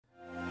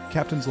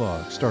Captain's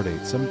Log,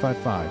 Stardate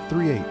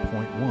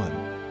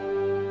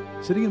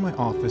 755-38.1. Sitting in my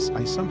office,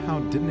 I somehow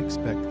didn't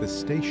expect the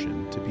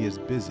station to be as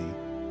busy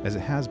as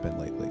it has been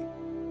lately.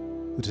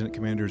 Lieutenant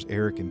Commanders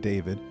Eric and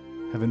David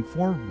have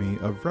informed me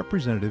of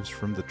representatives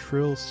from the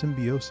Trill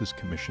Symbiosis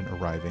Commission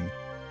arriving,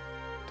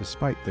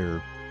 despite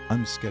their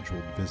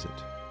unscheduled visit.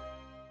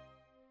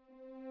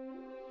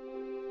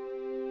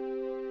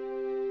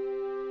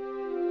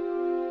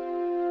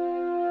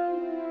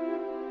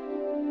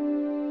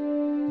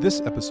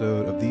 This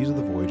episode of These Are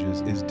the Voyages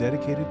is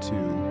dedicated to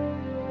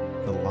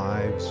the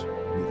lives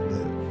we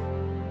live.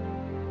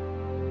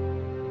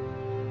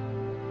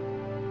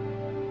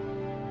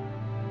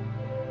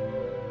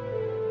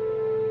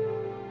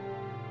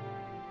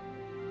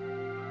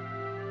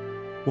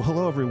 Well,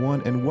 hello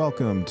everyone, and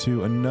welcome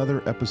to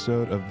another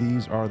episode of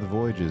These Are the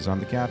Voyages. I'm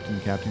the Captain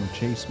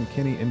Chase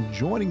McKinney, and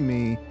joining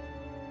me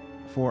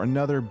for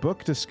another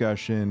book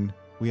discussion,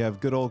 we have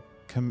good old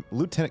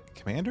Lieutenant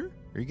Commander?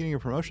 Are you getting your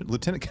promotion?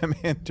 Lieutenant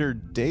Commander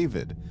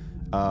David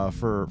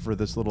for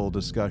this little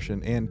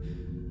discussion, and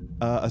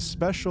a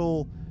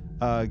special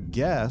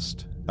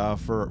guest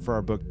for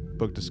our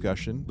book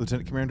discussion,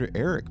 Lieutenant Commander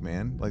Eric,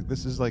 man. Like,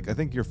 this is like, I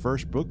think, your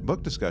first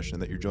book discussion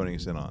that you're joining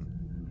us in on.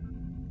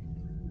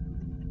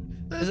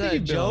 Is that a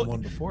joke?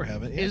 One before,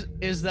 haven't you?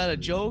 Is that a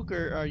joke,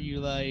 or are you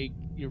like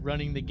you're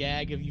running the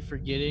gag of you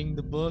forgetting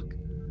the book?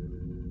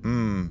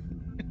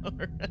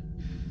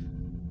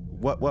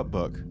 What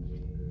book?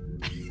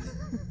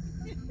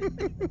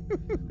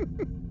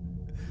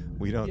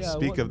 We don't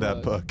speak of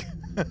that book.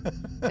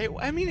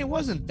 I mean, it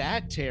wasn't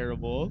that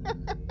terrible.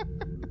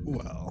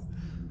 Well,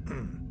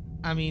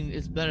 I mean,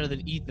 it's better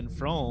than Ethan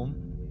Frome.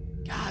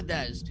 God,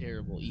 that is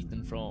terrible,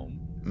 Ethan Frome.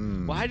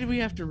 Why did we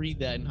have to read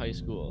that in high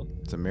school?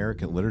 It's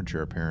American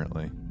literature,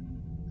 apparently.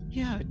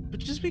 Yeah, but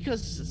just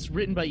because it's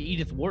written by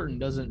Edith Wharton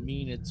doesn't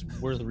mean it's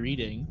worth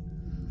reading.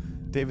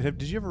 David,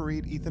 did you ever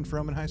read Ethan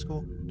Frome in high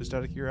school? Just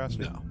out of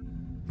curiosity? No.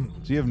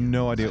 So you have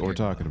no idea what we're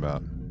talking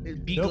about.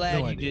 Be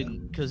glad you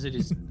didn't, because it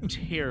is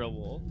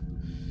terrible.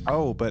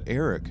 Oh, but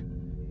Eric,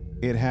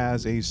 it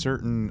has a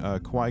certain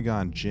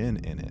Qui-Gon Jinn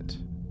in it,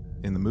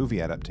 in the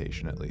movie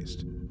adaptation at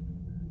least.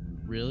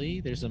 Really?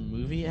 There's a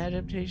movie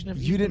adaptation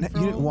of You Ethan didn't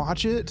Frome?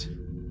 watch it?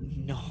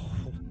 No.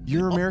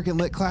 Your American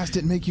Lit class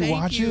didn't make you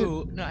watch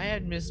it? No, I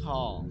had Miss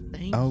Hall.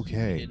 Thank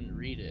Okay. you. You didn't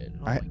read it.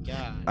 Oh my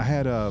god. I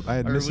had or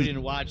Mrs. we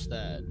didn't watch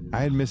that.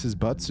 I had Mrs.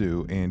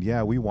 Butsu, and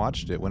yeah, we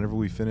watched it whenever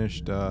we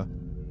finished the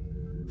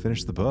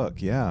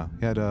book. Yeah,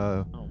 he had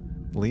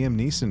Liam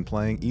Neeson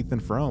playing Ethan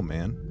Frome,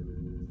 man.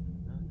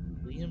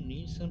 Liam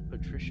Neeson,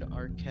 Patricia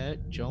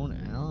Arquette, Joan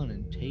Allen,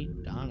 and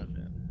Tate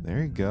Donovan.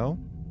 There you go.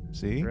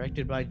 See?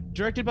 Directed by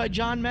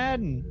John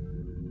Madden.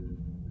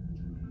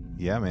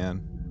 Yeah,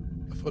 man.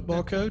 a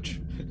football coach?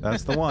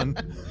 That's the one.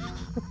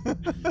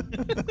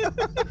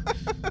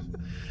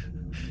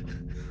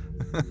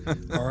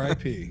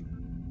 R.I.P.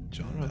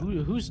 John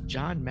Madden. Who's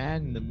John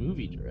Madden, the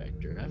movie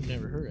director? I've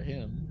never heard of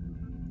him.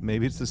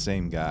 Maybe it's the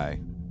same guy.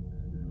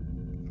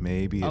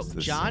 Maybe it's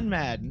the John same.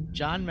 Madden.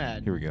 John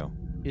Madden. Here we go.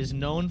 Is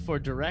known for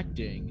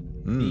directing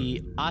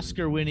the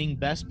Oscar-winning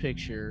Best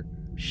Picture,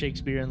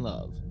 Shakespeare in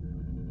Love.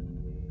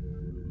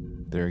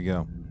 There you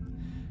go.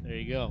 There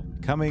you go.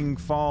 Coming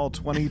fall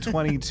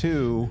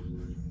 2022.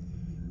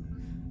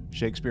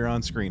 Shakespeare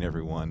on screen,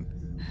 everyone.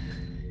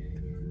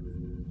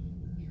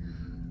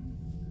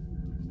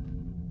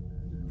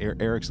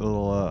 Eric's a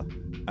little, I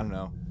don't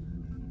know,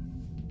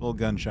 a little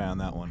gun shy on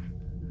that one.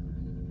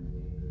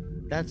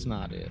 That's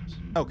not it.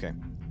 Okay.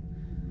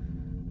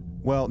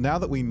 Well, now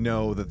that we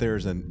know that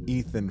there's an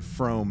Ethan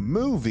Frome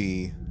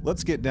movie,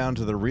 let's get down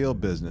to the real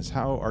business.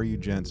 How are you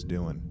gents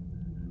doing?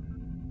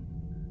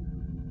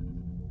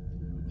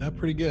 Not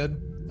pretty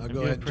good. I'll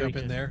go ahead and jump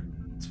in good. there.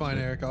 It's fine,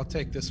 Eric. I'll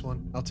take this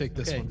one. I'll take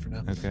this one for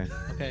now. Okay.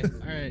 Okay.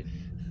 All right.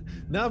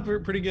 No,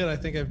 pretty good. I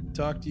think I've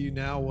talked to you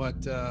now,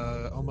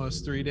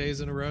 almost 3 days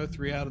in a row,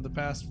 3 out of the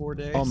past 4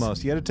 days.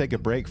 Almost. You had to take a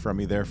break from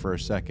me there for a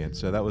second,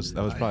 so that was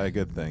probably a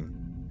good thing.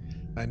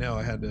 I know.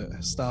 I had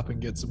to stop and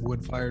get some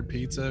wood-fired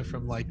pizza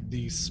from like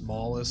the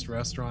smallest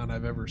restaurant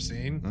I've ever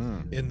seen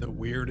in the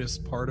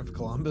weirdest part of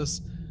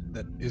Columbus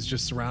that is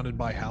just surrounded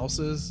by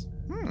houses.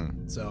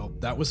 So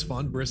that was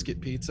fun.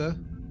 Brisket pizza.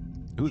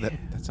 Ooh, that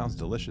sounds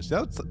delicious.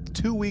 That's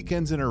 2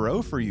 weekends in a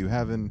row for you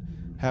having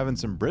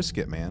some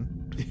brisket, man.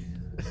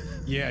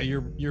 Yeah,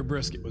 your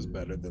brisket was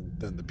better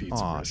than the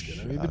pizza brisket.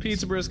 I mean, the shucks.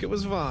 pizza brisket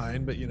was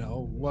fine, but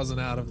wasn't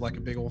out of like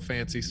a big old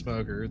fancy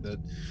smoker that,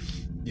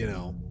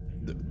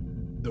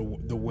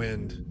 the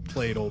wind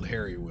played old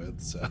Harry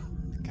with. So,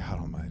 God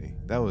Almighty,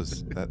 that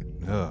was that.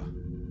 Ugh.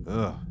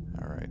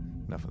 All right,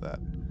 enough of that.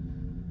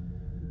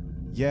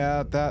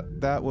 Yeah,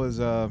 that was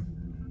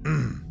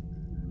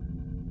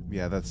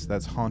yeah,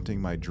 that's haunting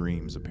my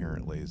dreams.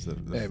 Apparently, is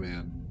hey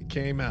man, it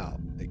came out.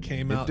 It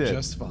came out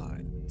just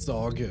fine. It's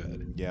all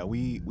good. Yeah,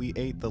 we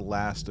ate the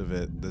last of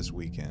it this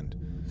weekend,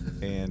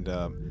 and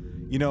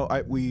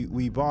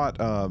we bought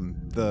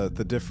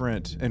the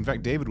different. In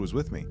fact, David was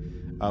with me.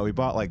 We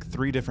bought like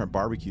 3 different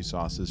barbecue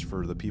sauces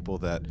for the people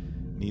that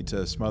need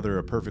to smother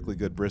a perfectly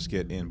good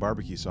brisket in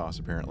barbecue sauce.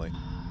 Apparently,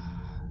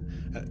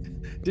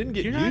 Didn't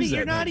get You're used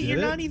not that you're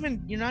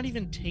night, not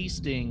even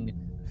tasting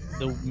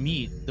the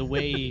meat the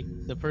way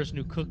the person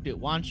who cooked it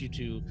wants you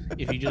to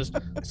if you just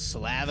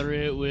slather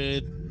it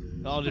with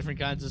all different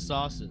kinds of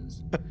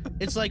sauces.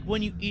 It's like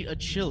when you eat a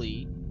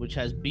chili, which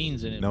has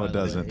beans in it. No, by it the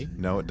doesn't. way.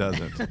 No, it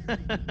doesn't.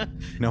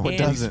 No, it And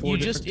doesn't. You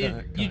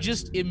Kinds.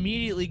 just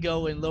immediately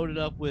go and load it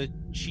up with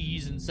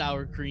cheese and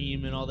sour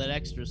cream and all that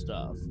extra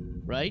stuff,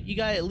 right? You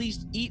gotta at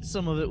least eat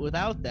some of it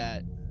without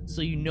that,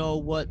 so you know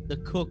what the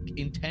cook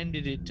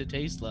intended it to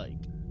taste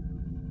like.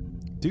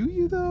 Do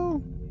you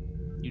though?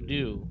 You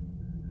do.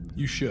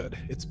 You should.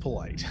 It's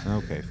polite.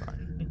 Okay,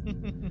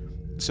 fine.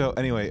 So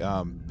anyway,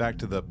 back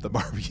to the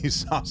barbecue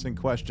sauce in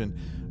question.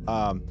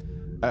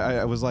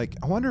 I was like,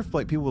 I wonder if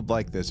like people would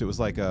like this. It was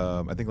like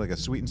I think like a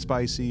sweet and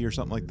spicy or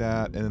something like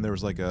that, and then there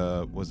was like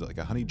was it like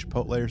a honey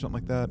chipotle or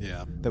something like that?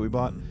 Yeah. That we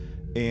bought,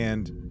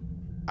 and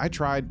I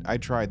tried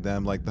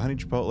them. Like the honey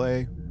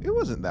chipotle, it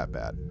wasn't that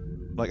bad.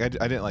 Like I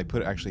didn't like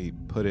actually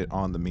put it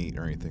on the meat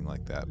or anything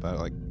like that, but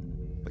I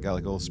got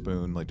like a little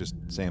spoon, like just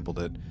sampled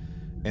it.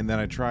 And then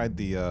I tried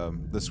the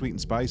sweet and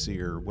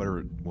spicy or whatever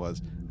it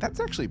was. That's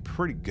actually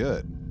pretty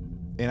good.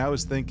 And I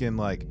was thinking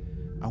like,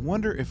 I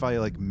wonder if I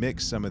like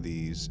mix some of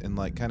these and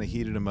like kind of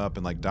heated them up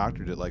and like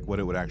doctored it, like what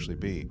it would actually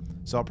be.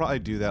 So I'll probably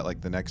do that like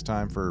the next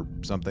time for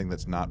something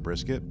that's not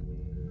brisket,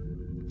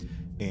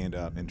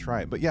 and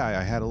try it. But yeah,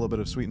 I had a little bit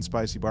of sweet and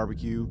spicy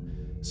barbecue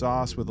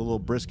sauce with a little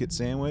brisket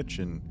sandwich,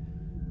 and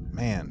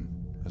man,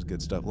 that's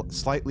good stuff.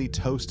 Slightly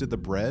toasted the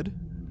bread.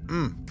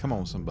 Come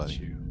on,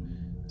 somebody.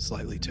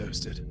 Slightly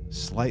toasted.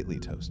 Slightly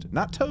toasted.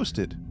 Not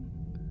toasted.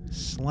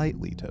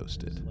 Slightly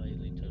toasted.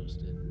 Slightly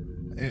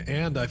toasted.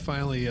 And I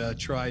finally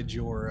tried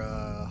your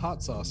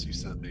hot sauce you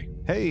sent me.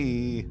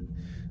 Hey,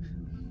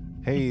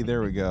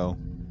 there we go.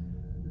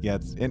 Yeah,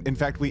 in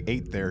fact, we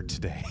ate there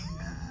today.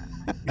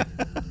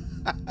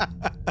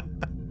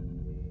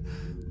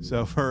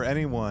 So for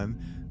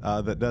anyone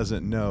that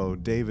doesn't know,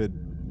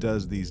 David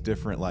does these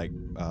different like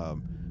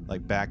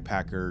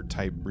backpacker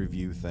type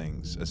review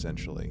things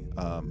essentially,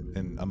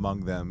 and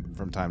among them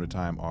from time to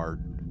time are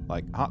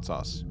like hot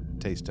sauce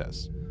taste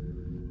tests.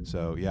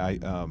 So yeah,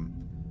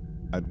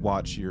 I'd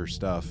watch your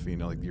stuff, you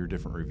know, like your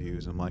different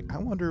reviews. I'm like, I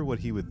wonder what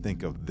he would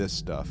think of this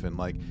stuff. And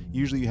like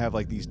usually you have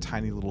like these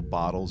tiny little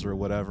bottles or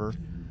whatever,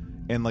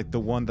 and like the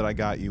one that I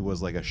got you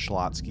was like a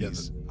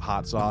Schlotzsky's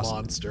hot sauce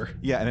monster.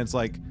 Yeah, and it's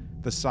like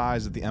the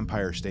size of the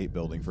Empire State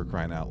Building, for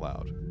crying out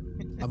loud.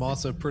 I'm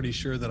also pretty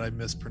sure that I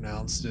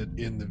mispronounced it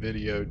in the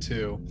video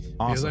too.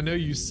 Awesome. Because I know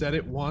you said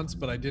it once,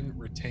 but I didn't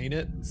retain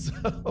it.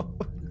 So.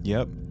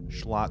 Yep,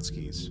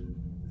 Schlotzsky's.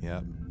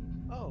 Yep.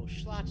 Oh,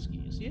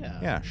 Schlotzsky's, yeah.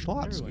 Yeah,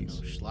 Everyone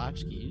Schlotzsky's. knows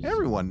Schlotzsky's.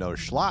 Everyone knows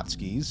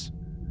Schlotzsky's.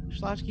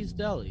 Schlotzsky's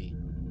Deli.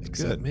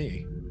 Except good.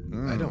 me.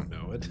 I don't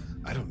know it.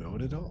 I don't know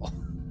it at all.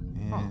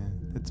 Yeah,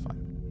 it's fine.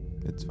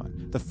 It's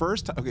fine. The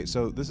first time, okay,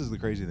 so this is the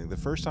crazy thing. The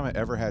first time I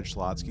ever had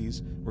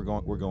Schlotzsky's, we're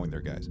going there,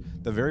 guys.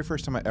 The very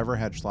first time I ever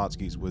had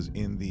Schlotzsky's was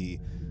in the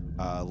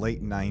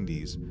late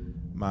 '90s.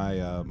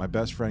 My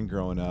best friend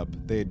growing up,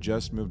 they had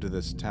just moved to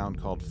this town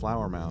called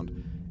Flower Mound,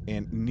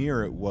 and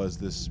near it was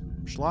this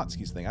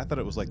Schlotzsky's thing. I thought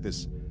it was like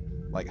this,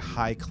 like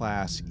high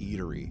class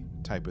eatery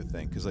type of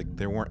thing, because like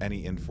there weren't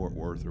any in Fort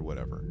Worth or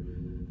whatever.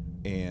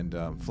 And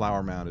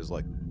Flower Mound is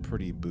like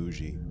pretty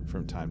bougie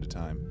from time to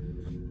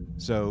time.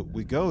 So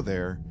we go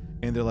there.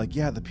 And they're like,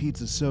 yeah, the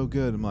pizza's so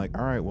good. I'm like,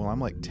 all right, well, I'm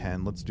like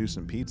 10. Let's do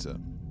some pizza.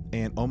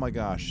 And oh my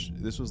gosh,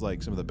 this was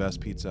like some of the best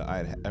pizza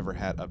I had ever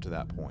had up to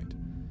that point.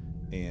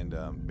 And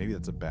maybe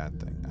that's a bad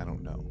thing. I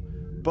don't know.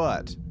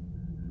 But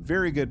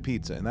very good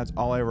pizza. And that's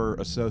all I ever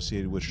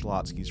associated with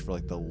Schlotzsky's for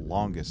like the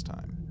longest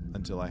time,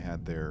 until I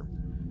had their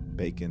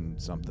bacon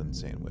something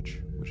sandwich,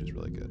 which is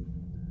really good.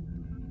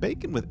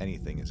 Bacon with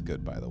anything is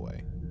good, by the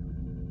way.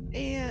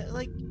 Yeah,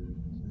 like,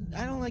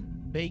 I don't like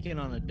bacon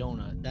on a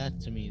donut. That,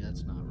 to me,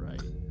 that's not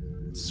right.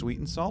 It's sweet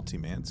and salty,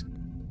 man.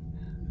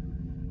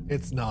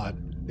 It's not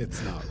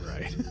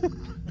right.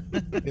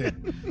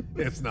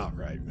 It's not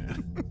right,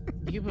 man.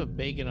 You can put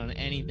bacon on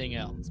anything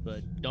else,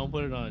 but don't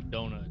put it on a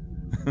donut.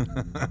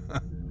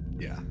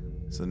 Yeah.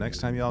 So next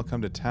time y'all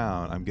come to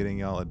town, I'm getting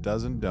y'all a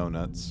dozen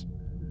donuts,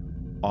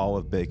 all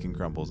with bacon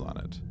crumbles on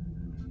it.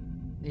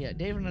 Yeah,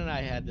 David and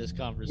I had this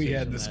conversation. We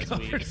had this last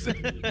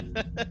conversation.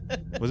 week.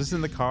 Was this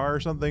in the car or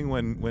something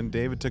when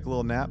David took a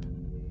little nap?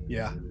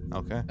 Yeah.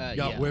 Okay. Got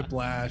yeah.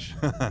 whiplash.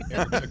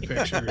 Eric took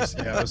pictures.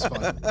 Yeah, it was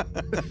fun.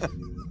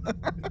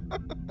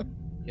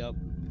 Yep.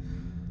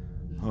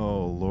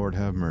 Oh, Lord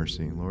have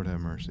mercy. Lord have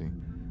mercy.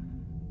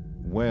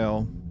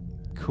 Well,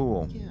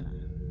 cool. Yeah.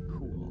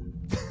 Cool.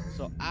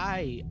 So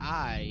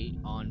I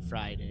on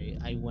Friday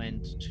I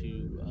went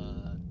to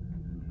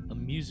a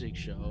music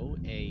show.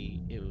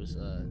 It was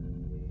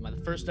my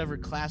first ever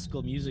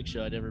classical music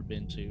show I'd ever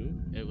been to.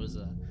 It was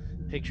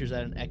Pictures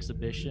at an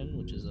Exhibition,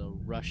 which is a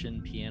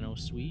Russian piano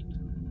suite.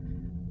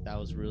 That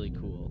was really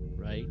cool,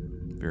 right?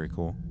 Very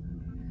cool.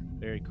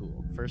 Very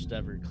cool. First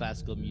ever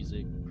classical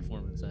music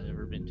performance I'd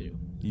ever been to.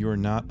 You are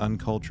not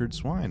uncultured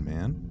swine,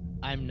 man.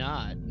 I'm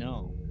not,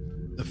 no.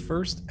 The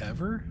first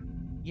ever?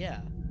 Yeah.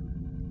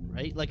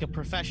 Right? Like a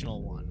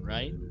professional one,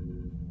 right?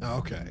 Oh,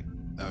 okay.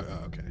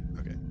 Okay.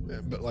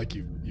 But like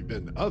you've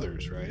been to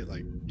others, right?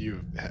 Like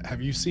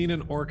have you seen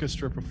an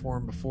orchestra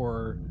perform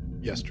before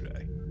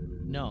yesterday?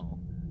 No.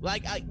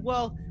 Like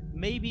well,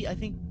 maybe I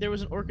think there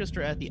was an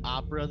orchestra at the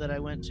opera that I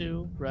went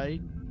to,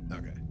 right?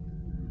 Okay.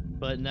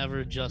 But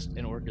never just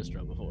an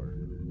orchestra before.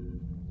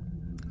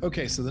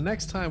 Okay, so the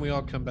next time we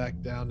all come back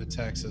down to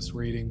Texas,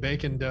 we're eating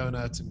bacon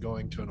donuts and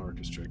going to an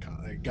orchestra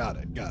con. Got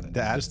it.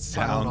 That Just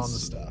pound on the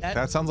sounds stuff.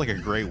 that sounds like a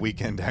great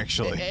weekend,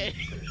 actually. Yeah,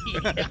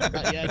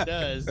 it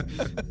does.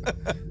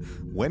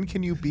 When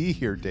can you be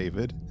here,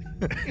 David?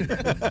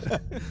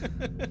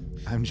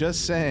 I'm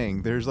just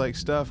saying, there's like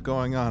stuff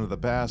going on at the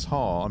Bass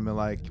Hall. I mean,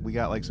 like we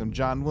got like some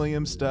John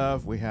Williams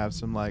stuff. We have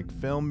some like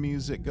film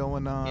music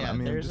going on. Yeah, I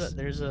mean,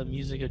 there's a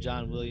music of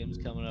John Williams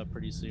coming up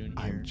pretty soon. Here.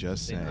 I'm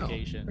just saying.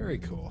 Syndication. Very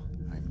cool.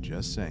 I'm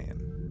just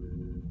saying.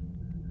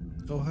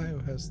 Ohio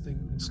has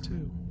things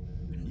too.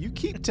 You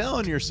keep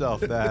telling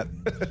yourself that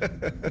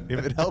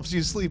if it helps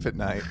you sleep at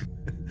night.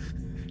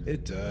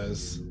 It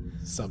does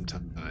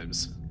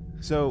sometimes.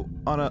 So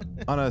on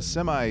a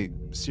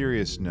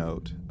semi-serious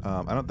note,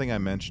 I don't think I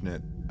mentioned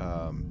it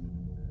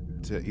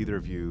to either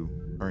of you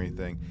or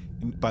anything.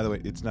 And by the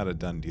way, it's not a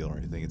done deal or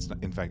anything. It's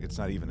not, in fact, it's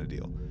not even a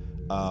deal.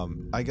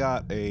 I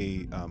got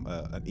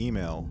an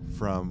email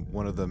from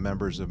one of the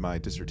members of my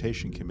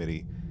dissertation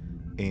committee,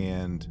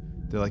 and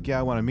they're like, "Yeah,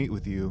 I want to meet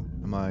with you."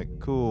 I'm like,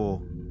 "Cool.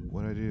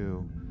 What do I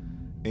do?"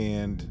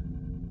 And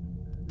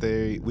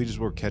we just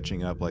were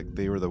catching up. Like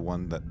they were the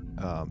one that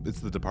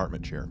it's the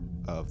department chair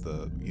of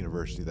the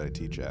university that I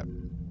teach at,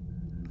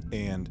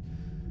 and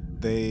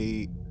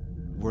they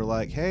were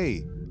like,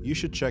 "Hey, you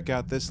should check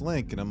out this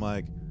link." And I'm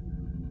like,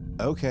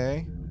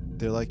 "Okay."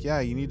 They're like, "Yeah,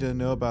 you need to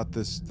know about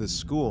this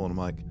school." And I'm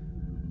like,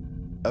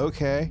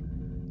 "Okay."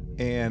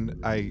 And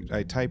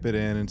I type it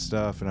in and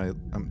stuff, and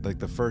I'm like,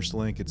 the first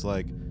link, it's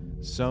like,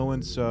 so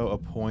and so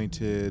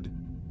appointed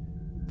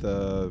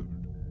the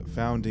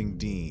founding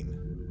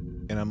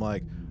dean, and I'm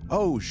like,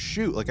 "Oh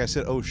shoot!" Like I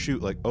said, "Oh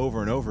shoot!" like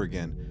over and over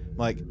again. I'm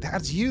like,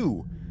 that's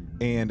you.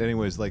 And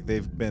anyways, like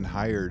they've been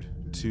hired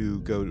to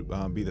go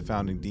be the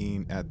founding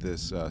dean at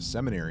this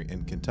seminary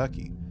in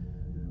Kentucky,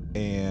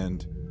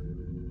 and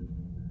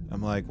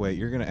I'm like, "Wait,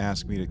 you're gonna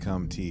ask me to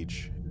come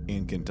teach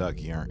in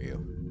Kentucky, aren't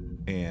you?"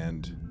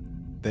 And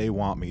they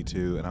want me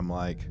to, and I'm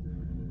like,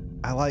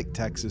 I like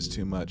Texas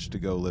too much to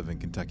go live in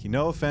Kentucky.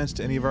 No offense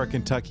to any of our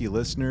Kentucky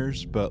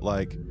listeners, but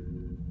like,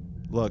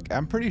 look,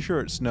 I'm pretty sure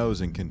it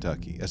snows in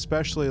Kentucky,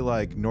 especially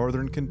like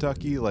northern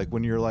Kentucky, like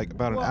when you're like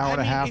about an hour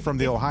and a half from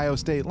the Ohio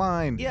state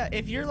line. Yeah,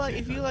 if you're like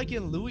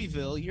in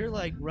Louisville, you're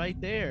like right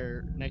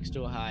there next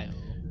to Ohio.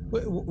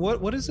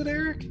 What is it,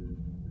 Eric?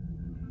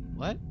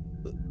 What?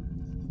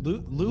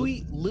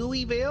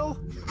 Louisville?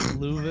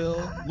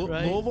 Louisville,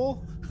 right?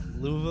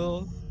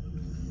 Louisville?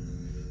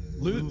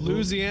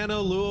 Louisiana,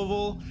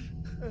 Louisville?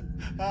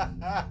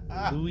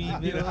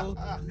 Louisville.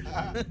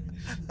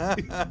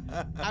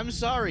 I'm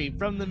sorry,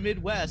 from the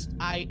Midwest,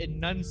 I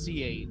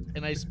enunciate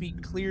and I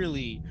speak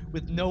clearly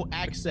with no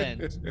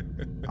accent.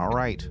 All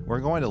right, we're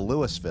going to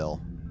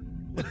Louisville.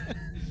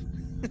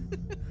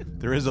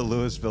 There is a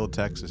Louisville,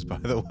 Texas, by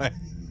the way.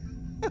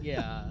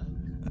 Yeah.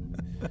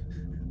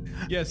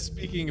 Yes,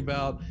 speaking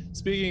about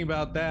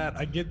that,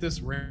 I get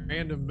this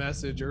random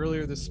message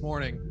earlier this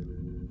morning.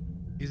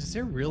 Is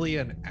there really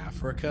an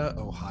Africa,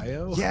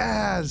 Ohio?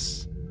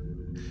 Yes.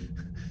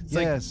 It's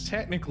like,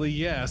 technically,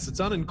 yes.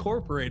 It's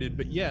unincorporated,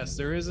 but yes,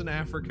 there is an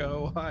Africa,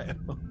 Ohio.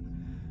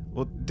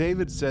 Well,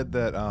 David said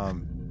that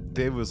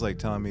David was like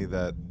telling me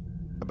that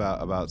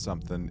about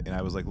something, and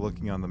I was like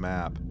looking on the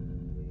map,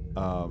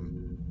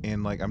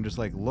 and like I'm just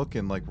like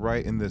looking like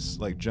right in this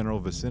like general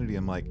vicinity.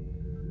 I'm like,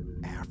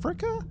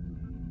 Africa?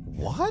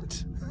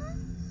 What?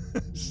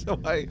 So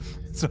I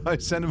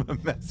sent him a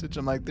message.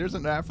 I'm like, "There's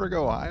an Africa,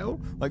 Ohio?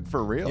 Like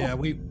for real?" Yeah,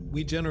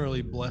 we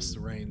generally bless the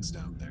rains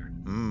down there.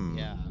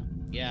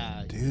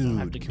 Yeah. Dude, you don't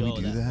have to can we go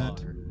do that?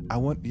 far. I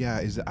want.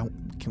 Yeah,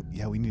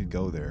 we need to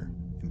go there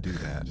and do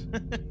that.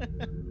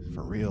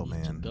 For real,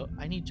 man.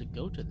 I need to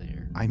go to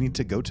there. I need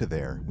to go to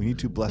there. We need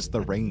to bless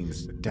the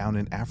rains down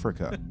in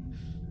Africa,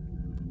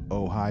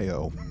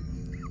 Ohio.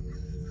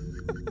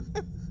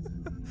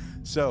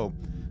 So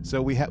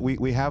we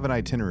have an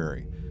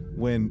itinerary.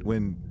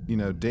 When you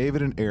know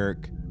David and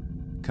Eric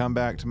come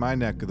back to my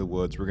neck of the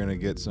woods, we're gonna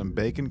get some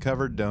bacon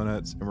covered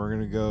donuts and we're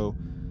gonna go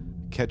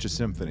catch a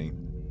symphony.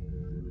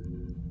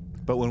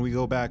 But when we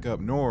go back up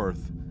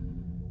north,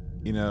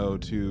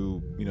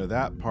 to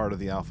that part of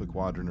the Alpha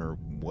Quadrant or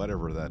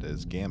whatever that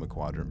is, Gamma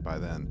Quadrant by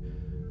then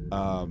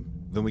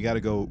we got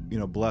to go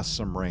bless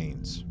some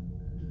rains.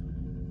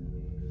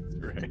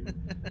 Right.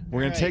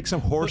 We're gonna take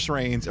some horse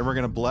reins and we're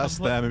gonna bless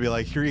them and be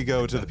like, "Here you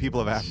go to the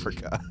people of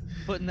Africa."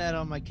 Putting that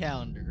on my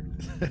calendar.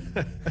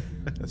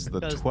 That's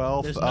the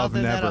 12th there's of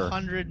nothing never. that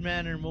 100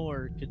 men or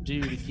more could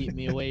do to keep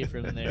me away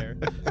from there.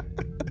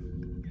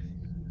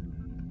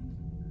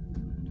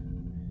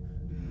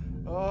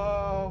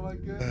 Oh my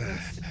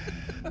goodness.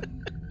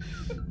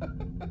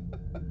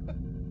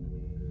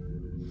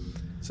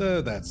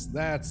 So that's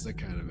the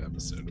kind of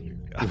episode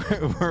we've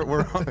got.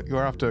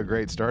 we're off to a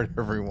great start,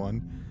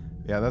 everyone.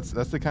 Yeah, that's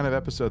the kind of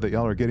episode that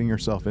y'all are getting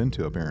yourself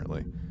into,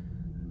 apparently.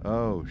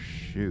 Oh,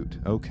 shoot.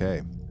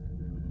 Okay.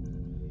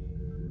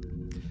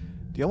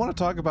 Do y'all want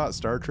to talk about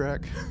Star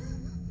Trek?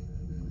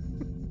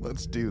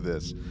 Let's do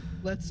this.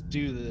 Let's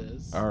do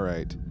this. All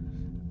right.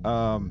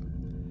 All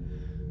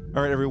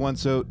right, everyone.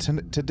 So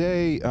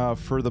today,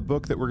 for the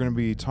book that we're going to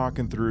be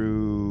talking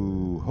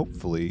through,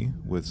 hopefully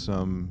with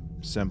some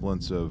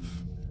semblance of,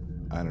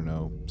 I don't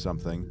know,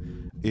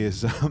 something,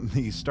 is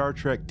the Star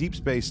Trek Deep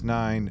Space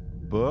Nine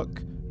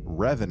book,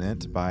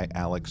 Revenant by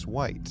Alex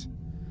White.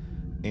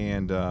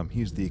 And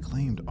he's the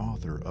acclaimed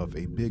author of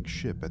A Big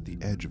Ship at the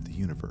Edge of the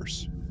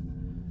Universe.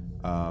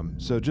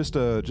 So just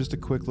a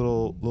quick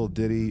little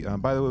ditty.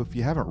 By the way, if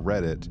you haven't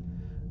read it,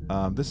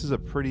 this is a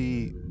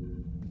pretty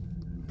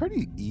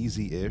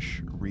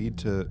easy-ish read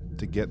to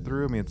get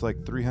through. I mean, it's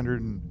like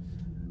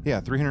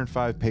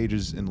 305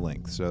 pages in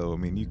length. So I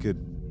mean, you could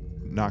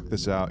knock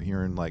this out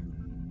here in like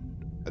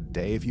a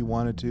day if you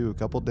wanted to, a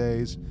couple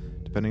days,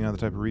 depending on the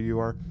type of reader you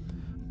are.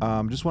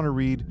 Just want to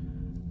read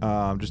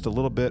just a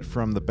little bit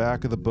from the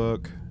back of the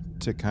book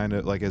to kind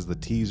of like as the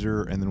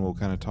teaser, and then we'll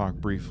kind of talk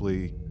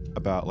briefly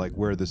about like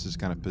where this is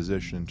kind of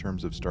positioned in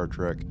terms of Star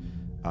Trek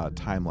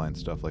timeline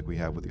stuff like we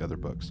have with the other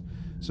books.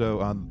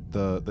 So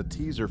the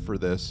teaser for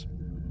this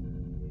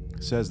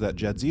says that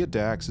Jadzia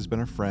Dax has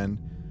been a friend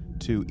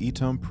to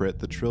Etom Pritt,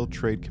 the Trill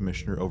Trade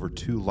Commissioner, over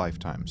 2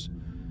 lifetimes.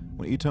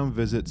 When Etom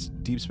visits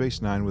Deep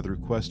Space Nine with a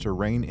request to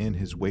rein in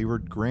his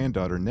wayward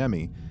granddaughter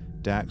Nemi,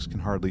 Dax can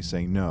hardly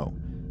say no.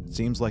 It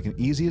seems like an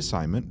easy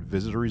assignment: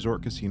 visit a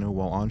resort casino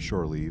while on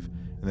shore leave,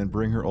 and then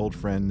bring her old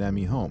friend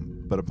Nemi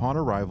home. But upon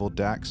arrival,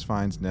 Dax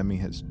finds Nemi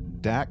has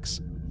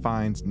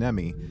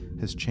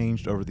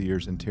changed over the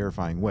years in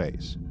terrifying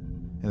ways.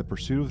 And the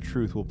pursuit of the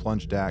truth will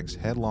plunge Dax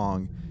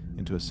headlong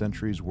into a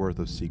century's worth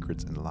of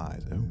secrets and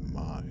lies. Oh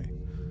my.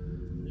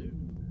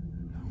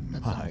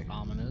 That sounds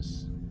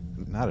ominous.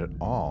 Not at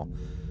all.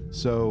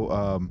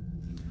 So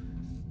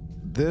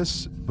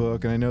this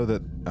book, and I know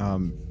that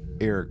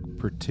Eric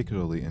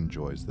particularly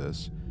enjoys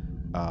this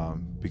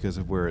because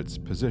of where it's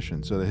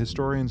positioned. So the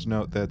historian's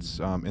note that's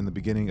in the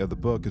beginning of the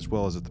book, as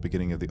well as at the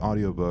beginning of the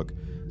audiobook,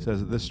 says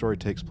that this story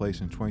takes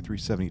place in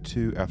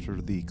 2372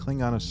 after the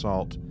Klingon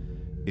assault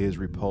is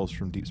repulsed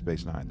from Deep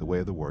Space Nine, The Way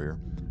of the Warrior,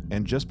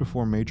 and just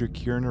before Major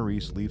Kira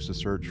Nerys leaves to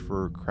search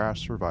for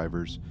crash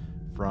survivors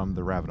from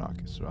the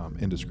Ravenok. So,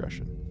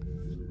 Indiscretion.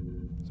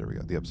 There we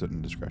go, the episode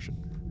Indiscretion.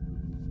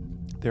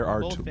 There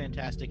are both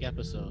fantastic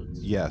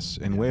episodes. Yes,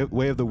 and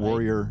Way of the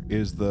Warrior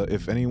is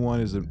if anyone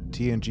is a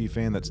TNG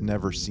fan that's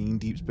never seen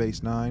Deep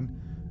Space Nine,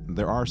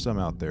 there are some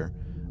out there.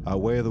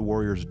 Way of the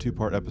Warrior is a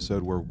 2-part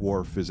episode where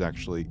Worf is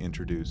actually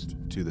introduced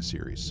to the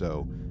series.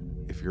 So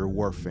if you're a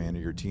Worf fan or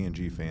you're a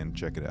TNG fan,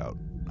 check it out.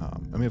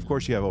 I mean, of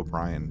course, you have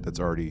O'Brien that's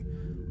already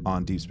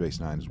on Deep Space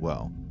Nine as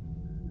well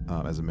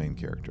as a main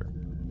character.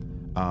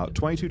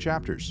 22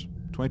 chapters.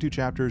 22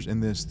 chapters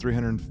in this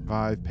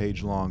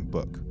 305-page long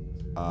book.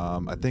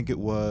 I think it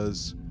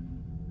was,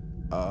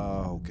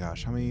 oh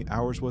gosh, how many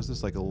hours was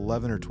this? Like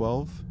 11 or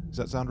 12? Does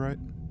that sound right?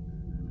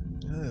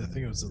 I think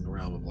it was in the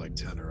realm of like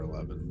 10 or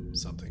 11,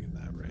 something in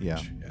that range. Yeah.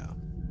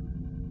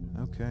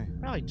 Okay. It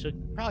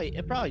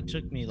probably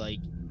took me like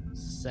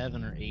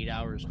 7 or 8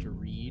 hours to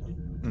read.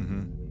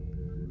 Mm-hmm.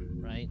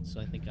 Right?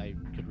 So I think I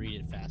could read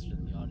it faster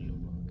than the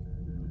audiobook.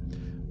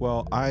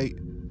 Well, I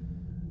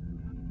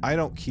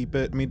don't keep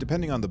it. I mean,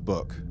 depending on the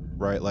book,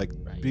 right? Like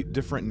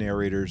different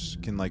narrators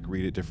can like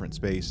read at different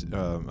speeds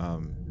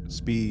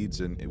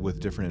and with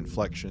different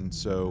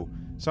inflections. So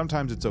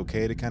sometimes it's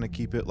okay to kind of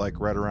keep it like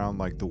right around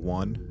like the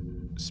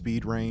 1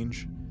 speed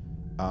range.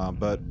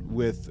 But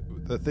with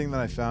the thing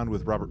that I found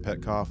with Robert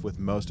Petkoff, with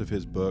most of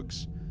his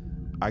books,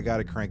 I got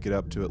to crank it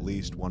up to at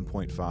least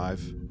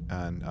 1.5.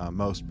 And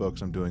most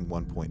books I'm doing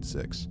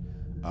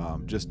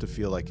 1.6, just to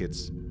feel like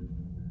it's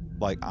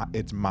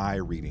my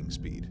reading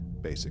speed,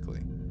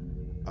 basically.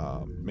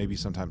 Maybe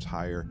sometimes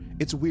higher.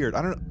 It's weird.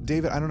 I don't know,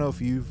 David. I don't know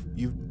if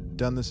you've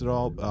done this at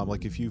all.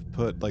 Like if you've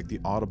put like the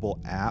Audible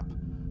app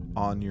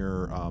on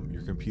your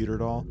computer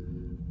at all,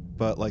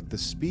 but like the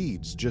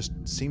speeds just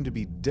seem to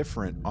be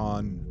different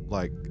on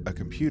like a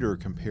computer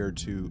compared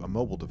to a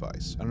mobile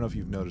device. I don't know if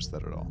you've noticed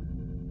that at all.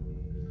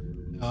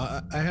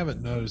 I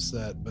haven't noticed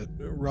that, but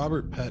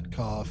Robert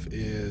Petkoff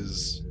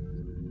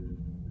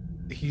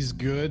he's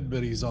good,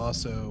 but he's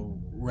also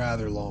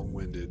rather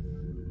long-winded.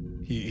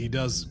 He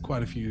does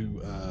quite a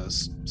few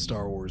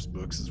Star Wars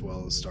books as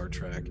well as Star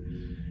Trek,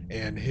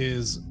 and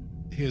his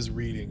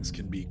readings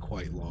can be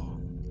quite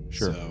long.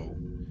 Sure. So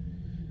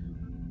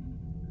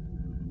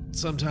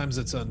sometimes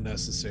it's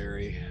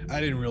unnecessary. I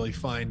didn't really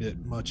find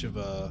it much of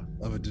a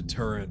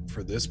deterrent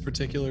for this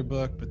particular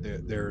book, but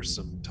there are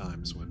some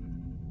times when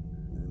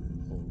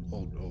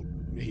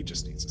he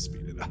just needs to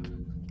speed it up.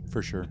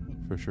 For sure.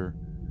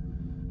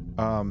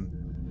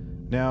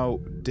 Now,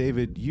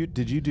 David,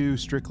 did you do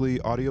strictly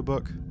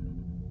audiobook?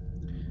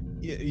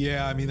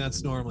 Yeah, I mean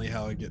that's normally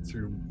how I get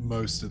through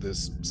most of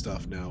this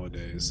stuff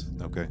nowadays.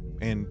 Okay.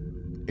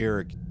 And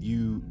Eric,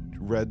 you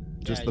read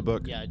just the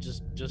book? Yeah,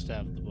 just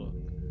have the book.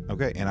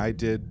 Okay, and I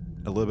did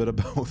a little bit of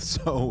both.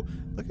 So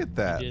look at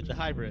that. You did the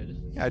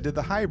hybrid. Yeah, I did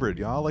the hybrid,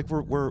 y'all. Like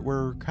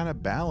we're kind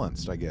of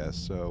balanced, I guess.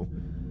 So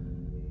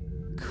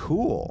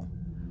cool.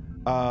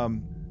 All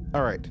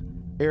right,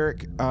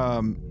 Eric.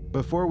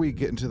 Before we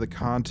get into the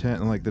content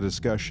and like the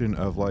discussion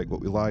of like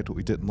what we liked, what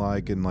we didn't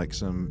like, and like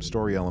some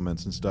story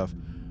elements and stuff,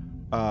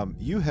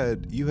 you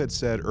had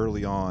said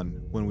early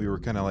on when we were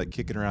kind of like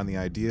kicking around the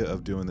idea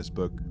of doing this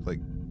book, like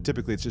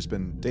typically it's just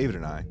been David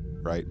and I,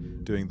 right,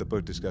 doing the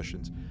book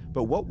discussions.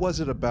 But what was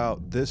it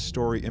about this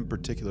story in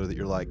particular that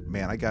you're like,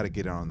 man, I got to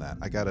get on that.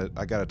 I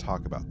gotta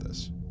talk about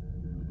this.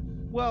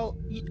 Well,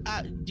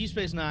 Deep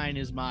Space Nine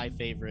is my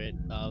favorite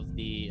of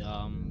the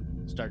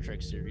Star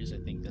Trek series. I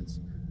think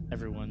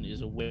everyone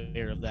is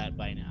aware of that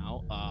by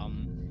now.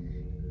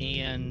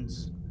 And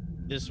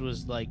this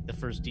was like the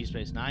first Deep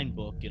Space Nine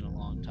book in a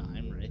long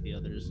time, right? The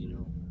others,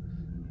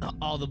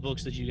 all the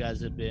books that you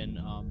guys have been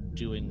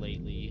doing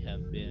lately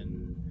have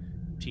been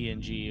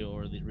TNG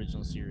or the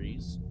original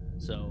series.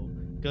 So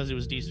because it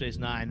was Deep Space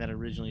Nine that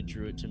originally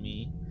drew it to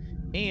me.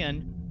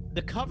 And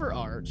the cover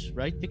art,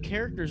 right? The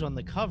characters on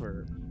the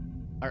cover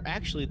are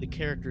actually the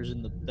characters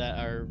that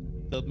are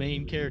the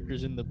main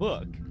characters in the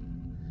book,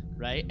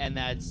 right? And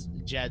that's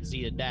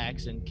Jadzia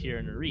Dax and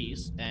Kira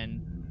Nerys.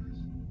 And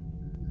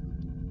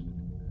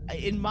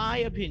in my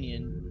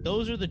opinion,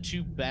 those are the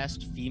two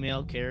best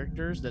female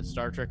characters that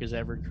Star Trek has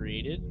ever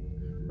created,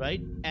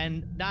 right?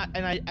 And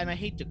I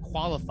hate to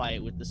qualify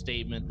it with the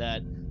statement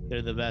that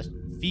they're the best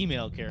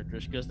female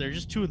characters, because they're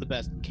just two of the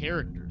best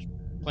characters,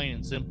 plain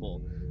and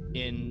simple,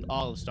 in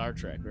all of Star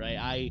Trek, right?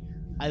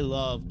 I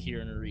love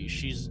Kira Nerys.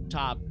 She's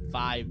top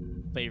 5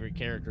 favorite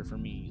character for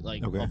me,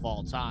 like of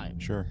all time.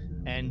 Sure.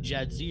 And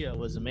Jadzia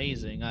was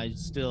amazing. I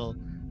still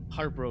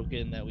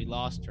heartbroken that we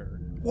lost her.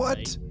 What?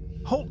 Right?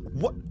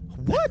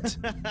 What?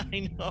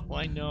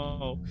 I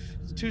know.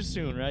 It's too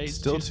soon, right?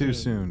 Still too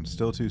soon, man.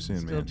 Still too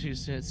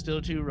soon.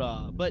 Still too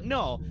raw. But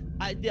no,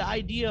 the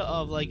idea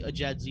of like a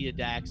Jadzia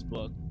Dax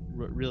book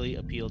really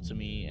appealed to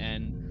me,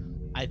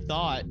 and I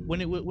thought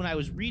when I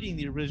was reading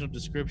the original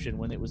description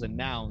when it was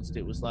announced,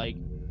 it was like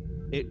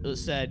it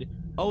said,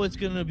 "Oh, it's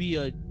gonna be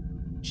a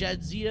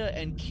Jadzia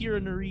and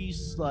Kira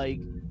Nerys like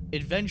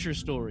adventure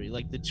story.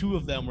 Like the two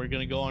of them were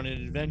gonna go on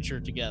an adventure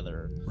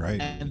together." Right.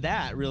 And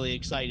that really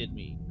excited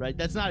me. Right.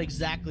 That's not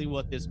exactly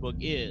what this book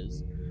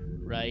is.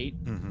 Right.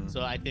 Mm-hmm.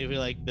 So I feel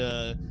like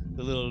the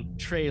little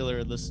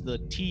trailer,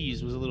 the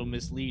tease was a little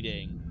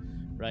misleading.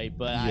 Right.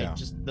 But yeah. I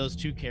just those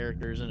two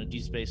characters in a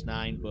Deep Space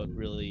Nine book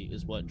really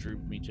is what drew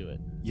me to it.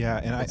 Yeah,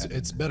 and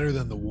it's better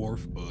than the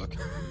Worf book,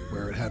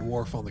 where it had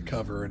Worf on the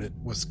cover and it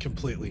was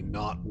completely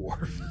not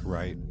Worf.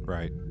 Right.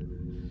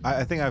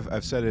 I think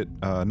I've said it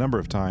a number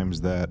of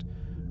times that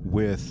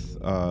with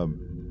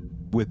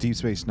Deep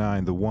Space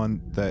Nine, the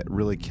one that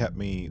really kept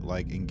me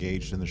like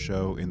engaged in the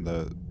show in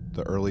the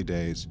early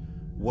days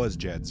was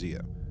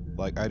Jadzia.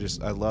 Like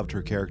I loved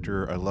her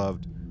character. I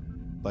loved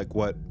like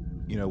what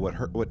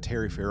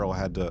Terry Farrell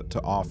had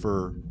to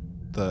offer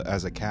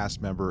as a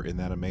cast member in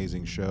that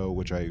amazing show,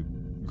 which I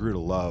grew to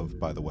love,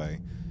 by the way.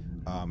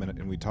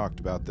 And we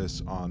talked about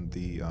this on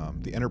the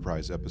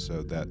Enterprise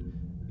episode that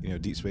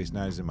Deep Space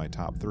Nine is in my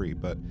top 3,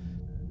 but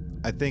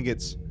I think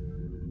it's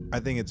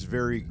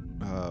very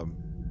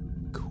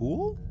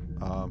cool.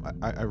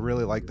 I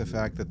really like the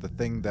fact that the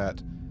thing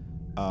that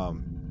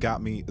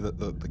got me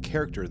the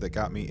character that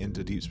got me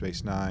into Deep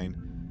Space Nine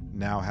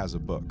now has a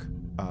book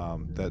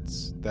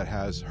that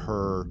has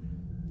her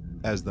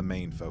as the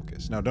main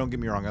focus. Now, don't get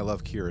me wrong, I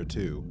love Kira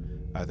too.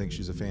 I think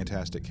she's a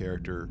fantastic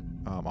character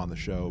on the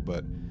show,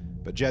 but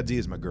Jadzia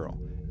is my girl,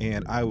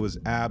 and I was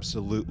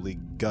absolutely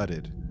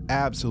gutted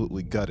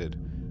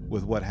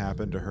with what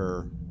happened to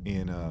her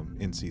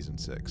in season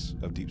 6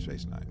 of Deep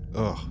Space Nine.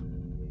 Ugh.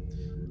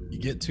 You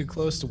get too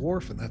close to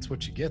Worf, and that's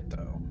what you get,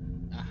 though.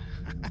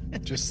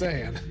 Just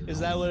saying. Is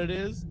that what it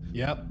is?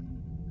 Yep.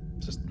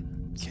 Just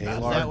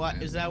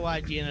is that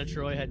why Deanna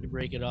Troi had to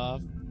break it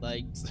off?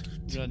 Like,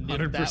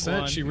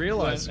 100%. She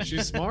realized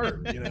she's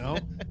smart.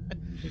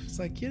 It's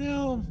like,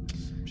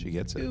 she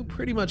gets it. You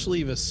pretty much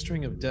leave a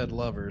string of dead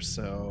lovers,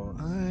 so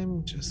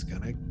I'm just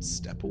gonna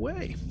step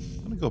away.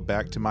 I'm gonna go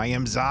back to my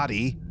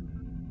Imzadi.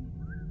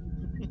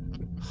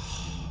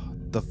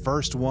 The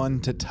first one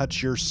to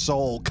touch your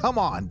soul. Come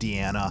on,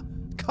 Deanna.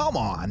 Come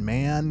on,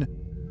 man.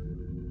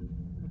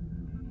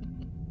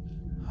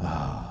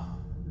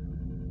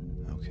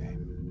 Okay.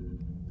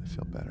 I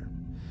feel better.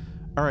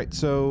 All right,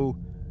 so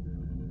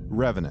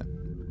Revenant.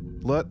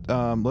 Let's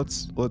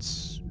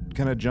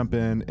kind of jump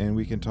in and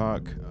we can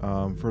talk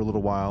for a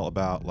little while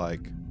about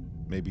like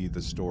maybe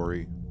the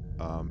story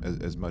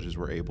as much as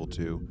we're able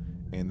to,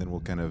 and then we'll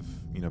kind of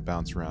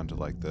bounce around to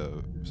like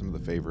some of the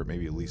favorite,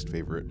 maybe least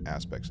favorite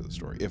aspects of the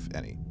story, if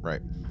any,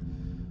 right?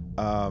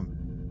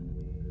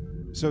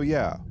 So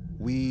yeah,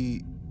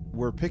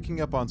 we're picking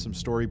up on some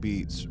story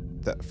beats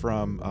that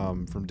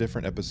from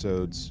different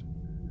episodes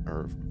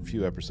or a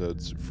few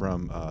episodes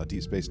from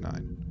Deep Space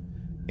Nine,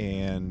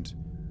 and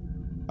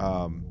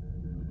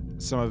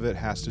some of it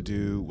has to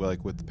do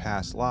like with the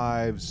past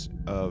lives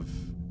of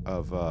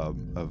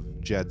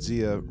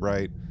Jadzia,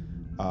 right?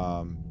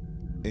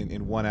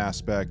 in one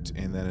aspect,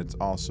 and then it's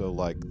also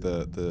like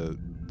the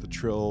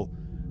Trill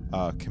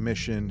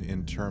commission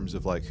in terms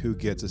of like who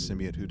gets a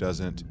symbiote, who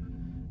doesn't,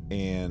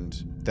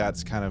 and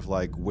that's kind of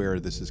like where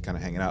this is kind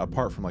of hanging out,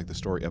 apart from like the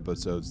story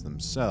episodes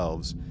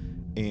themselves.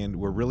 And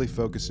we're really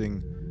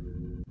focusing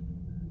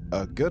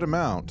a good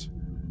amount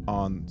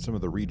on some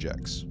of the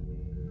rejects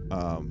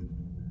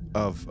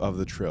of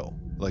the Trill,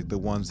 like the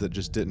ones that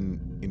just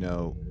didn't, you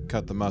know,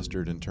 cut the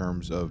mustard in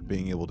terms of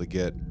being able to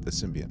get the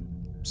symbiont.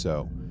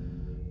 So,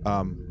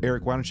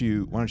 Eric, why don't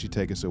you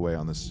take us away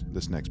on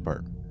this next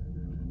part?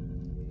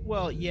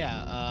 Well,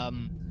 yeah.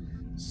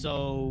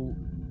 So,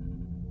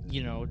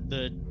 you know,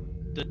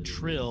 the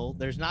Trill,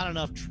 there's not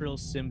enough Trill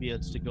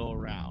symbiotes to go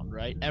around,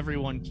 right?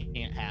 Everyone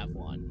can't have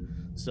one.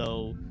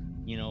 So,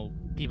 you know,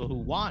 people who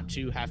want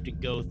to have to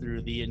go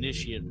through the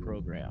initiate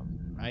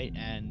program, right?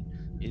 And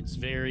it's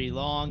very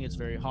long, it's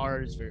very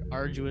hard, it's very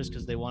arduous,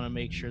 because they want to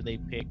make sure they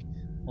pick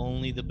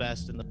only the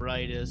best and the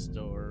brightest,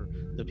 or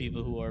the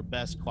people who are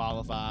best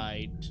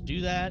qualified to do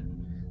that.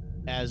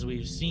 As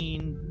we've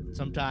seen,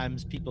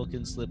 sometimes people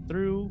can slip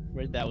through,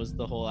 right? That was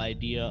the whole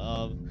idea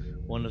of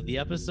one of the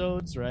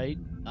episodes, right?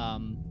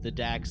 The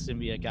Dax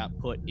symbiote got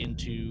put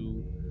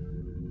into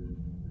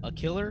a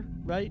killer,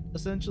 right?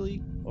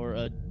 Essentially, or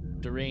a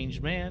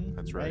deranged man.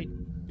 That's right.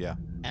 Yeah.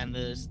 And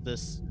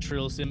this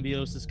Trill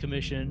Symbiosis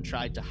Commission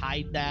tried to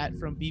hide that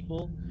from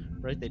people,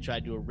 right? They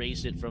tried to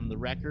erase it from the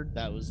record.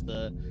 That was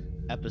the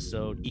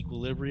episode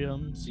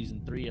Equilibrium,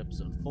 season 3,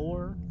 episode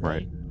 4.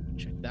 Right.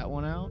 Check that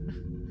one out.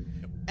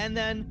 Yep. And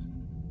then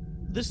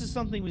this is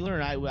something we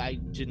learned. I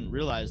didn't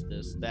realize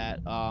this,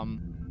 that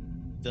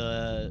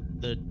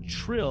the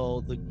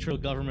Trill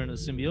Government of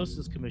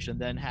Symbiosis Commission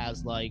then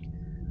has like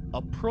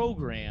a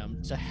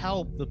program to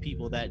help the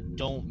people that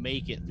don't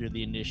make it through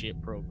the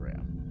initiate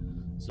program.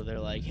 So they're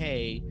like,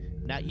 hey,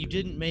 you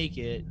didn't make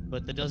it,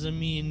 but that doesn't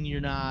mean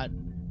you're not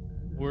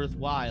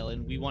worthwhile,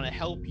 and we want to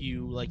help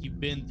you. Like, you've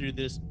been through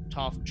this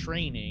tough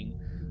training,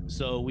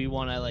 so we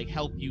want to like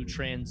help you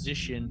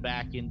transition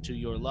back into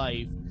your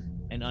life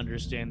and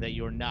understand that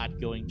you're not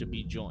going to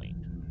be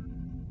joined.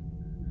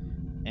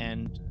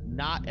 And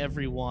not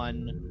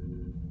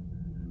everyone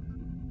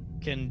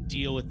can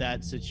deal with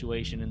that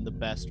situation in the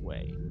best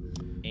way.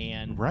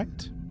 And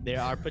right, there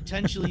are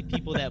potentially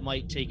people that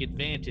might take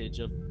advantage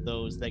of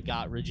those that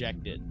got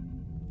rejected.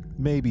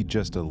 Maybe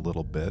just a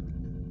little bit.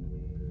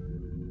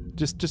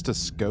 Just a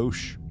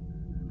skosh.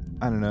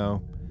 I don't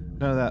know.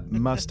 None of that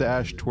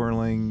mustache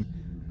twirling,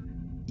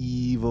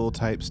 evil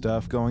type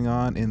stuff going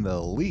on in the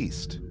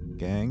least,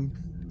 gang.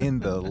 In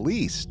the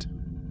least.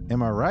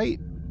 Am I right?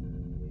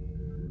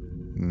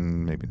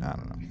 Maybe not.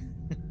 I don't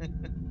know.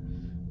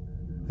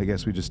 I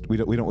guess we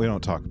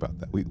don't talk about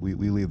that. We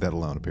leave that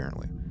alone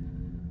apparently.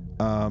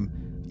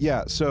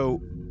 Yeah.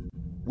 So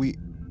we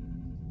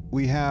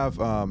have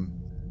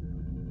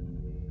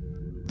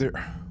there,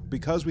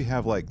 because we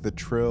have like the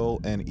Trill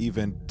and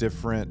even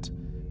different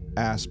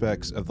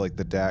aspects of like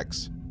the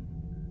Dax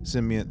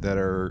symbiont that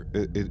are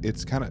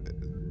it's kind of,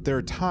 there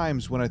are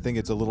times when I think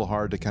it's a little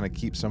hard to kind of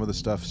keep some of the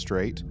stuff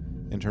straight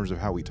in terms of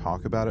how we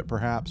talk about it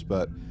perhaps,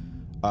 but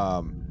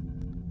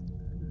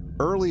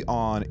early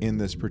on in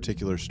this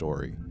particular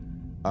story,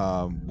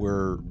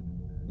 we're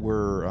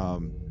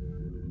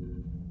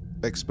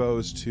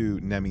exposed to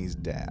Nemi's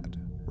dad,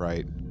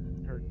 right?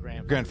 Her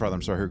grandfather.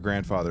 I'm sorry, her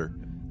grandfather.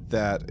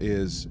 That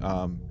is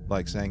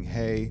like saying,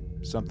 "Hey,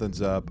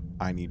 something's up.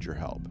 I need your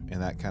help,"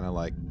 and that kind of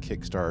like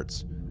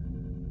kickstarts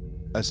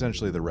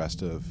essentially the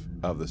rest of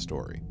the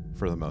story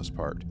for the most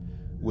part,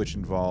 which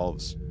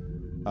involves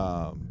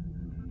a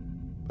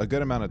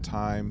good amount of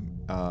time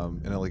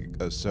in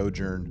a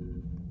sojourn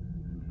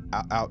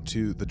out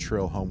to the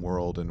Trill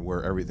homeworld and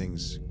where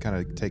everything's kind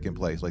of taking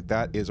place. Like,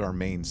 that is our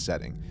main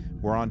setting.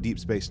 We're on Deep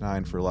Space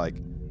Nine for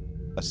like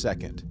a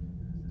second,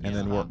 and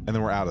then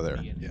we're out of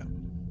there. Yeah.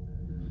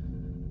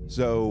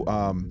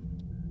 So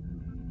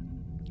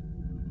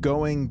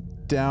going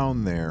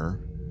down there,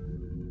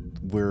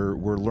 we're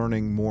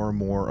learning more and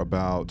more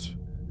about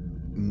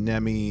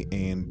Nemi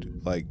and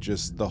like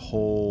just the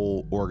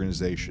whole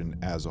organization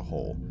as a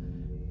whole.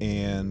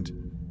 And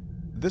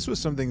this was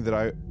something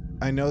that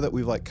I know that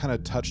we've like kind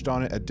of touched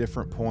on it at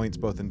different points,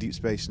 both in Deep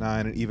Space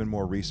Nine and even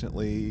more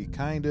recently,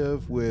 kind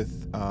of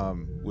with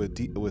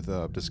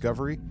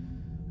Discovery.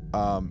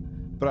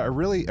 But I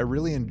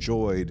really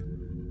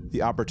enjoyed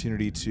the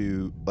opportunity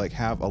to like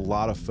have a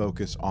lot of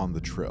focus on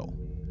the Trill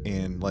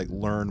and like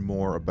learn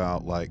more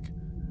about like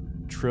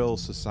Trill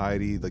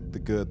society, like the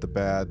good, the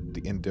bad,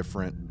 the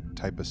indifferent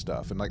type of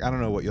stuff. And like, I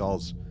don't know what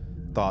y'all's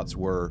thoughts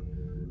were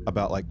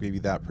about like maybe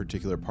that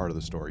particular part of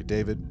the story.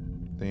 David,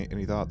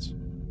 any thoughts?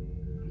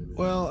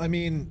 Well, I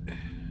mean,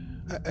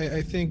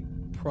 I think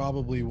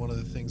probably one of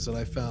the things that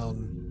I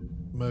found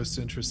most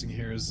interesting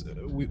here is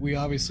we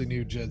obviously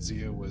knew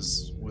Jadzia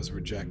was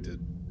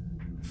rejected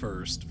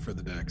first for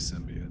the Dax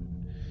symbiote,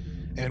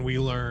 and we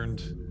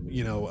learned,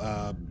 you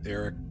know,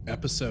 Eric,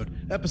 episode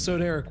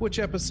Eric, which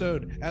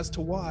episode, as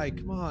to why,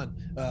 come on,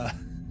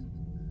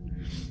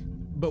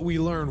 but we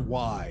learned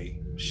why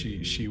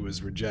she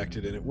was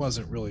rejected, and it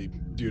wasn't really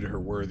due to her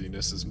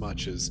worthiness as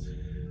much as,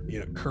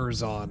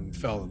 Curzon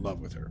fell in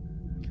love with her.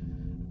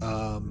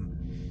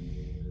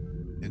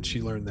 And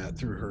she learned that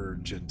through her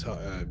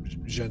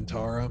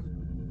Gentara.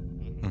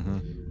 Mm-hmm.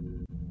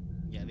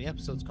 Yeah, the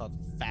episode's called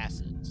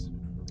Facets.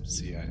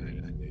 See,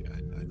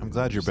 I'm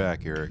glad you're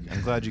back, Eric.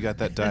 I'm glad you got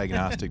that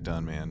diagnostic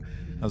done, man.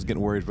 I was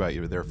getting worried about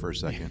you there for a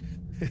second.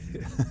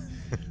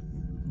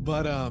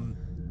 But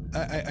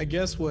I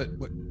guess what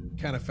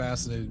kind of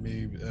fascinated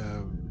me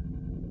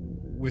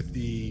with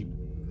the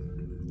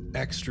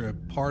extra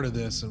part of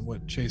this, and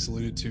what Chase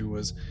alluded to,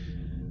 was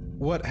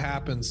what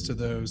happens to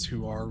those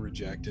who are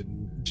rejected.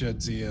 And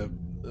Jadzia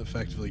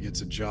effectively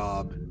gets a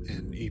job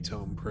in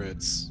Etom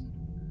Prit's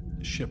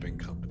shipping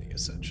company,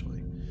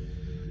 essentially.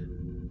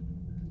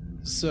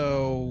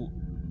 So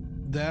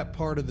that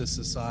part of the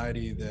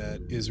society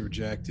that is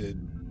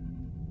rejected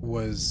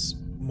was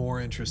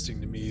more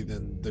interesting to me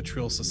than the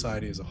Trill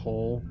society as a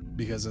whole,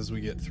 because as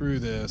we get through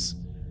this,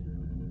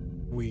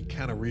 we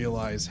kind of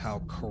realize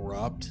how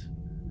corrupt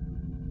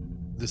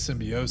the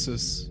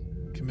Symbiosis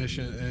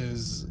Commission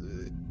is,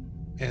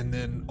 and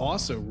then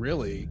also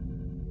really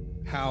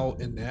how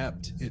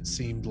inept it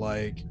seemed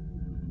like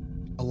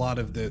a lot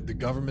of the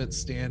government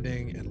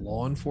standing and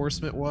law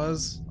enforcement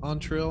was on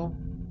Trill.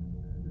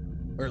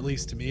 Or at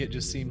least to me, it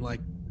just seemed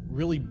like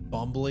really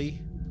bumbly.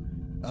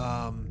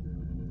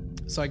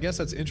 So I guess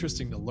that's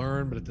interesting to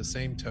learn, but at the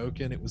same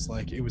token, it was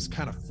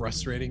kind of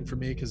frustrating for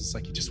me, because it's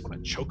like you just want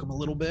to choke them a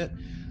little bit,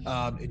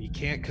 and you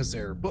can't because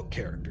they're book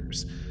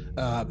characters.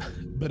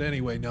 But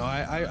anyway, no,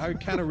 I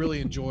kind of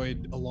really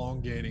enjoyed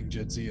elongating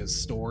Jadzia's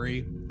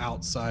story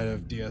outside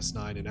of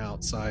DS9 and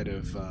outside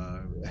of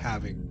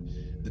having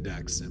the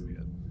Dax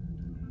symbiote.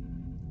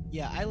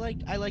 Yeah, I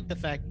like the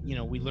fact,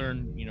 we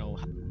learned,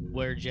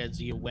 where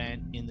Jadzia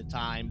went in the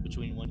time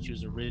between when she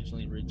was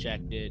originally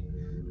rejected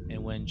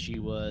and when she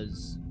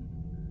was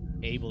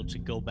able to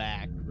go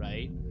back,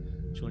 right?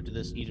 She went to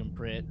this Etom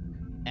Prit,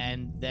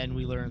 and then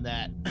we learned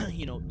that,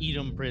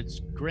 Etom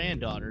Prit's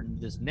granddaughter,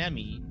 this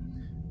Nemi,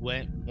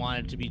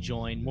 wanted to be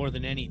joined more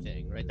than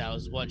anything, right? That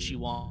was what she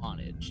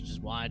wanted. She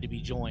just wanted to be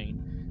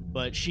joined,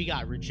 but she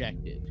got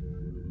rejected.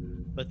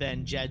 But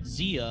then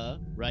Jadzia,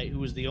 right, who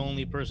was the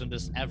only person to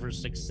ever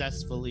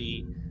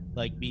successfully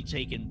be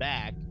taken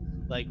back,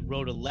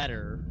 wrote a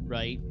letter,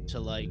 right,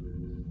 to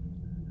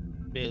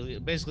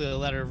basically a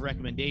letter of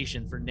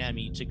recommendation for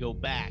Nemi to go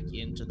back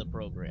into the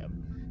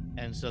program.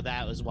 And so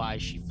that was why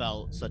she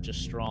felt such a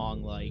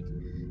strong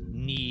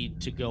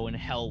need to go and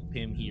help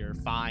him here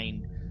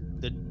find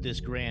this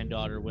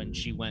granddaughter when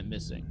she went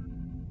missing.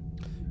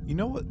 You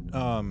know what?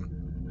 I'm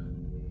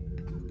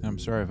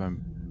sorry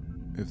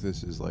if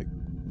this is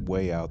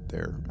way out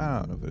there. I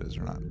don't know if it is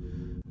or not.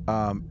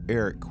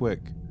 Eric,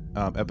 quick,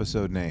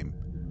 episode name.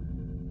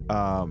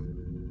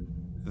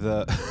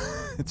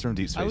 It's from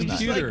Deep Space Nine.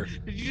 Computer.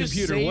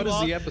 Computer. What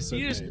is the episode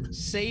name? You just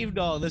saved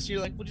all this. You're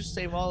like, we'll just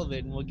save all of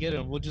it and we'll get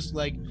them. We'll just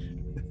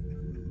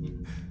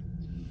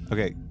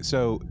Okay,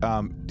 so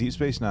Deep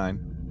Space Nine.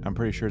 I'm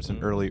pretty sure it's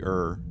an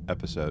earlier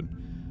episode.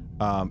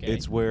 Okay.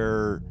 It's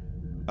where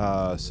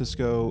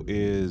Cisco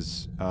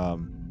is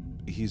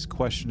he's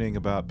questioning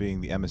about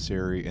being the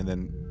emissary, and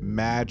then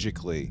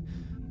magically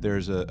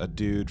there's a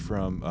dude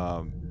from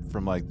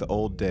the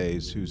old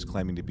days who's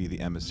claiming to be the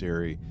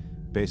emissary,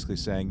 basically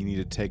saying you need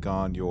to take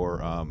on the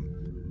old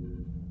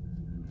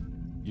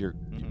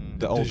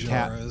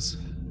Dejaras.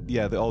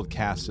 the old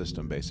caste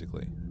system,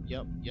 basically.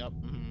 Yep.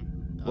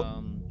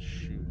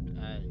 Shoot,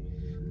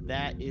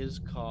 that is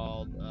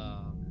called.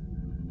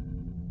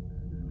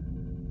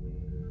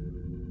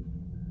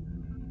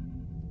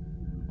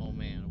 Oh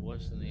man,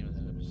 what's the name of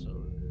that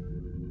episode?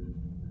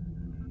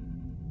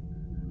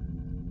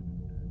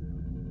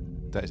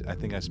 I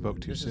think I spoke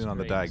too soon on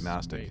the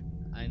diagnostic.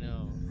 I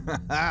know.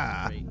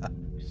 Great.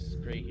 This is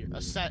great here.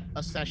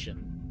 A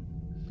session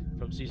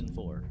from season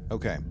 4.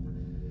 Okay.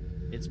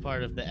 It's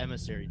part of the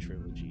Emissary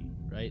trilogy,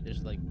 right?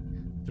 There's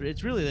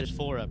there's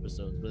 4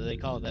 episodes, but they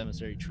call it the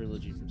Emissary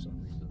trilogy for some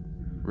reason.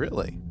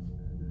 Really?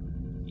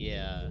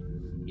 Yeah.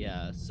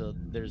 So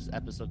there's an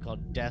episode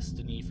called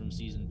Destiny from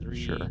season 3.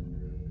 Sure.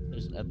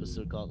 There's an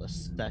episode called A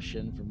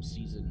Session from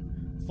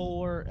season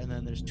 4, and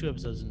then there's 2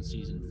 episodes in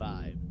season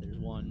 5. There's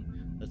one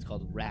that's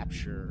called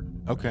Rapture.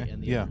 Okay. Right?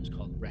 And the other is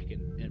called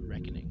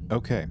Reckoning.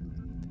 Okay.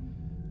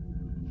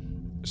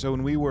 So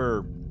when we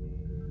were,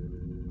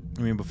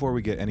 before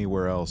we get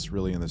anywhere else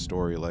really in the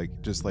story,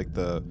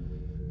 the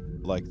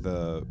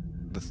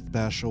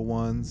special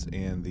ones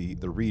and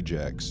the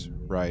rejects,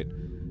 right?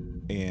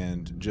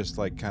 And just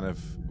the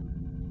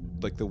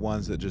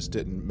ones that just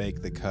didn't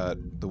make the cut,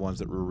 the ones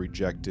that were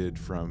rejected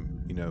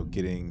from,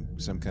 getting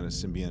some kind of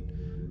symbiote.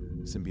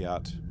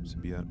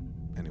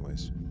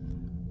 Anyways,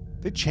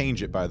 they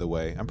change it, by the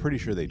way. I'm pretty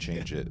sure they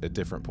change it at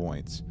different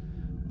points,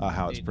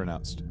 how it's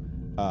pronounced.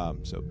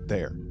 So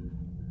there.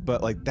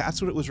 But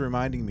that's what it was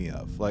reminding me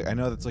of. I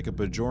know that's a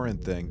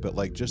Bajoran thing,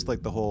 but just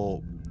the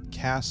whole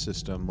caste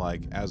system,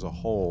 as a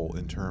whole,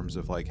 in terms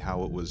of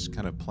how it was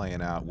kind of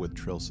playing out with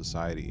Trill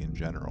society in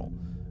general.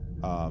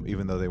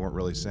 Even though they weren't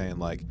really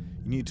saying you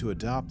need to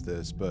adopt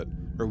this,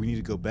 or or we need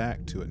to go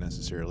back to it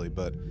necessarily,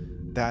 but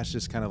that's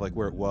just kind of like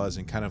where it was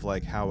and kind of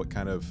like how it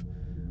kind of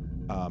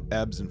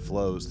ebbs and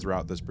flows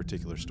throughout this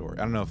particular story.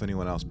 I don't know if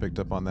anyone else picked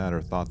up on that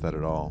or thought that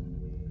at all,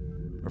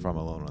 or if I'm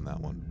alone on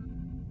that one.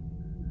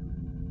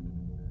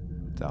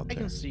 It's out there. I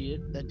can see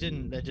it. That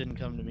didn't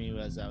come to me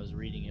as I was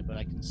reading it, but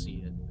I can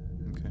see it.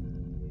 Okay.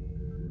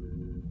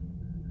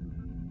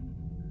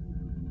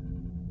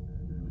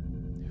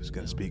 Who's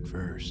gonna speak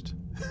first?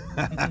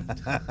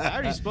 I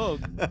already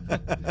spoke.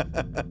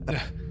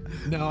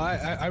 No,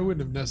 I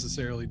wouldn't have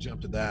necessarily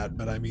jumped to that,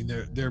 but I mean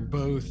they're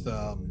both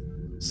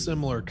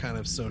similar kind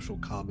of social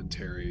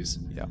commentaries.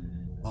 Yeah.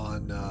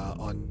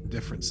 On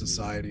different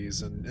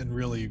societies and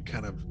really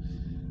kind of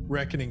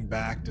reckoning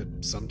back to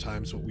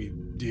sometimes what we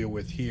deal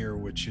with here,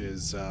 which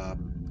is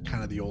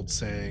kind of the old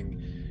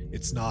saying,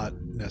 it's not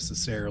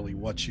necessarily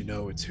what you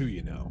know, it's who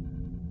you know.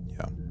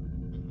 Yeah.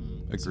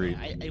 Mm-hmm. Agreed.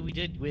 So I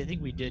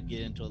think we did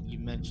get into, you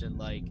mentioned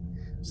like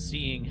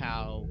seeing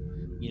how,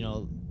 you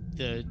know,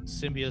 the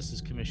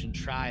Symbiosis Commission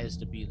tries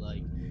to be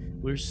like,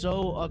 we're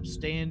so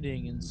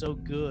upstanding and so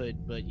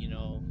good, but you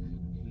know,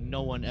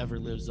 no one ever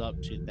lives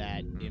up to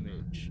that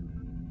image.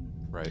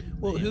 Right.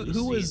 Well,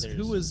 who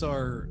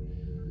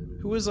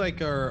was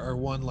like our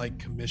one like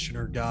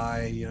commissioner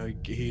guy? You know,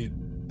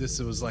 this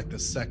was like the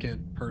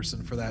second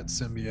person for that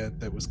symbiote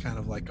that was kind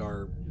of like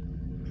our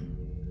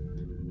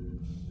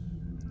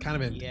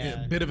kind of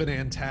a bit of an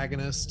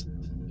antagonist.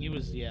 He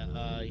was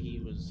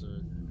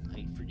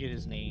I forget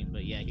his name,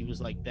 but yeah, he was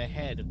like the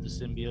head of the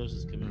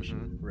Symbiosis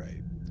Commission. Mm-hmm.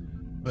 Right.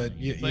 But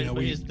the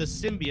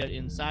symbiote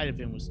inside of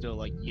him was still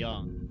like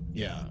young.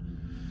 Yeah.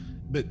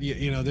 But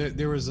you know,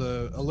 there was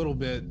a little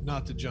bit,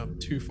 not to jump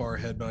too far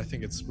ahead, but I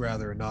think it's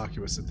rather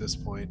innocuous at this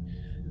point.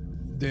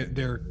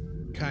 There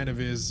kind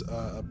of is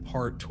a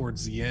part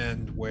towards the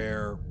end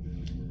where,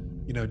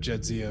 you know,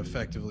 Jadzia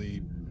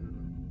effectively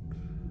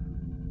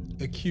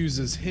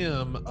accuses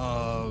him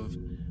of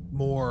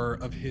more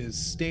of his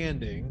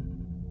standing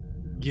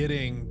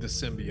getting the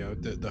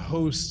symbiote, the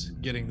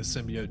host getting the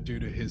symbiote due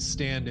to his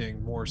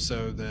standing more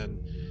so than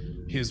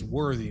his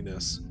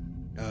worthiness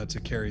to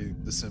carry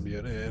the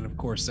symbiote. And of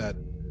course that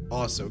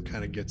also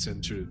kind of gets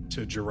into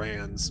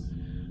Duran's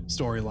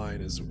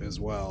storyline as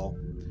well,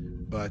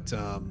 but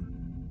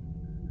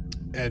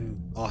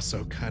and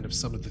also kind of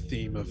some of the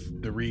theme of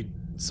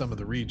some of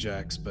the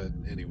rejects. But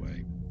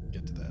anyway,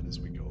 get to that as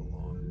we go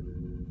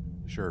along.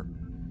 Sure.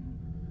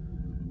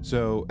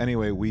 So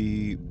anyway,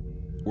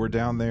 we're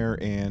down there,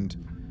 and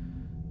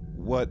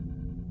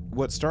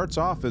what starts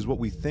off is what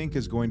we think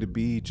is going to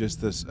be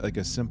just this like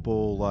a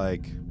simple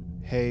like,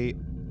 hey,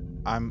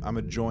 I'm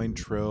a joined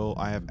Trill,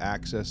 I have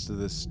access to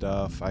this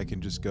stuff, I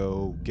can just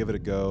go give it a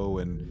go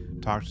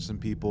and talk to some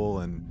people,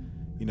 and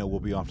you know,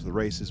 we'll be off to the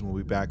races and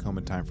we'll be back home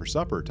in time for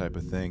supper type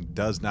of thing.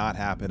 Does not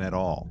happen at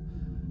all.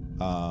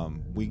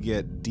 We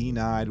get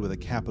denied with a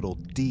capital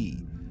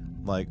D,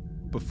 like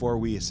before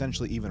we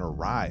essentially even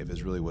arrive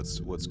is really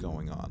what's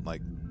going on.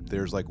 Like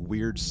there's like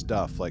weird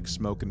stuff like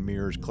smoke and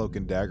mirrors, cloak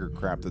and dagger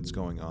crap that's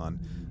going on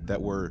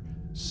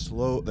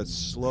that's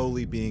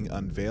slowly being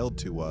unveiled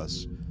to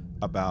us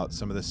about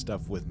some of this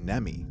stuff with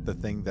Nemi, the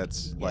thing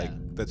that's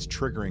that's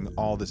triggering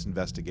all this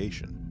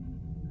investigation.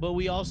 But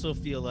we also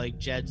feel like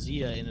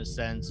Jadzia, in a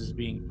sense, is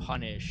being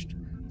punished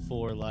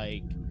for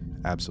like,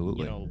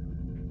 absolutely, you know,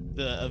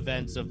 the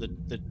events of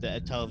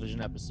the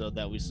television episode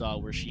that we saw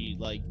where she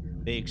like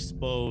they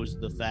exposed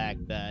the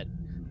fact that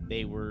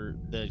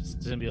the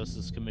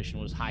Symbiosis Commission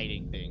was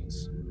hiding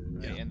things,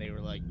 right? Yeah. And they were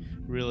like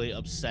really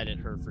upset at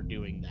her for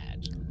doing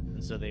that,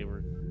 and so they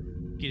were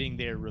getting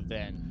their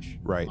revenge,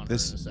 right? On her, in a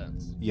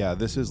sense. Yeah,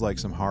 this is like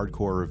some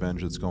hardcore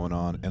revenge that's going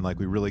on, and like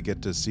we really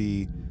get to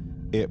see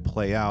it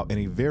play out in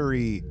a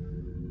very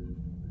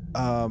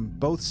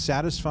both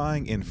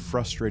satisfying and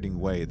frustrating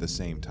way at the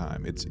same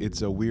time.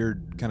 It's a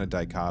weird kind of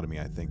dichotomy,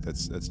 I think,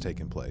 that's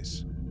taken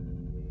place.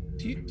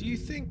 Do you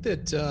think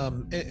that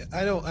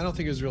I don't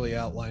think it was really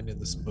outlined in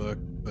this book,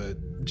 but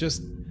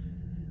just,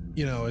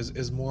 you know,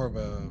 is more of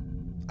a,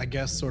 I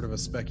guess, sort of a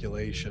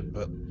speculation,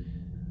 but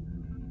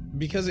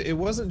because it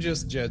wasn't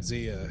just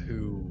Jadzia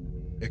who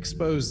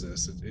exposed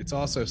this, it's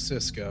also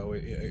Cisco,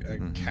 a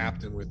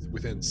captain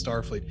within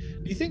Starfleet.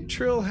 Do you think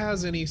Trill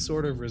has any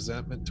sort of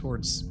resentment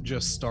towards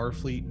just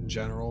Starfleet in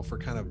general for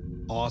kind of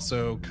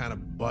also kind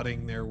of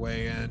butting their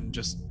way in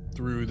just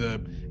through the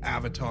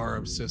avatar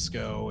of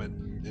Cisco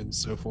and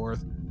so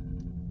forth?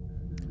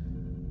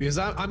 Because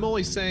I'm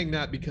only saying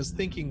that because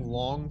thinking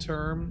long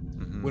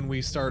term, when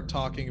we start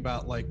talking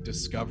about like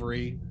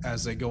Discovery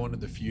as they go into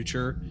the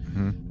future,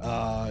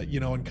 you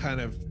know, and kind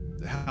of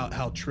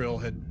how Trill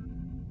had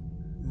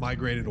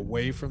migrated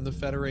away from the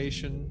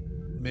Federation,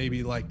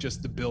 maybe like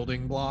just the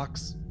building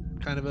blocks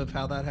kind of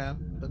how that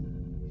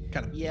happened.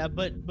 Kind of. Yeah,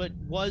 but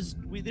there's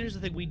the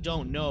thing we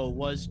don't know.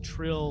 Was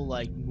Trill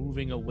like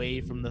moving away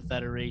from the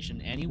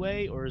Federation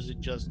anyway, or is it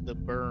just the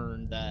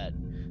burn that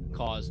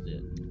caused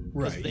it?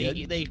 Right.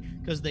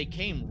 Because they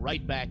came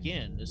right back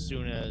in as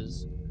soon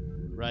as,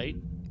 right?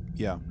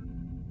 Yeah.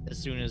 As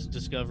soon as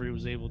Discovery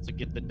was able to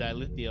get the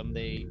dilithium,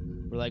 they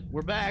were like,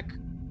 "We're back."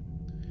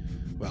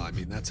 Well, I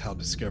mean, that's how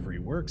Discovery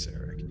works,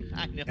 Eric.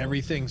 I know.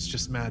 Everything's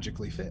just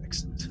magically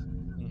fixed.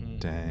 Mhm.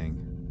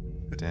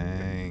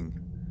 Dang.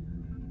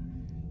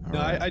 All No,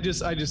 right. I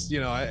just,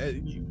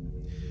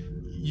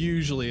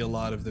 usually a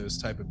lot of those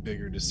type of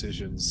bigger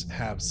decisions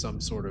have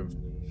some sort of,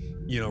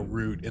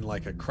 root in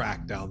like a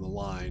crack down the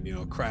line,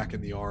 crack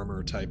in the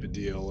armor type of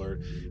deal, or,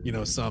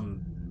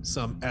 some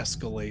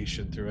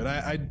escalation through it.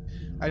 I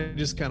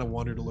just kind of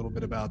wondered a little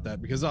bit about that,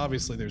 because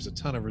obviously there's a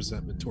ton of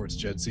resentment towards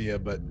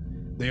Jadzia, but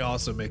they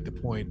also make the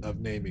point of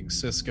naming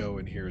Sisko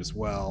in here as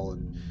well.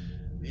 And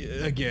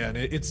again,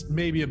 it's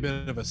maybe a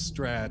bit of a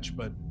stretch,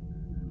 but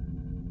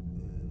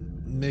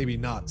maybe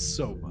not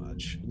so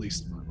much, at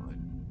least in my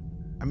mind.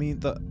 I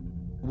mean,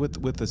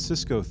 with the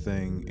Sisko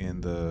thing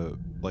and the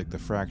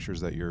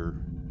fractures that you're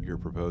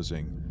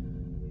proposing,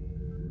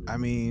 I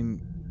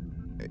mean,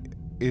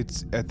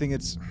 I think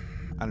it's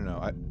I don't know.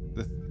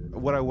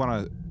 What I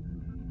want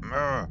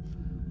to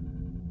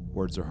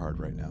words are hard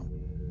right now.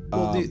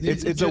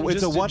 Just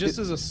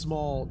as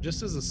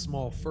a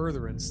small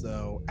furtherance,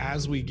 though,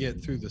 as we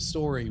get through the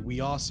story, we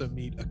also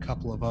meet a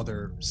couple of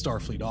other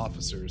Starfleet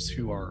officers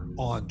who are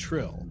on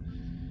Trill,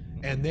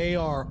 and they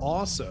are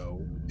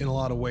also, in a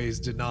lot of ways,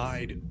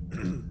 denied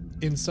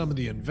in some of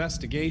the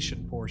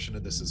investigation portion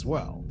of this as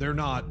well. They're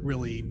not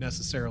really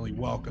necessarily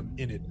welcome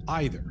in it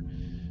either,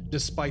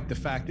 despite the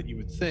fact that you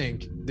would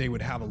think they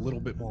would have a little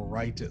bit more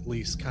right to at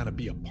least kind of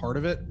be a part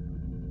of it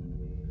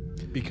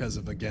because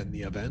of, again,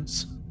 the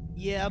events.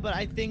 Yeah, but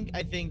I think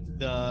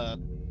the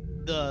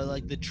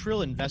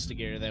Trill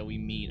investigator that we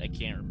meet, I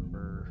can't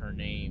remember her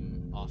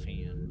name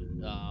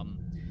offhand.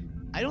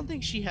 I don't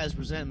think she has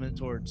resentment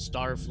towards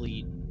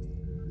Starfleet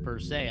per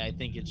se. I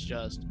think it's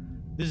just,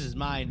 this is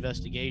my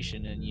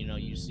investigation, and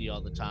you see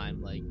all the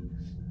time, like,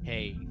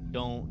 hey,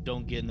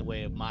 don't get in the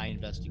way of my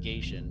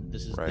investigation.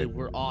 This is right.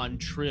 We're on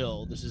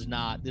Trill. This is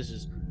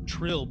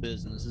Trill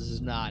business. This is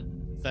not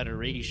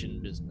Federation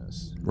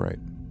business. Right.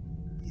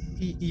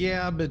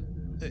 Yeah, but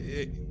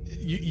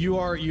you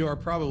are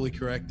probably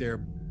correct there.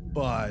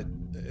 But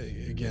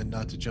again,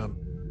 not to jump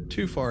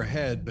too far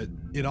ahead, but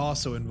it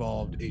also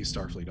involved a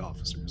Starfleet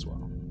officer as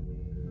well.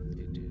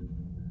 It did.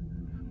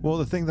 Well,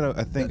 the thing that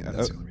I think,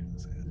 That's the only reason to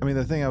say it. I mean,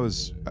 the thing I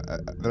was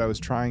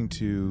trying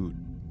to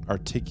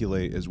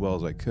articulate as well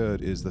as I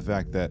could is the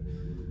fact that,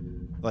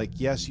 like,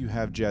 yes, you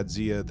have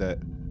Jadzia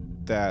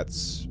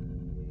that's,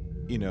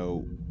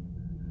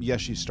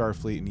 yes, she's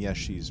Starfleet, and yes,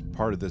 she's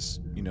part of this,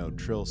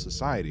 Trill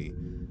society,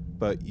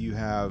 but you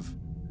have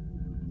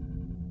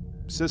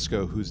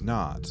Sisko who's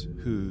not,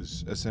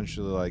 who's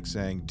essentially like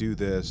saying, do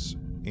this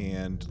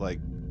and like,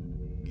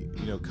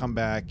 come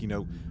back,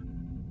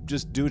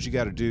 just do what you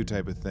got to do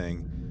type of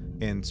thing,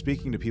 and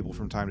speaking to people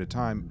from time to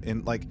time.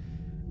 And like,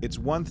 it's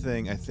one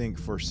thing, I think,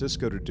 for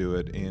Sisko to do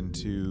it and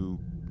to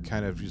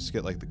kind of just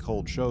get like the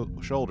cold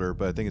shoulder,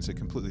 but I think it's a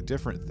completely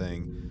different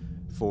thing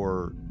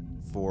for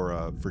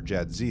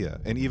Jadzia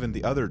and even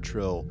the other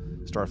Trill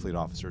Starfleet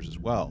officers as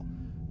well.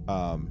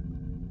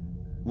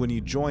 When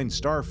you join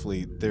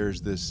Starfleet, there's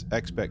this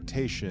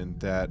expectation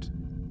that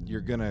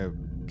you're gonna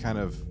kind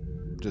of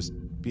just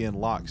be in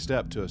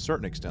lockstep to a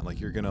certain extent. Like,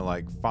 you're gonna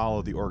like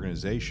follow the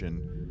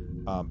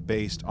organization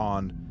based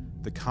on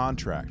the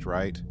contract,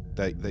 right?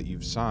 That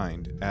you've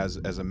signed as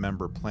a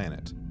member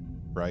planet,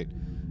 right?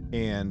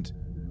 And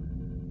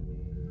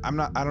I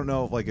don't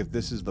know if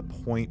this is the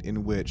point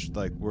in which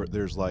like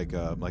there's like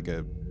a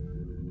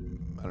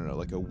I don't know,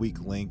 like a weak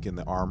link in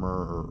the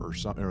armor or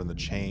something, or in the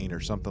chain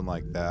or something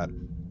like that.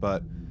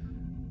 But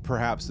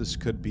perhaps this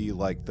could be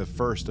like the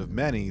first of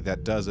many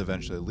that does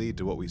eventually lead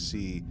to what we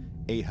see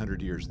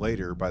 800 years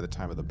later by the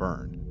time of the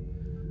burn.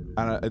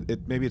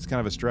 Maybe it's kind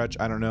of a stretch,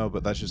 I don't know,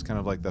 but that's just kind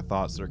of like the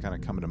thoughts that are kind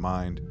of coming to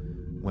mind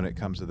when it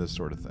comes to this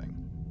sort of thing.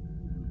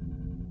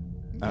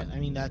 Yeah, I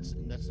mean, that's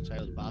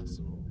entirely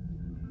possible.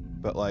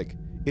 But like,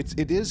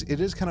 it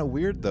is kind of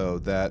weird though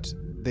that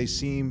they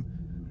seem,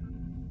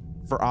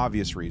 for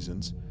obvious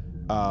reasons,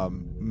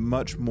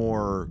 much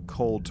more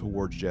cold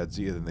towards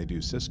Jadzia than they do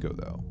Sisko,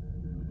 though,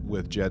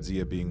 with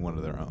Jadzia being one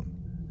of their own.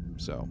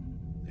 So,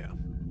 yeah,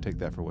 take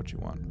that for what you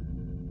want.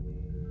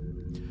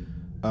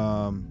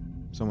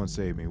 Someone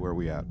save me. Where are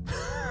we at?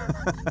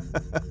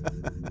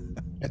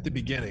 At the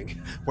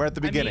beginning. We're at the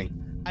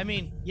beginning. I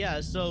mean,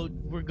 yeah. So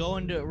we're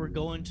going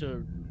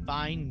to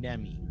find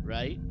Nemi,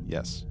 right?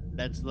 Yes.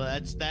 That's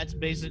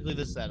basically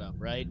the setup,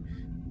 right?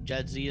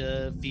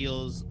 Jadzia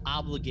feels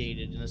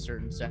obligated in a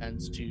certain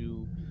sense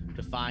to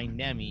find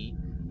Nemi,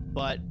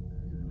 but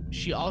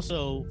she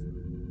also,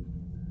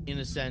 in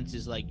a sense,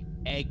 is like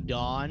egged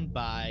on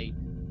by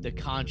the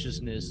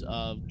consciousness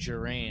of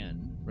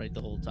Duran, right,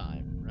 the whole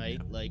time, right?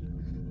 Yeah. Like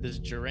this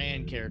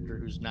Duran character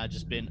who's not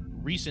just been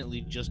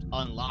recently just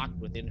unlocked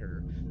within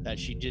her that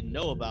she didn't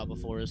know about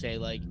before, is, hey,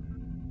 like,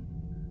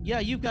 yeah,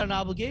 you've got an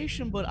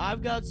obligation, but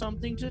I've got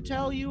something to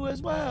tell you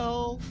as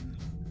well.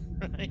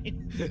 Right?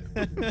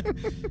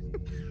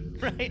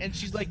 Right? And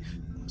she's like,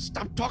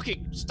 stop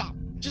talking. Stop.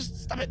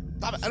 Just stop it.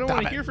 Stop it. I don't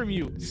want to hear from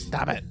you.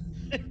 Stop it.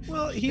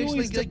 Well, he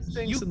always does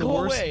things you in the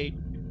go worst. Away.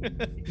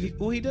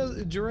 He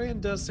does. Duran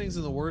does things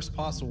in the worst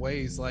possible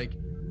ways. Like,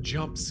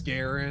 jump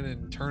scaring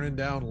and turning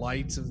down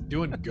lights and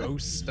doing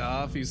ghost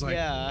stuff. He's like,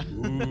 yeah.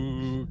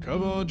 "Ooh,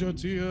 come on,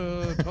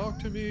 Jadzia, talk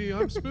to me.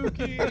 I'm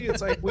spooky."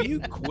 It's like, will you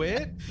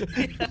quit?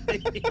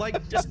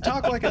 Like, just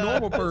talk like a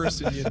normal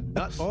person, you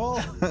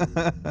nutball.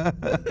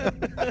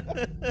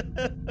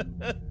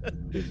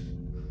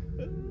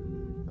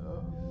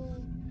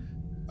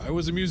 I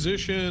was a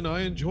musician.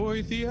 I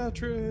enjoy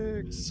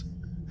theatrics.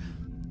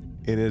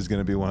 It is going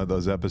to be one of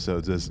those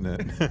episodes, isn't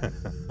it?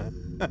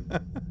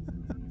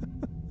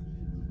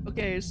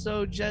 Okay,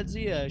 so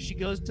Jadzia, she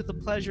goes to the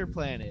pleasure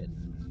planet.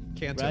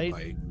 Canto Right?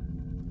 Bite.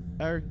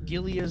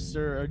 Argilius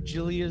or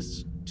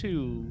Argilius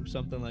 2,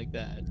 something like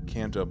that.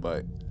 Canto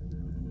Bite.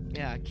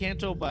 Yeah,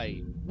 Canto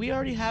Bite. We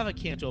already have a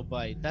Canto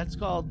Bite. That's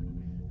called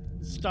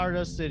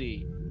Stardust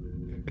City.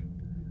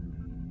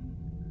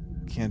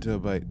 Canto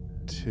Bite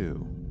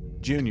 2.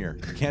 Junior.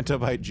 Canto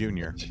Bite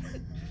Junior.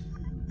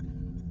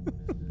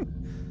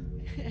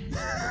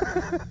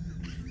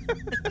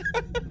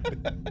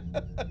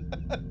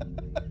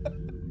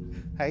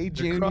 Hey, They're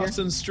Junior.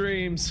 crossing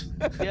streams.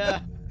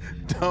 Yeah.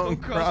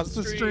 Don't cross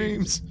the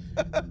streams.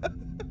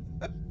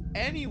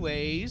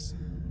 Anyways,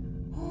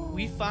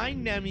 we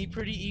find Nemi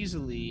pretty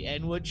easily,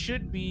 and what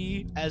should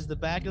be, as the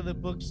back of the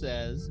book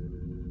says,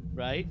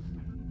 right?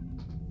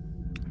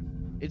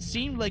 It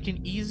seemed like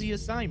an easy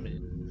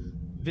assignment.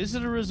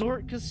 Visit a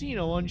resort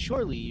casino on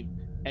shore leave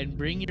and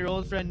bring your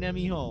old friend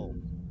Nemi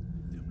home.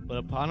 But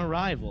upon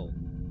arrival,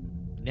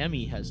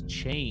 Nemi has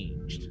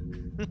changed.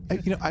 I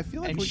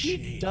feel like And we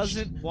she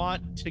doesn't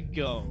want to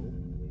go.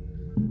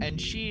 And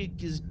she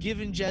is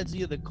giving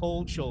Jadzia the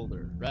cold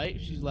shoulder, right?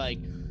 She's like,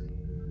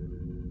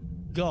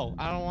 go.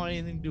 I don't want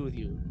anything to do with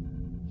you.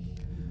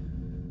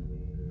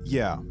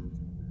 Yeah.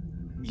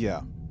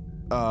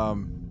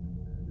 I'm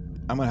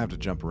gonna have to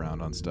jump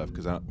around on stuff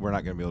because we're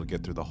not gonna be able to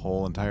get through the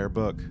whole entire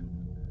book.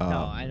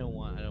 No, I don't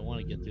want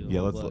to get through the Yeah,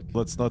 whole book.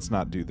 let's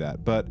not do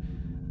that. But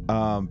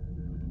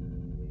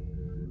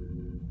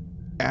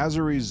as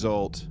a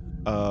result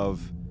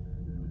of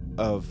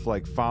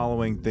like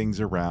following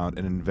things around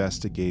and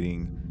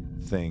investigating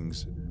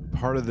things,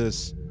 part of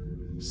this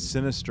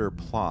sinister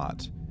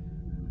plot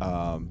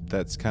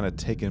that's kind of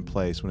taken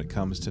place when it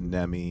comes to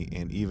Nemi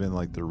and even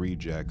like the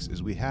rejects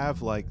is we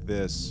have like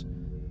this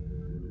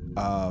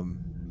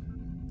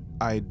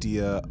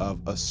idea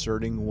of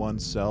asserting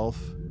oneself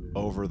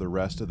over the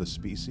rest of the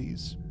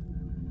species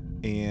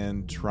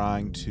and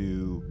trying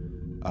to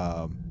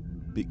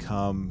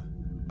become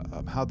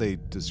how they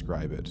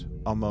describe it,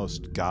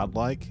 almost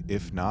godlike,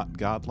 if not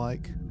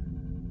godlike.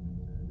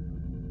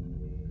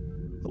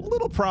 A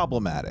little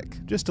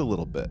problematic, just a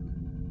little bit.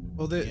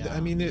 Well, Yeah. I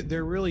mean,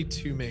 there are really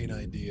two main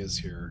ideas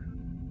here.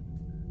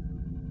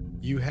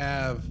 You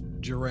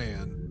have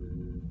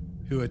Duran,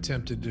 who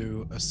attempted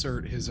to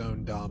assert his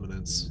own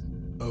dominance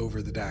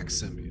over the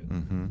Dax symbiote.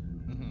 Mm-hmm.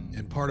 Mhm.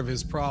 And part of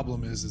his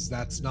problem is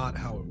that's not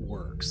how it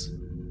works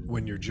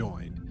when you're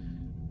joined.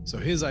 So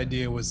his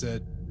idea was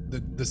that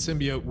the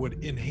symbiote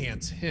would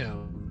enhance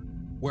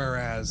him,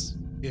 whereas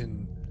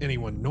in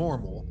anyone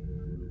normal,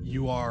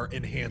 you are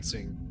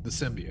enhancing the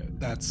symbiote.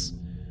 That's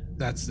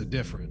the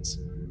difference.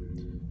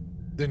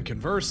 Then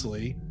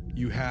conversely,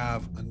 you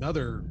have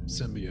another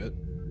symbiote,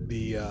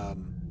 the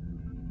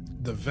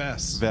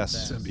Vess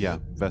symbiote. Yeah,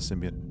 Vess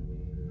symbiote.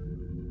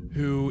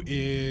 Who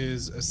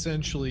is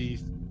essentially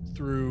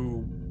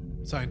through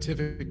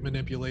scientific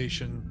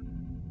manipulation,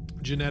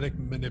 genetic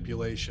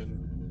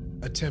manipulation,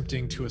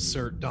 attempting to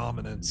assert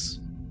dominance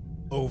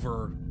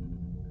over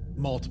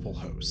multiple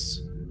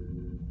hosts.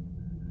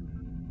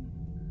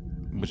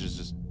 Which is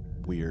just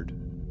weird.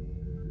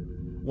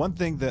 One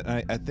thing that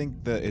I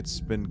think that it's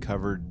been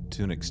covered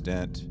to an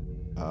extent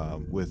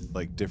with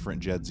like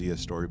different Jadzia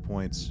story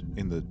points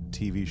in the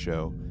TV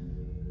show,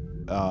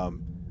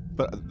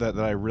 but that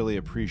I really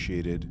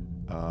appreciated.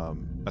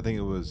 I think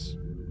it was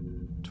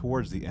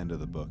towards the end of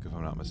the book, if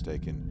I'm not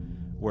mistaken,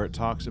 where it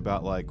talks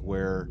about like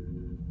where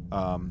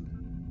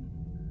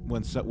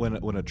when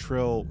a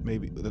trill,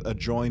 maybe a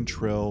joined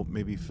trill,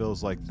 maybe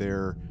feels like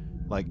they're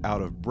like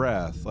out of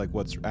breath, like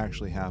what's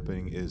actually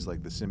happening is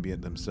like the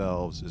symbiont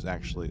themselves is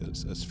actually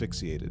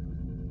asphyxiated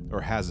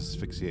or has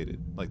asphyxiated,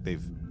 like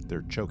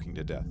they're choking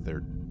to death,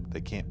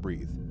 they can't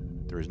breathe,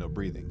 there is no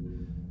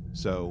breathing.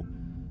 So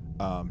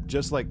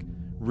just like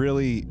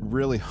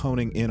really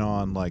honing in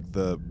on like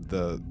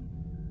the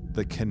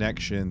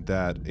connection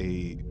that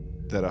a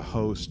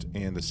host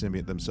and the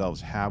symbiont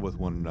themselves have with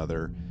one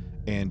another,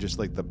 and just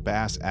like the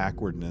bass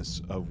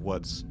awkwardness of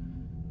what's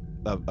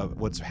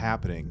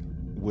happening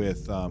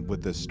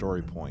with this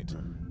story point,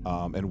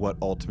 and what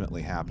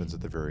ultimately happens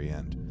at the very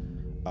end.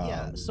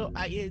 Yeah, so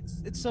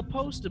it's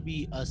supposed to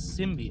be a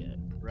symbiote,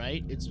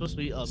 right? It's supposed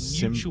to be a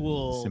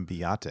mutual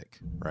symbiotic,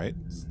 right?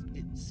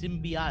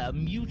 Symbiote, a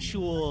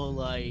mutual,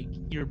 like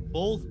you're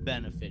both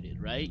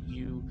benefited, right?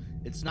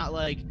 It's not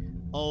like,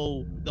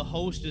 oh, the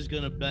host is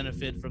gonna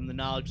benefit from the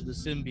knowledge of the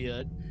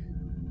symbiote,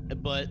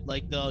 but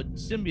like the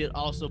symbiote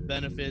also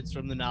benefits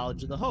from the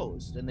knowledge of the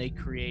host, and they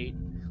create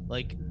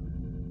like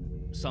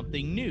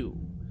something new.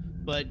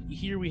 But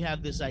here we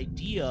have this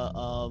idea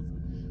of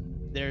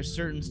there are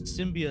certain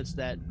symbiotes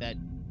that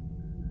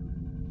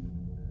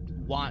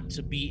want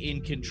to be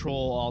in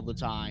control all the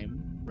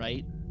time,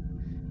 right?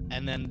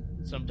 And then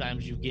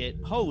sometimes you get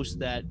hosts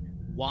that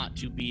want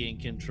to be in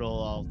control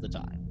all the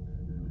time,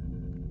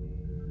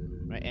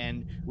 right?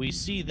 And we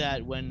see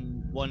that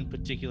when one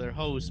particular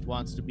host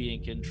wants to be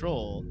in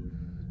control,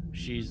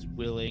 she's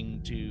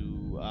willing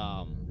to,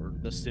 or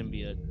the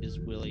symbiote is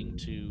willing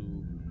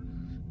to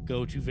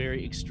go to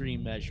very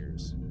extreme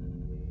measures.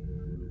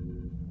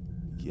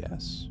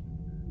 Yes.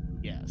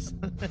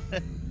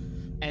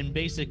 And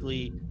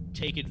basically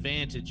take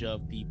advantage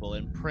of people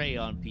and prey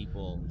on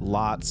people.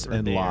 Lots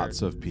and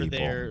lots of people.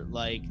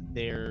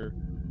 They're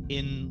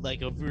in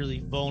like a really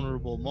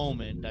vulnerable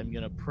moment. I'm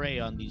gonna prey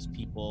on these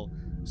people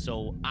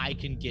so I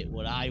can get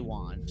what I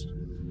want.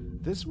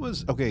 This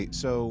was okay.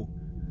 So,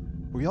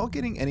 were y'all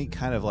getting any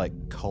kind of like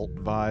cult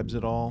vibes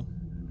at all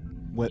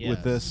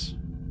with this?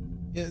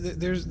 Yeah,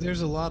 there's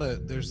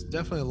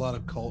definitely a lot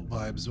of cult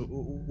vibes.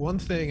 One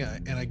thing,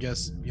 and I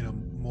guess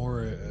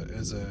more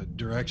as a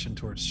direction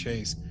towards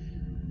Chase,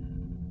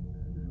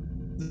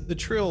 the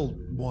Trill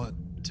want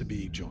to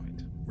be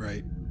joined,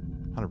 right?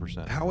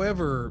 100%.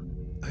 However,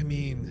 I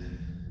mean,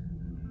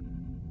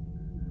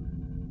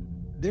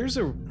 there's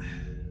a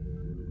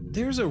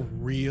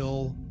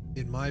real,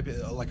 in my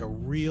opinion, like a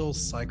real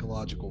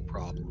psychological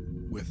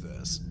problem with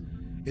this.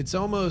 It's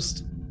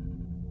almost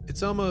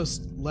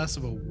less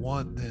of a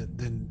want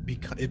than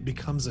it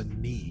becomes a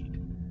need.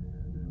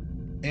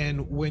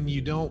 And when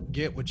you don't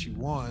get what you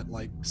want,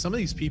 like some of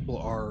these people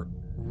are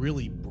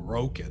really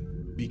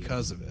broken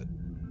because of it.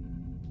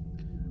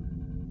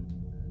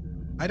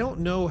 I don't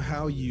know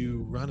how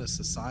you run a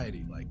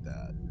society like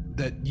that.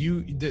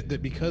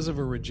 That because of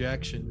a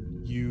rejection,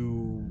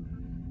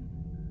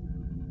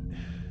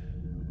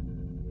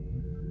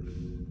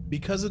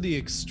 because of the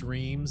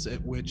extremes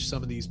at which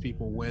some of these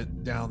people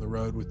went down the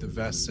road with the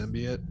Vest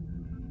symbiote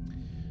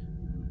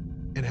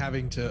and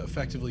having to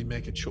effectively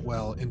make a choice,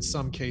 well, in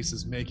some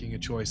cases making a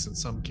choice, in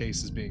some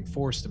cases being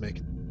forced to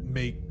make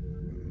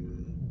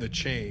the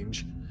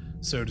change,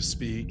 so to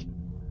speak.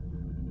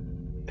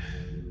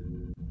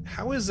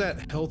 How is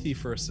that healthy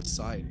for a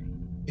society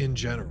in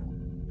general?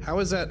 How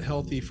is that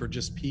healthy for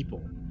just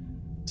people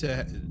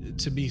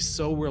to be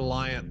so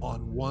reliant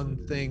on one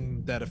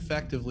thing that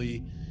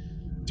effectively,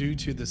 due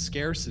to the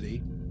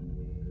scarcity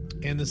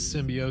and the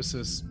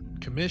symbiosis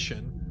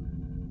commission,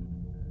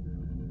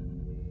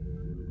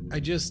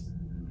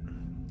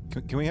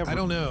 can we have? I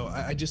don't know.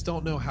 I just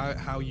don't know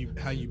how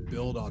you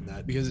build on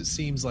that, because it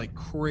seems like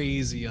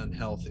crazy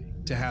unhealthy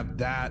to have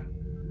that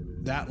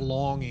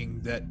longing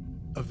that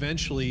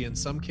eventually in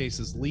some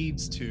cases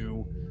leads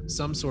to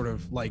some sort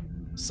of like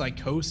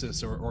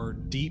psychosis or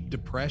deep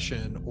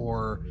depression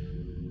or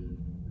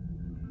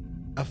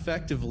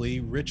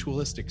effectively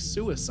ritualistic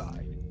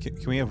suicide. Can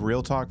we have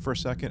real talk for a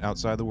second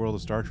outside the world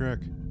of Star Trek?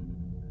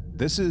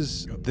 This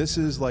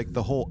is like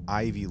the whole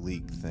Ivy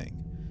League thing.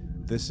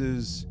 This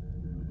is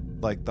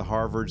like the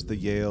Harvards, the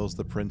Yales,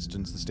 the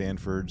Princetons, the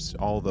Stanfords,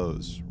 all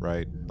those,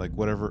 right? Like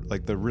whatever,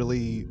 like the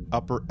really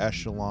upper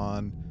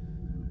echelon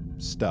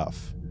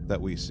stuff that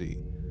we see.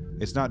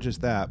 It's not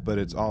just that, but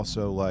it's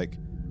also like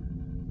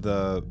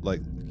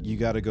you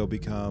got to go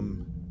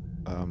become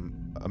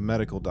a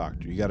medical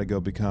doctor. You got to go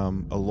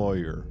become a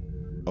lawyer,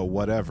 or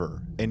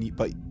whatever.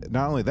 But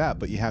not only that,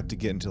 but you have to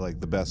get into like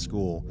the best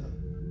school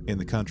in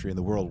the country, in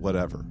the world,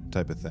 whatever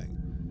type of thing.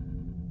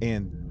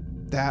 And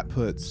that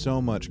puts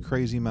so much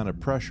crazy amount of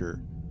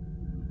pressure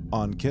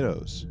on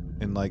kiddos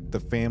and like the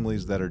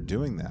families that are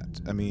doing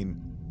that. I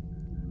mean,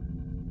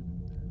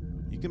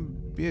 you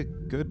can be a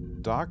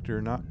good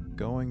doctor not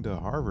going to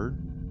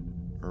Harvard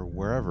or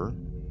wherever,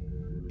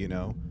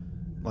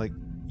 like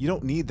you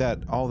don't need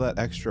all that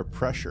extra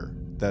pressure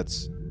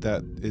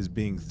that is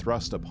being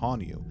thrust upon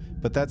you.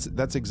 But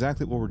that's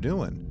exactly what we're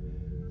doing.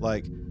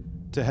 Like,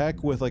 to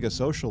heck with like a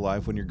social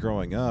life when you're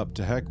growing up,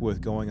 to heck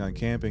with going on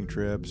camping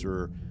trips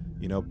or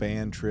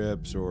band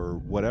trips or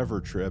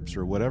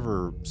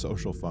whatever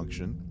social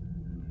function.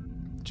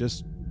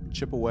 Just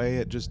chip away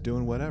at just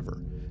doing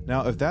whatever.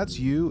 Now, if that's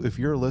you, if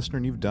you're a listener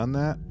and you've done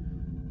that,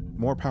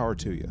 more power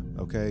to you,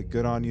 okay?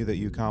 Good on you that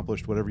you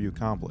accomplished whatever you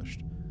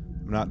accomplished.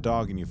 I'm not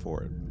dogging you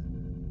for it.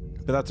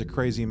 But that's a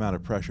crazy amount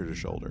of pressure to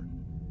shoulder.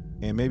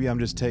 And maybe I'm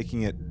just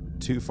taking it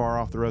too far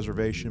off the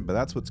reservation, but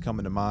that's what's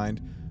coming to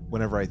mind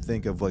whenever I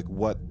think of like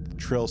what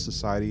Trill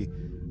Society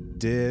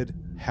did,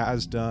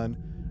 has done,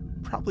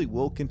 probably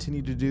will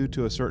continue to do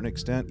to a certain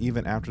extent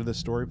even after this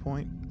story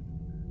point.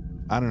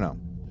 I don't know.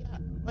 Yeah,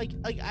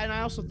 and I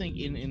also think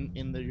in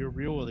your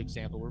real world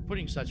example, we're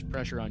putting such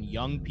pressure on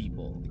young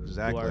people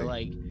exactly. who are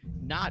like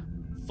not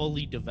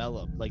fully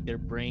developed, like their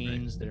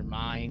brains, their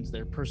minds,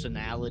 their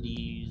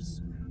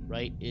personalities,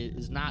 right,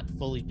 is not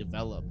fully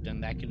developed,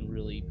 and that can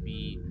really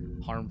be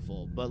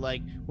harmful. But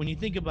like when you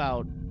think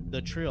about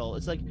the Trill,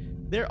 it's like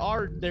there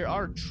are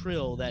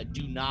Trill that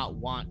do not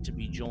want to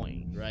be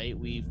joined, right?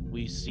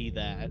 We see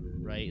that,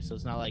 right? So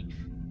it's not like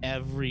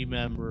every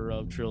member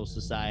of Trill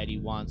Society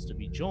wants to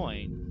be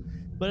joined,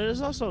 but it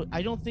is also,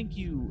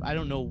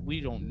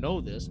 we don't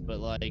know this,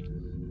 but like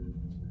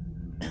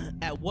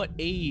at what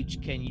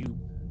age can you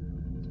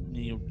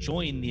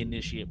join the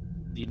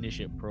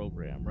initiate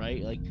program,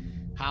 right? Like,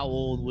 how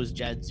old was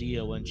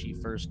Jadzia when she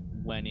first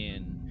went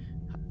in?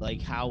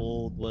 Like, how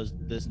old was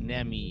this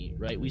Nemi,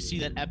 right? We see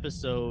that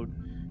episode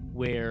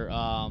where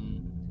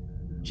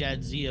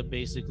Jadzia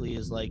basically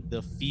is like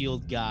the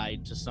field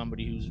guide to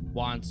somebody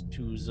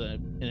who's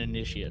an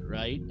initiate,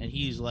 right? And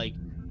he's like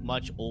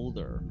much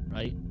older,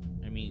 right?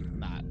 I mean,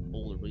 not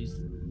older, but he's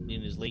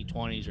in his late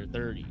 20s or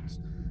 30s,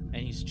 and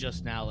he's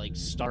just now like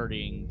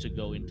starting to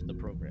go into the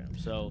program.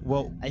 So,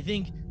 well, I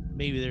think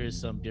maybe there is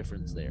some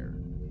difference there.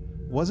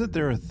 Wasn't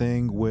there a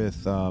thing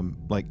with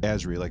like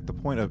Ezri? Like the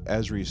point of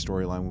Ezri's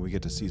storyline when we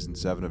get to season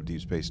 7 of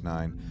Deep Space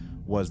Nine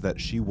was that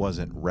she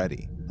wasn't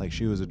ready. Like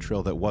she was a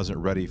Trill that wasn't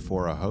ready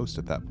for a host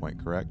at that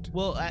point, correct?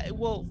 Well,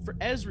 for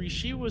Ezri,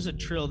 she was a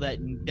Trill that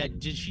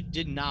she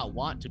did not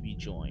want to be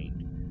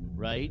joined,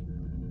 right?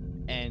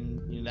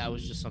 And that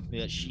was just something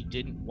that she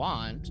didn't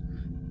want.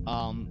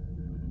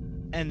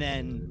 And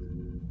then,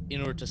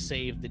 in order to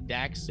save the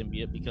Dax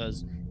symbiote,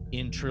 because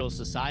in Trill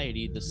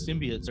society, the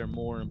symbiotes are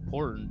more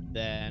important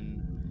than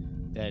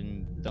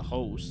the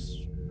hosts,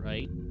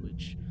 right?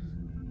 Which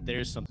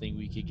there's something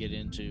we could get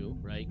into,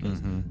 right?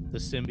 Because the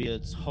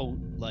symbiotes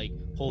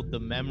hold the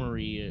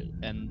memory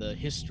and the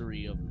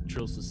history of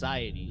Trill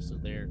society, so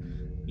they're,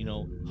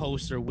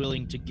 hosts are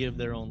willing to give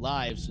their own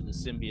lives so the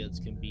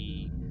symbiotes can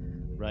be,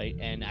 right?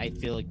 And I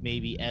feel like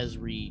maybe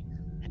Ezri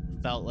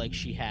felt like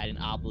she had an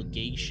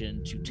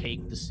obligation to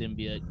take the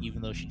symbiote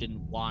even though she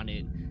didn't want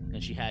it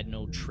and she had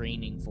no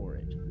training for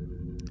it.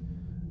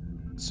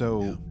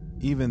 So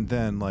even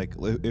then, like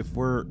if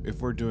we're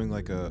doing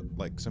like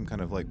some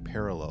kind of like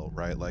parallel,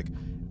 right? Like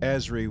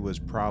Ezri was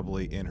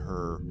probably in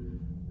her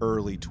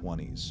early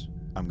 20s,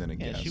 I'm gonna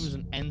guess. She was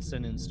an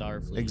ensign in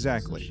Starfleet.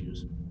 Exactly. So she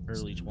was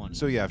early 20s.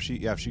 So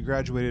if she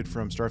graduated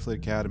from Starfleet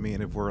Academy,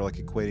 and if we're like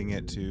equating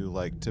it to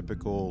like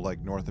typical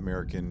like North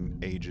American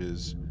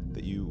ages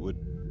that you would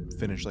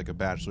finish like a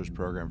bachelor's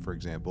program, for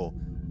example,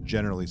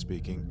 generally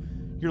speaking,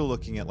 you're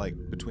looking at like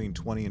between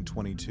 20 and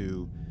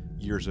 22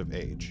 years of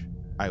age,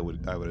 I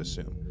would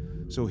assume.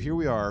 So here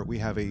we are, we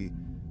have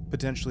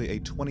potentially a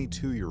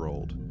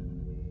 22-year-old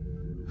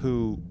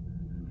who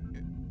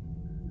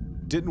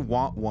didn't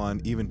want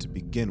one even to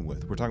begin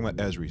with. We're talking about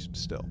Ezri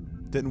still.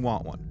 Didn't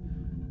want one.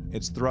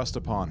 It's thrust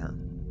upon her.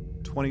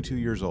 22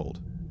 years old.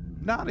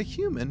 Not a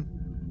human,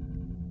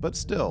 but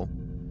still.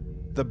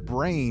 The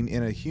brain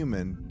in a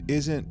human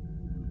isn't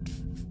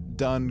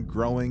done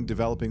growing,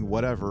 developing,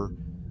 whatever,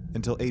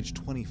 until age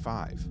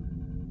 25.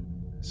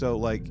 So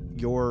like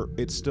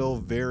it's still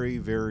very,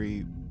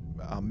 very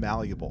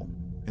malleable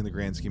in the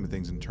grand scheme of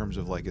things in terms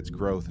of like its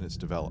growth and its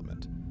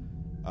development.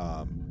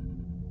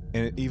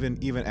 And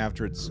even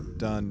after it's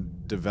done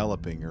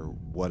developing or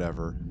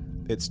whatever,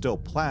 it's still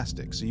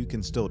plastic, so you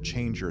can still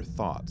change your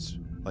thoughts.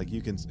 Like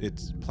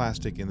it's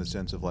plastic in the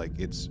sense of like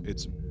it's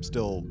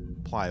still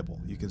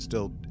pliable. You can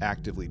still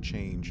actively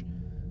change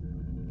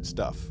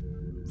stuff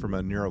from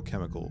a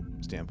neurochemical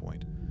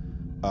standpoint.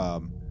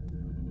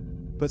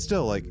 But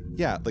still, like,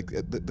 yeah, like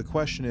the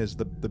question is,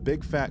 the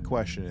big fat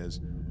question is,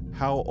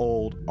 how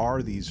old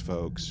are these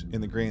folks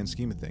in the grand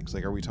scheme of things?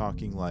 Like, are we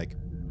talking like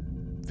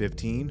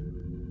 15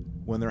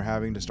 when they're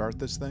having to start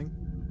this thing?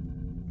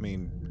 I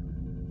mean,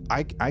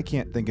 I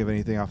can't think of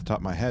anything off the top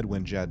of my head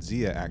when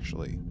Jadzia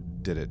actually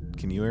did it.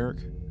 Can you, Eric?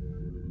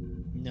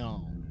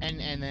 No.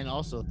 And then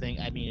also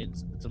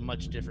it's a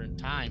much different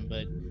time,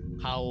 but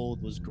how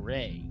old was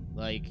Gray?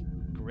 Like,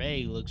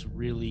 Gray looks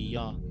really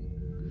young.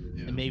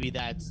 Yeah. And maybe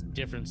that's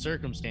different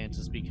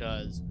circumstances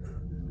because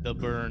the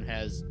burn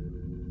has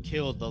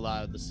killed a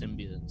lot of the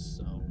symbiotes,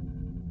 so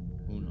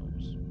who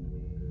knows?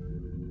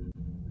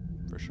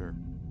 For sure.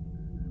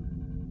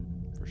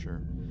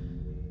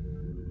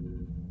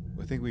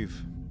 I think we've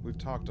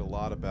talked a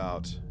lot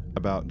about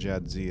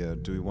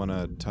Jadzia. Do we want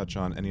to touch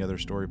on any other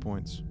story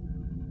points?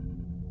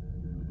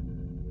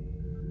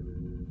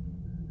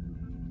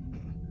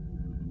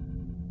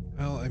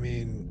 Well, I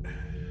mean,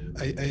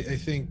 I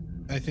think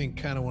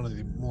kind of one of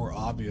the more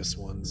obvious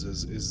ones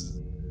is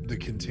the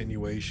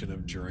continuation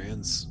of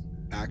Duran's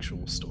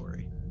actual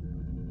story,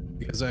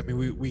 because I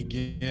mean we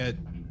get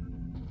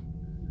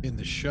in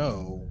the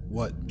show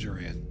what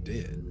Duran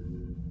did,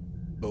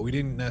 but we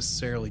didn't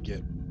necessarily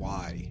get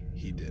why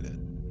he did it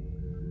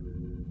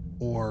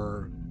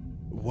or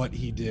what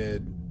he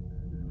did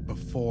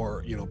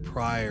before,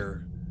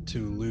 prior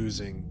to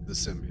losing the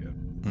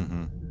symbiote.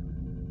 Mm-hmm.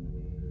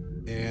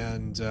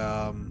 And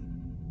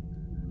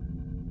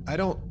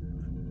I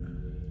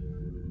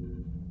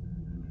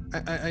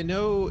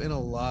know in a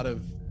lot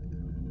of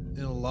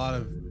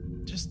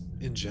just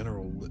in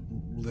general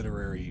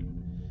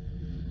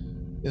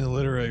in the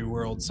literary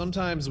world,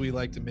 sometimes we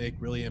like to make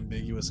really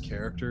ambiguous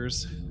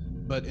characters,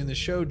 but in the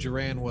show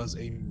Duran was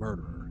a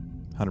murderer.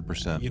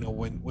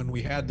 100%. When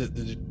we had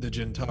the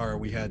Jintara,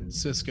 we had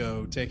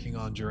Cisco taking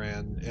on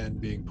Duran and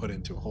being put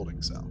into a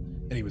holding cell,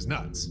 and he was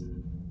nuts.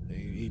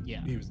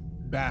 He was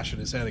bashing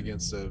his head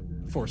against a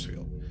force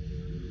field.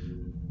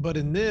 But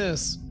in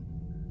this,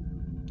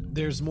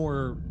 there's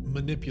more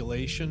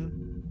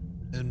manipulation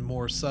and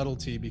more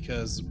subtlety,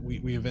 because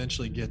we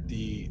eventually get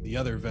the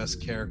other Vess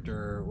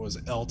character, was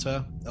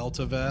Elta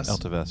Vess,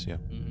 Elta Vess, yeah.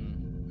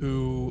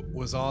 who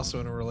was also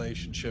in a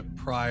relationship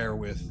prior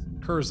with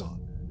Curzon.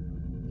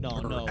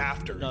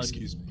 After,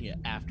 excuse me. Yeah,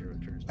 after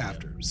Curzon.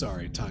 After,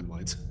 sorry,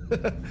 timelines.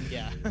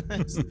 Yeah.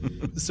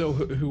 So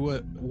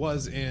who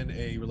was in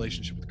a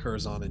relationship with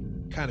Curzon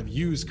and kind of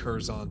used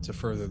Curzon to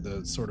further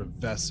the sort of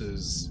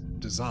Vess's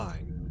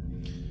design.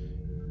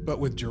 But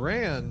with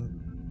Duran,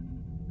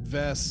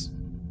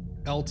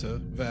 Elta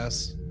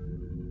Vess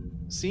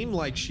seemed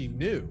like she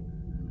knew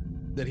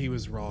that he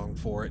was wrong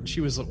for it, and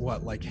she was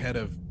like head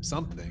of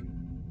something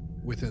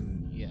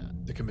within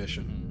the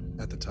commission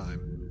at the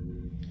time.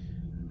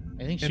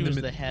 I think she was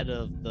the head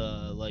of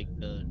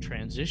the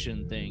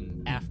transition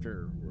thing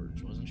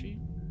afterwards, wasn't she?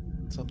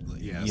 Something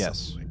like,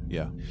 yes.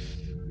 Yeah.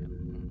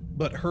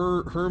 But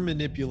her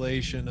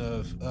manipulation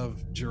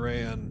of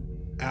Duran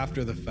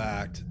after the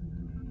fact,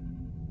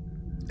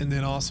 and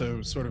then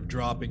also sort of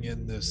dropping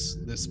in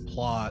this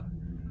plot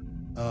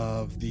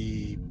of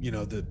the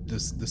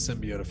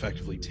symbiote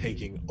effectively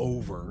taking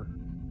over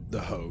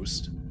the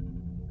host,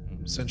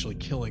 essentially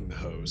killing the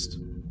host.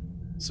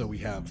 So we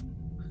have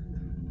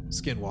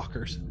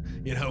skinwalkers.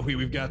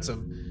 We've got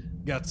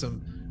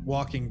some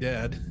Walking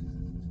Dead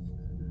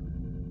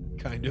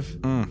kind of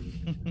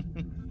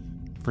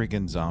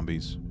freaking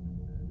zombies.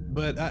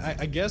 But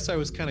I guess I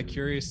was kind of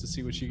curious to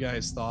see what you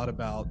guys thought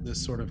about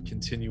this sort of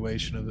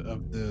continuation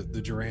of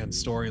the Duran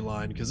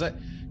storyline, because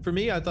for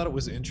me, I thought it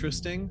was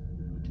interesting,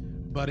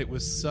 but it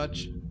was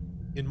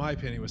in my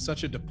opinion, it was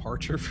such a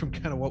departure from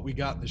kind of what we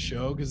got in the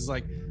show, because it's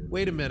like,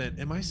 wait a minute,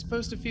 am I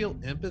supposed to feel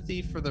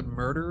empathy for the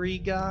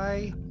murdery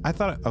guy? I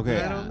thought,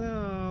 okay. I don't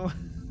know.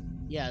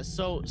 Yeah,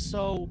 so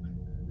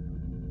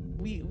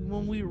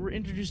when we were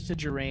introduced to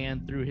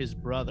Duran through his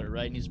brother,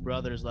 right? And his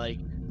brother's like,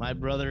 my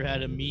brother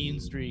had a mean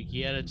streak,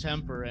 he had a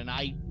temper, and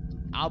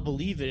I'll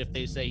believe it if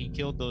they say he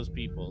killed those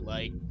people.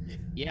 Like,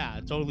 yeah,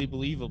 totally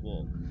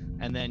believable.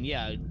 And then,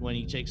 yeah, when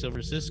he takes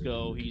over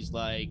Cisco, he's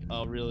like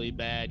a really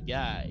bad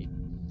guy.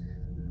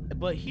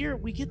 But here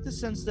we get the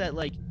sense that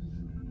like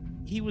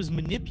he was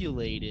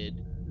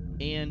manipulated,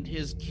 and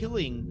his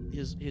killing,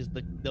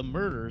 the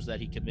murders that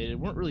he committed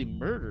weren't really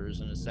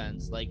murders in a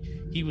sense. Like,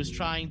 he was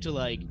trying to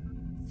like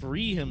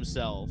free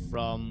himself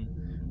from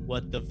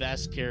what the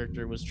Vess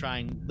character was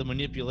trying, the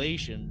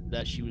manipulation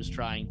that she was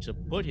trying to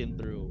put him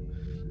through.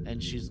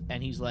 And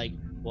he's like,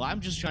 well, I'm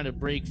just trying to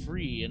break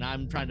free, and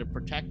I'm trying to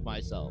protect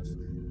myself.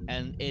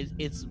 And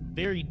it's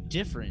very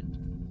different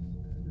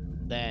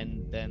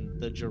than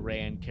the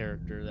Duran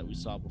character that we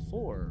saw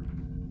before.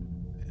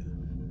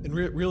 And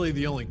really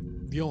the only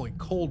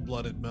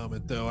cold-blooded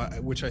moment, though,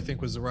 which I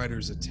think was the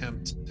writer's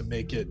attempt to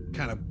make it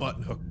kind of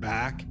button hook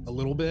back a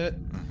little bit,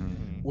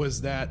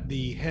 was that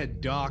the head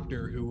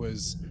doctor who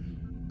was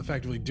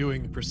effectively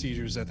doing the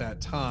procedures at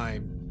that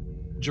time,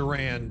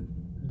 Duran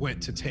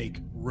went to take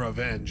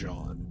revenge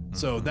on.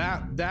 So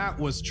that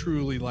was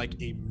truly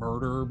like a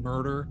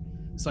murder.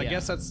 So I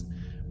guess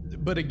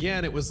but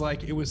again, it was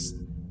like, it was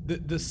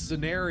the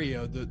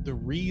scenario, the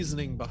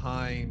reasoning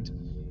behind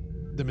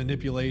the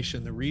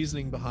manipulation, the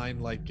reasoning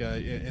behind like,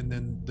 and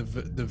then the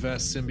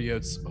Vess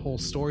symbiote's whole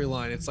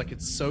storyline. It's like,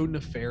 it's so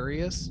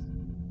nefarious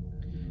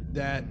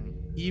that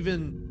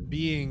even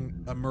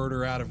being a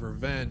murder out of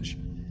revenge,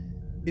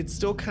 it's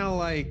still kind of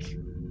like,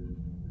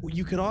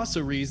 you could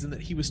also reason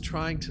that he was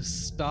trying to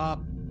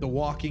stop The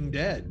Walking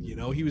Dead.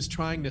 He was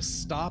trying to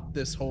stop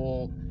this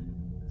whole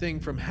thing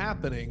from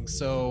happening.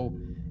 So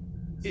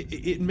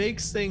it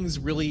makes things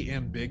really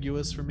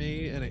ambiguous for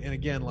me. And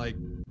again, like,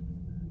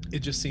 it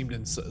just seemed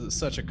in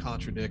such a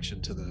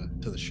contradiction to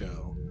the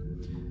show.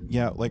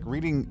 Yeah, like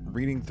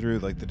reading through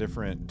like the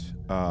different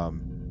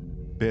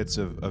bits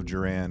of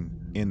Duran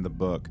in the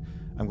book.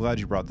 I'm glad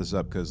you brought this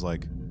up, because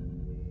like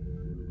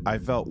I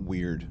felt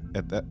weird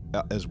at that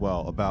as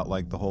well, about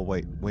like the whole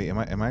wait, am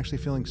I actually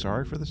feeling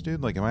sorry for this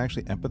dude? Like, am I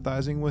actually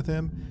empathizing with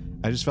him?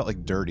 I just felt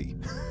like dirty.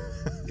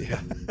 Yeah.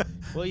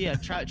 Well, yeah,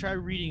 try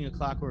reading A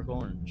Clockwork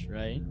Orange,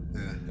 right?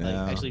 Like,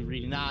 actually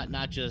reading,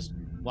 not just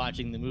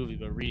watching the movie,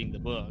 but reading the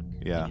book.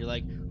 Yeah. And you're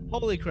like,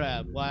 holy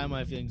crap, why am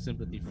I feeling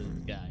sympathy for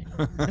this guy?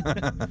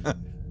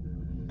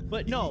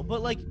 But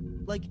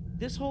like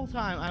this whole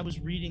time I was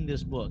reading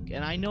this book,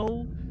 and I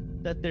know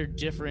that they're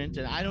different,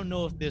 and I don't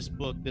know if this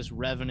book, this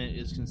Revenant,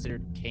 is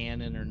considered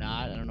canon or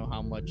not. I don't know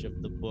how much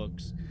of the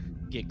books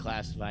get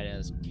classified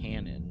as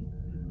canon,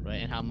 right?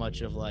 And how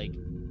much of like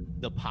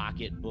the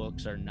pocket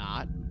books are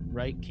not,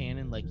 right,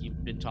 canon. Like,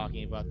 you've been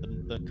talking about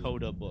the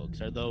Coda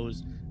books. Are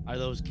those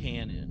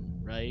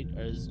canon, right?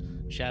 Or is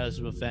Shadows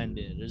of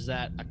Offended, is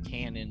that a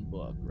canon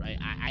book, right?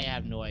 I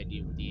have no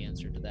idea what the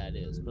answer to that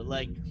is. But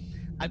like,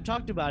 I've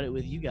talked about it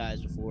with you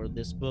guys before,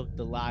 this book,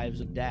 The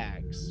Lives of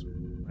Dax,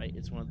 right?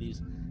 It's one of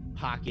these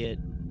pocket,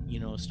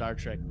 Star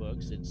Trek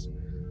books. It's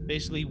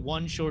basically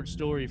one short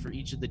story for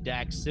each of the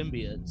Dax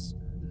symbiotes.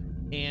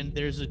 And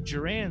there's a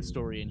Duran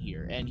story in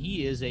here, and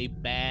he is a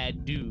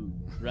bad dude,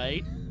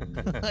 right?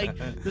 Like,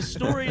 the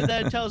story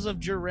that tells of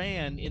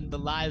Duran in The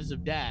Lives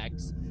of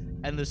Dax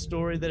and the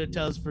story that it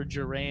tells for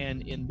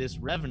Duran in this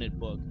Revenant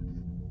book,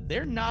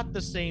 they're not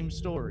the same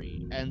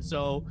story. And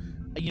so,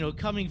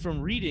 coming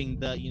from reading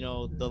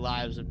the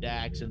Lives of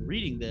Dax and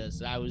reading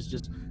this, I was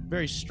just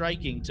very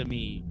striking to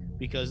me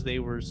because they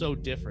were so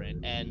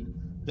different. And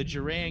the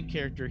Duran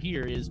character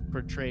here is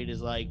portrayed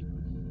as like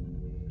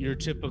your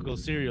typical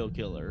serial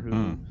killer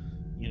who,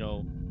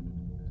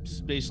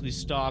 basically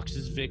stalks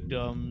his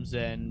victims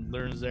and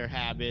learns their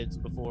habits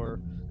before,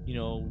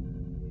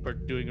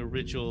 doing a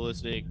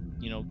ritualistic,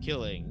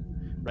 killing,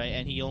 right?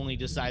 And he only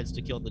decides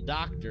to kill the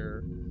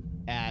doctor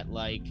at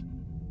like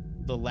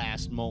the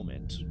last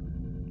moment.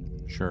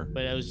 Sure.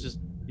 But it was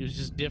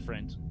just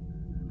different.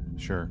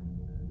 Sure.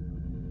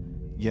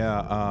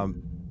 Yeah.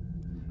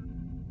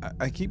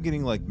 I keep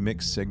getting like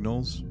mixed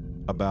signals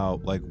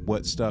about like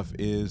what stuff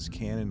is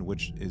canon,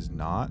 which is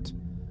not.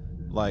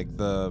 Like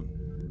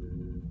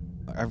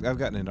I've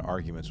gotten into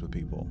arguments with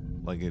people.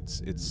 Like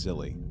it's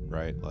silly,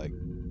 right? Like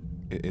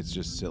it's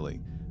just silly.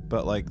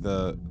 But like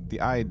the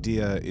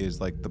idea is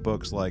like the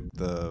books like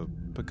the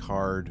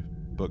Picard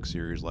book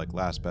series, like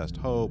Last Best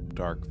Hope,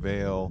 Dark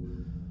Veil,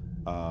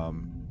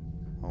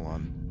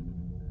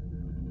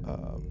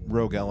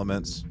 Rogue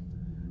Elements,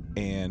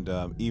 and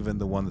even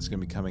the one that's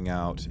going to be coming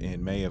out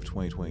in May of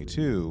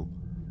 2022,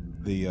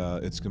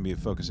 it's going to be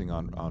focusing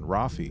on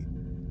Rafi.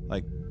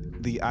 Like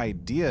the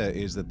idea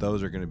is that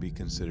those are going to be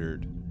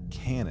considered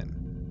canon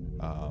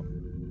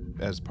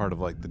as part of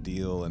like the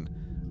deal and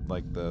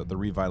like the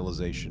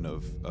revitalization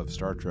of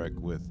Star Trek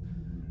with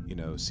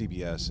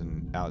CBS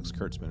and Alex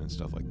Kurtzman and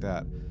stuff like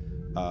that.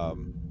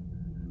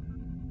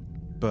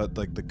 But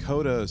like the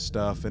Coda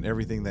stuff and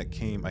everything that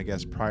came, I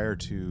guess, prior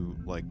to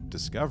like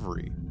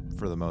Discovery,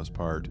 for the most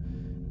part,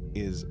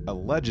 is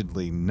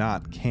allegedly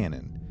not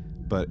canon,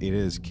 but it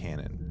is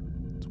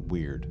canon. It's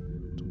weird.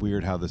 It's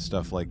weird how this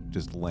stuff like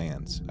just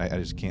lands. I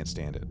just can't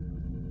stand it.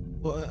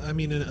 Well, I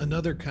mean,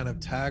 another kind of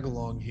tag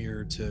along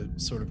here to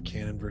sort of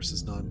canon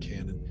versus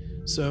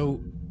non-canon. So,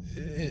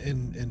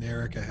 and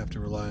Eric, I have to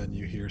rely on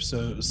you here.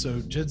 So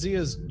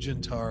Jadzia's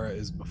Jintara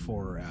is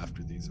before or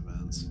after these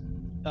events?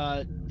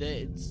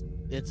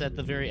 It's at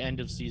the very end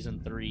of season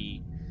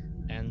 3,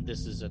 and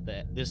this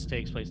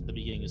takes place at the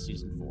beginning of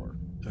season 4.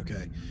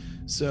 Okay,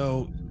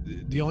 so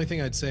the only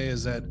thing I'd say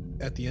is that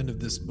at the end of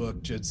this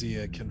book,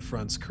 Jadzia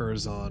confronts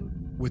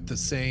Curzon with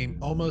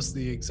almost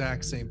the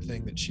exact same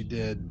thing that she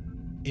did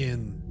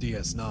in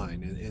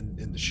DS9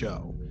 in the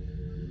show.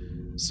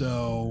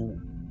 So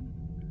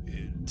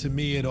to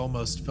me, it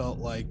almost felt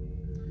like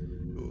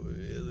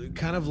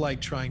kind of like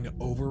trying to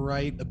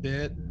overwrite a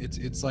bit.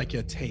 It's like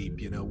a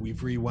tape,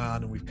 we've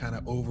rewound and we've kind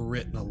of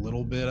overwritten a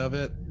little bit of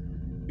it,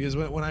 because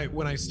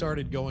when I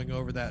started going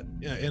over that,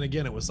 and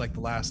again it was like the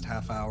last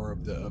half hour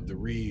of the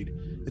read,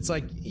 it's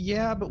like,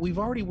 yeah, but we've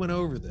already went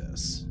over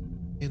this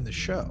in the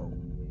show.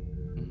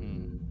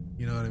 Mm-hmm.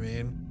 You know what I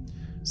mean?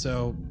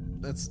 So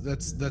that's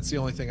the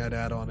only thing I'd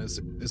add on is,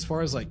 as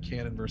far as like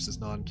canon versus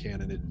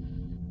non-canon,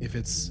 if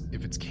it's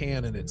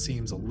canon, it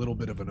seems a little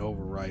bit of an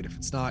overwrite. If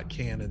it's not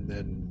canon,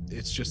 then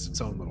it's just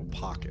its own little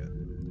pocket.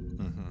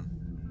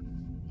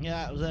 Mm-hmm.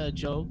 Yeah, was that a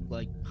joke?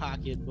 Like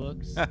pocket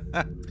books?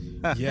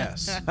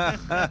 Yes. It's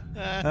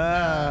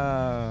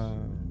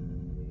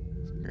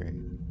great.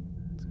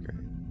 It's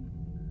great.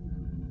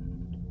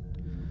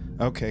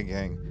 Okay,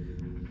 gang.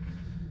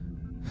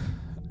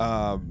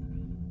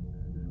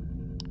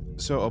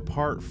 So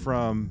apart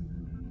from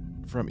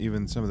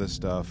even some of this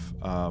stuff,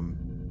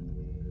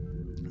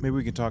 maybe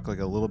we can talk like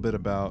a little bit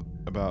about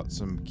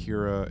some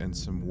Kira and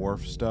some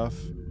Worf stuff,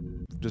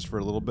 just for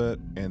a little bit,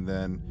 and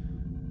then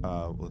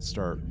let's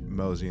start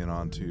moseying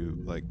on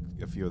to like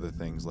a few other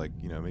things, like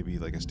maybe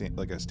like a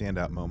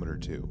standout moment or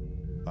two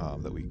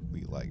that we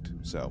liked,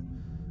 so,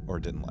 or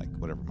didn't like,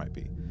 whatever it might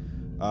be.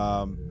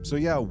 So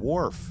yeah,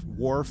 Worf,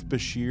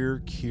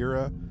 Bashir,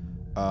 Kira,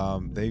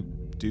 they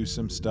do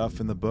some stuff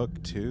in the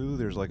book too.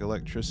 There's like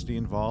electricity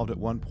involved at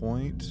one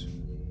point.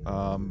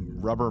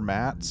 Rubber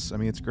mats. I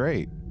mean, it's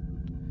great.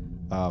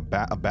 A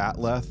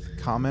Batleth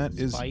comment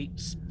is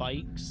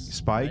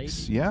spikes.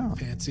 Right? Yeah.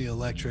 Fancy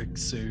electric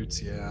suits.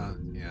 Yeah,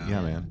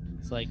 man.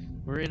 It's like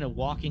we're in a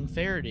walking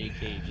Faraday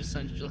cage,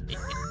 essentially.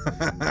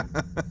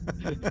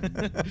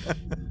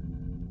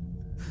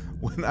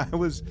 When I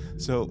was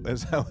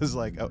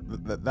like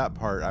that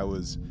part, I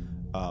was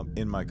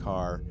in my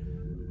car,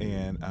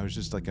 and I was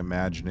just like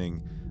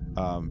imagining,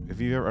 I don't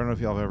know if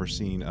y'all have ever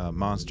seen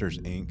Monsters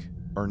Inc.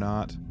 or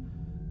not,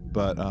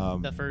 but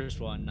the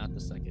first one, not the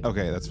second.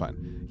 Okay, that's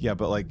fine. Yeah,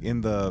 but like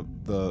in the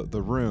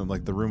room,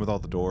 like the room with all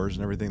the doors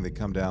and everything, they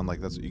come down, like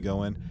that's what you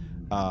go in,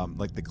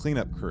 like the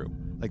cleanup crew.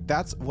 Like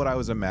that's what I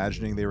was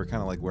imagining they were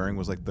kind of like wearing,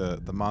 was like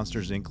the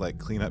Monsters Inc. like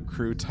cleanup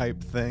crew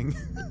type thing.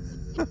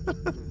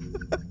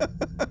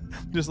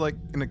 Just like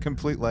in a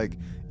complete like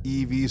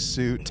EV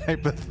suit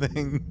type of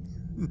thing.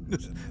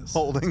 Just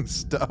holding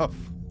stuff.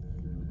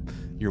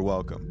 You're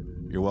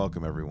welcome,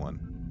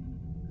 everyone.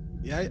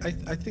 Yeah,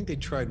 I think they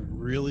tried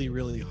really,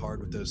 really hard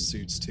with those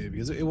suits too,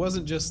 because it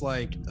wasn't just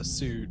like a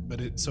suit, but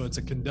it's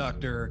a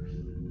conductor,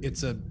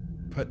 it's a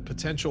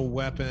potential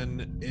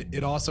weapon.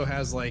 It also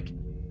has like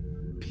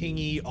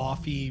pingy,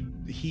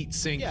 offy heat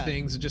sink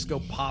things that just go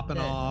popping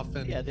off,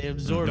 and they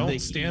absorb. Don't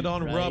stand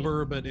on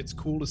rubber, but it's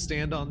cool to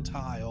stand on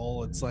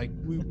tile. It's like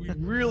we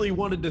really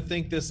wanted to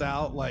think this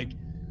out, like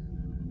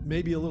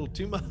maybe a little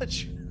too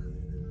much.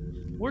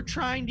 We're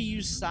trying to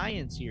use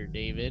science here,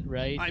 David,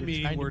 right?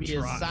 We're trying to be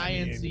as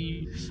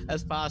sciencey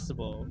as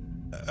possible.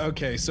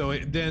 Okay, so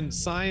then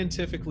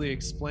scientifically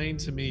explain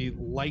to me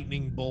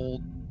lightning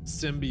bolt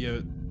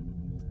symbiote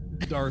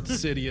Darth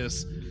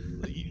Sidious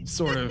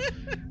sort of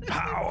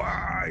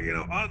power,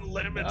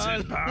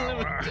 unlimited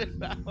power.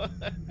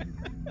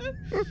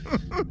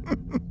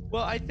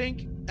 Well, I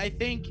think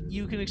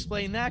you can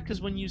explain that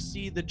because when you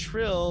see the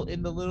Trill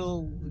in the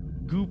little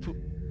goop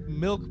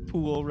milk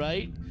pool,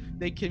 right?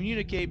 They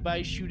communicate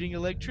by shooting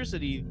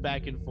electricity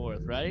back and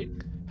forth, right?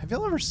 Have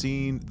y'all ever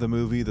seen the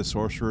movie The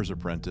Sorcerer's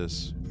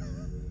Apprentice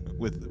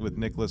with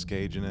Nicolas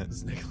Cage in it?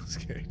 It's Nicolas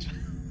Cage.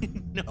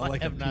 No, I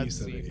have not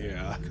seen it.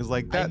 Yeah, because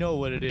like that, I know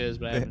what it is,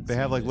 but they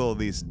have like little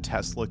these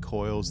Tesla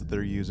coils that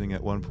they're using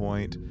at one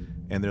point,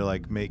 and they're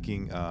like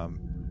making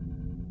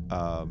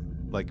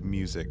like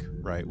music,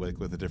 right?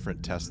 With the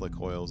different Tesla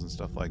coils and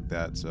stuff like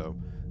that. So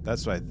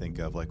that's what I think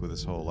of, like with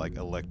this whole like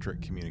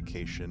electric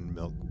communication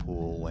milk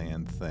pool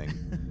land thing.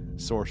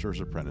 Sorcerer's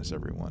Apprentice,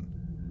 everyone.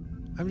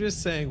 I'm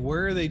just saying,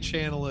 where are they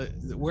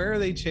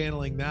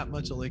channeling that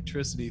much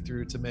electricity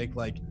through to make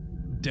like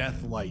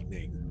death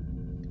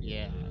lightning?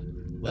 Yeah.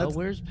 Well,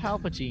 where's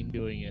Palpatine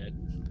doing it?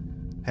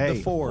 Hey,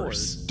 the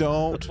Force.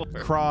 Don't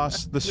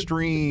cross the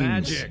streams.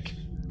 Magic.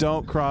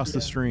 Don't cross the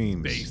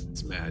streams.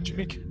 Space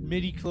magic.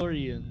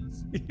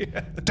 Midi-chlorians.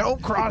 Yeah.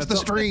 Don't cross the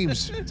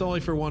streams. It's only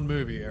for one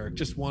movie, Eric.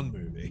 Just one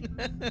movie.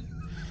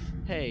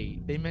 Hey,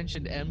 they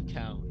mentioned M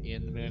count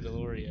in The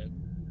Mandalorian.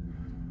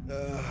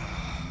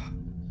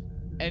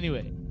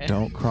 Anyway.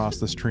 Don't cross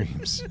the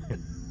streams.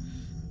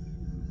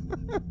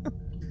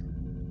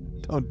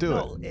 Don't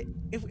do it.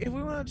 If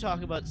we want to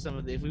talk about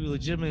if we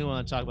legitimately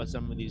want to talk about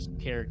some of these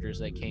characters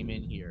that came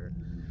in here,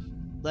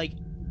 like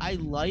I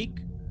like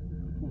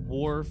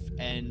Worf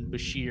and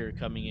Bashir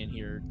coming in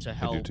here to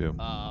help. I do too.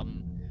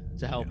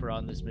 To help her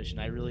on this mission.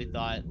 I really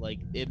thought like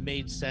it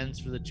made sense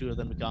for the two of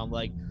them to come.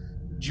 Like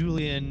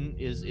Julian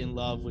is in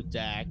love with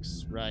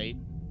Dax, right?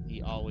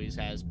 He always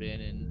has been,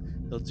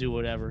 and he'll do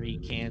whatever he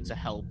can to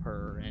help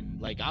her.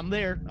 And like, I'm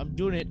there, I'm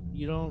doing it.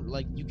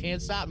 You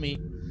can't stop me.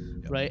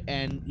 Yep. Right.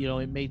 And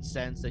it made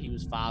sense that he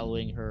was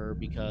following her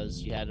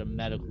because she had a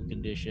medical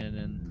condition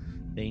and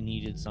they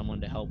needed someone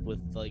to help with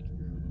like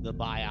the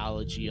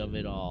biology of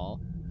it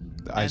all.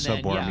 The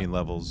isobormine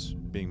levels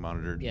being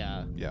monitored.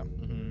 Yeah.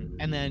 Mm-hmm.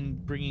 And then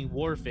bringing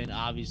Worf in,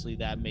 obviously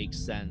that makes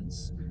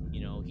sense.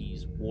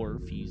 He's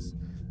Worf. He's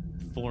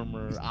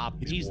former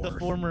he's the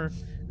former.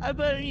 I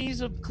bet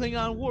he's a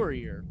Klingon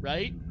warrior,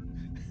 right?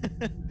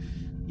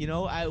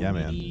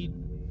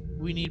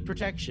 We need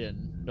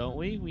protection, don't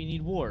we? We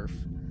need Worf.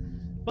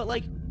 But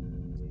like,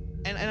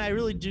 and I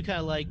really do kind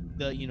of like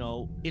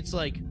the it's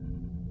like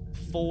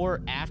 4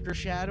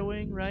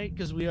 aftershadowing, right?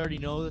 Because we already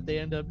know that they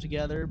end up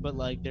together, but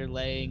like they're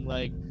laying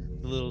like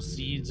the little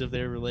seeds of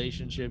their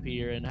relationship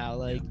here and how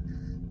like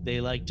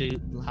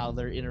how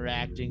they're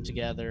interacting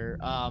together.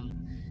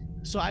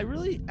 So I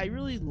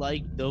really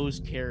like those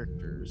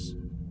characters,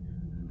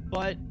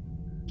 but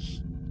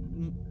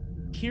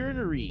Kira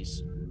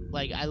Nerys,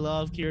 like I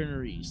love Kira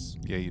Nerys.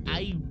 Yeah, you do.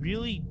 I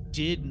really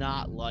did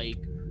not like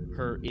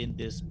her in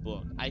this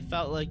book. I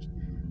felt like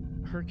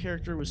her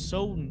character was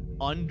so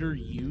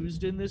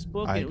underused in this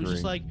book. It was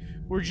just like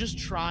we're just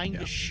trying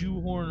to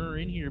shoehorn her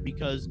in here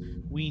because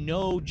we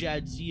know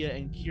Jadzia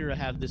and Kira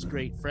have this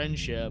great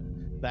friendship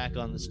back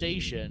on the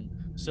station,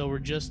 so we're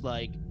just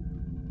like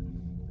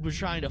we're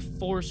trying to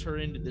force her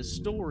into this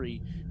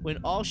story when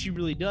all she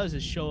really does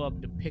is show up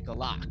to pick a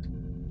lock.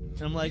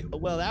 And I'm like,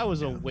 well, that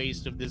was a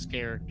waste of this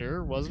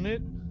character, wasn't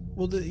it?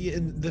 Well,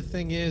 the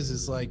thing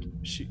is like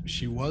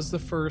she was the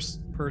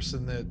first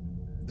person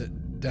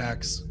that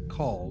Dax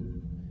called.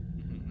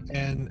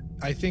 And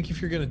I think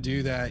if you're going to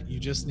do that, you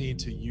just need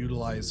to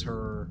utilize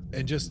her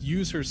and just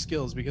use her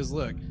skills because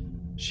look,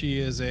 she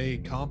is a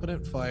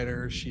competent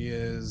fighter. She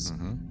is,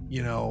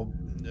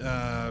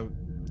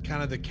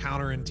 kind of the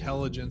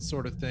counterintelligence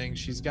sort of thing.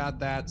 She's got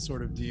that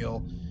sort of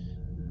deal.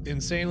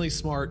 Insanely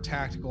smart,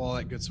 tactical, all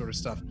that good sort of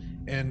stuff.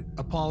 And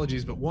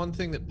apologies, but one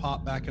thing that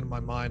popped back into my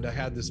mind, I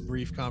had this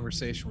brief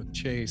conversation with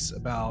Chase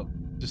about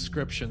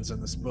descriptions in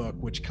this book,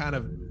 which kind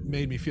of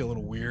made me feel a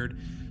little weird.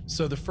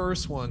 So the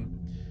first one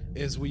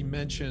is we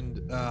mentioned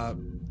a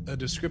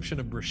description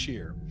of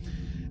Bashir,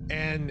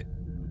 and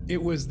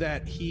it was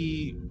that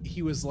he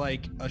was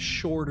like a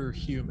shorter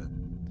human.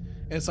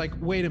 And it's like,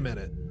 wait a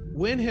minute,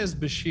 when has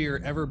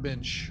Bashir ever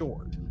been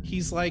short?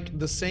 He's like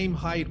the same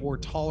height or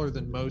taller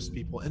than most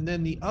people. And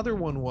then the other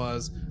one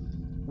was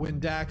when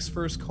Dax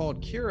first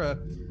called Kira,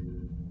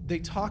 they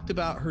talked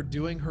about her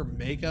doing her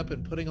makeup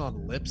and putting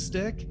on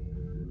lipstick.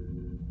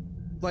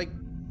 Like,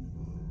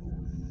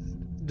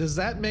 does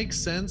that make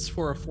sense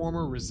for a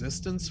former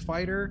resistance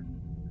fighter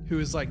who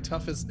is like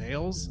tough as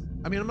nails?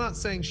 I mean, I'm not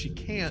saying she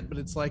can't, but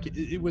it's like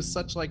it was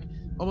such like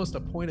almost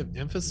a point of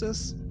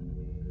emphasis.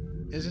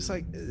 it's just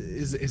like,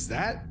 is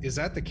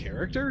that the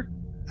character?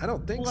 I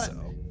don't think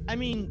so. I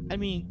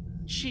mean,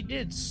 she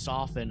did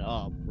soften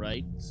up,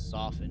 right?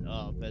 Soften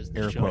up as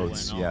the Air show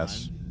quotes, went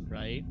yes. on,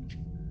 right?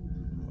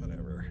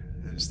 Whatever.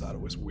 I just thought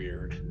it was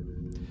weird.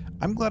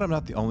 I'm glad I'm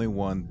not the only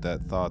one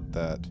that thought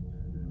that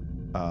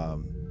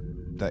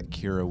that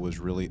Kira was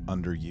really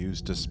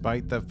underused,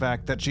 despite the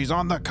fact that she's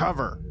on the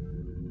cover.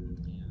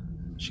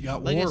 She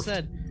got Like warped.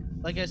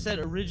 I said,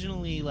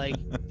 originally, like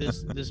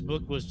this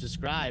book was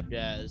described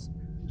as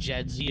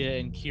Jadzia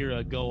and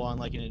Kira go on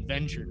like an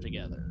adventure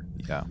together,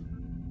 Yeah.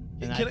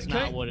 and that's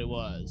not what it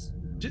was.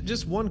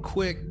 Just one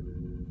quick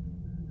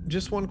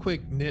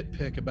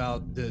nitpick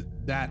about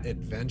that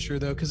adventure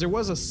though, because there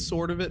was a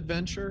sort of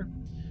adventure,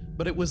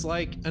 but it was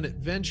like an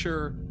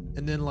adventure,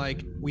 and then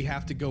like we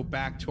have to go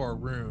back to our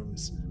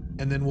rooms,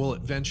 and then we'll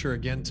adventure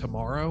again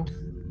tomorrow.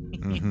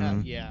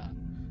 Mhm. Yeah.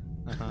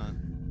 Uh-huh.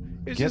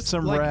 It's Get just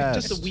some like,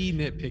 rest. Just a wee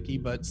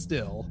nitpicky, but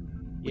still.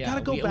 We Yeah,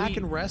 gotta go back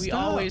and rest We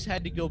up. always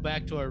had to go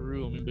back to our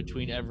room in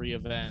between every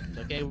event.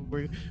 Okay,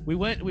 we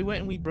went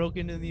and we broke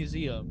into the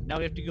museum. Now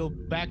we have to go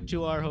back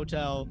to our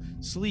hotel,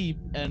 sleep,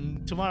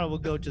 and tomorrow we'll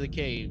go to the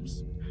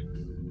caves.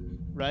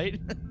 Right?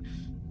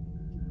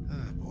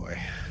 Oh boy.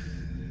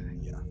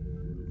 Yeah.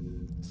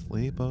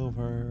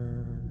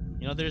 Sleepover.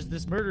 You know, there's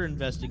this murder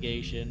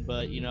investigation,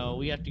 but you know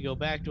we have to go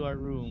back to our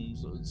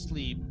rooms,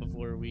 sleep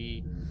before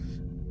we,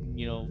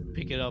 you know,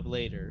 pick it up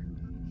later.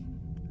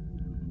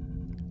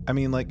 I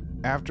mean, like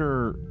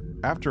after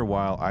a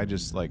while, I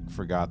just like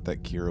forgot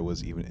that Kira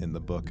was even in the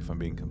book. If I'm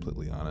being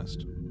completely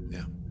honest,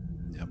 Yeah.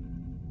 Yep.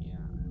 Yeah.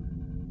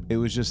 it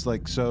was just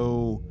like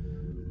so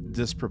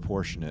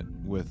disproportionate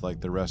with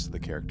like the rest of the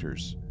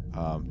characters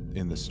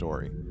in the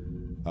story.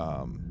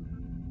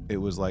 It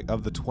was like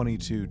of the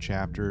 22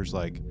 chapters,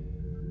 like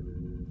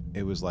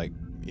it was like,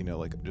 you know,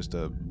 like just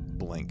a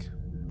blink,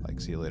 like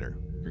see you later,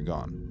 you're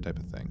gone type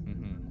of thing.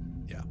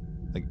 Mm-hmm. Yeah.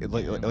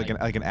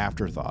 Like an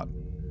afterthought.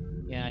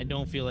 Yeah, I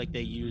don't feel like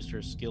they used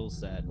her skill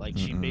set. Like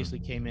she basically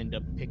came in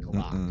to pick a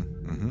lock.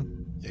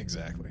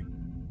 Exactly.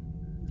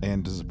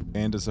 And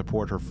to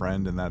support her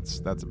friend, and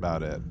that's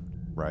about it,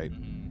 right?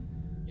 Mm-hmm.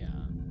 Yeah.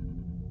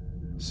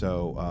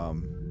 So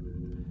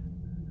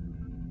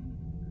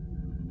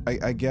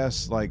I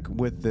guess like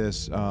with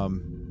this,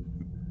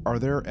 are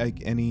there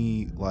like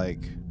any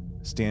like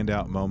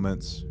standout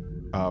moments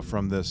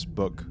from this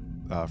book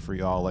for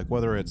y'all? Like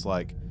whether it's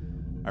like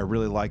I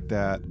really liked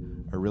that,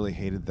 I really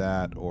hated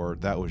that, or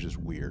that was just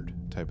weird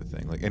type of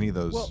thing. Like any of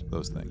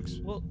those things.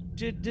 Well,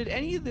 did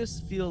any of this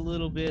feel a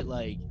little bit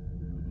like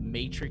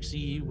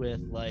Matrixy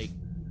with like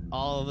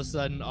all of a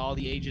sudden all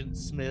the Agent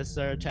Smiths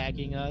are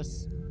attacking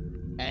us?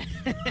 And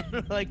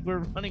like we're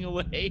running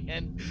away,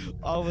 and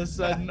all of a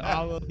sudden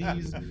all of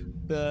these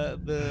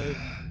the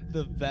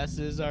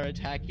Vesses are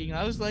attacking.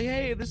 I was like,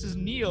 hey, this is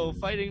Neo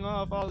fighting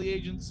off all the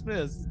Agent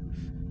Smiths.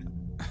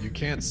 You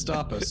can't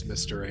stop us,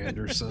 Mr.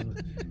 Anderson.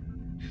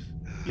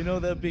 You know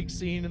that big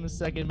scene in the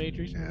second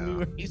Matrix movie Yeah.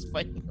 where he's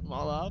fighting them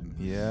all off?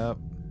 Yep.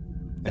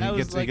 And That he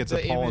was like gets the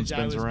a pole and image I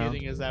spins was around.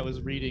 getting as I was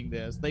reading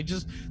this. They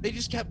just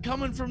kept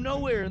coming from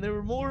nowhere, and there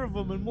were more of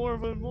them and more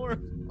of them and more of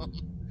them.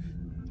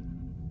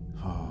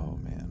 Oh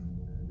man.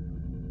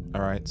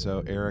 All right,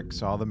 so Eric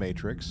saw the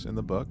Matrix in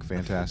the book.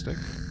 Fantastic.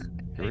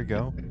 Here we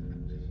go.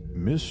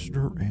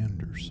 Mr.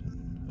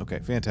 Anderson. Okay,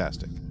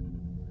 fantastic.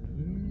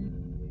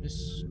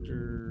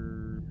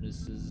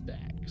 Mrs.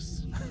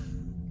 Dax.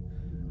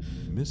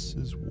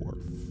 Mrs. Worf.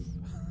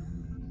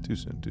 Too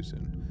soon. Too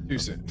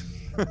soon.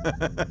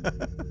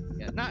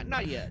 Yeah,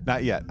 not yet.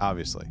 Not yet,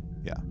 obviously.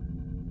 Yeah.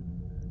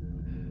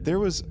 There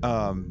was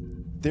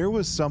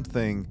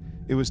something.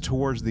 It was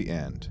towards the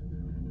end,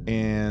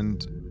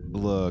 and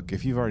look,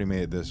 if you've already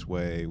made it this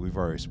way, we've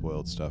already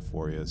spoiled stuff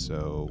for you,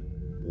 so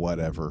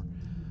whatever.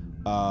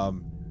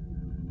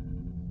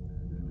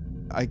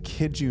 I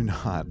kid you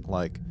not,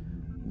 like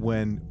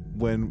when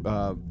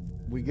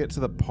we get to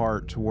the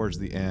part towards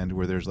the end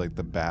where there's like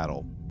the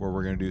battle where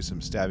we're gonna do some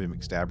Stabby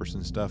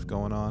McStabberson stuff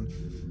going on,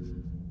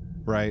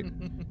 right?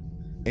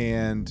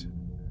 And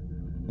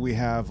we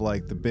have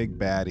like the big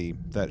baddie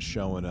that's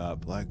showing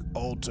up, like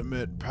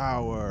ultimate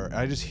power. And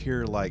I just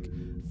hear like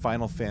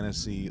Final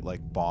Fantasy like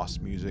boss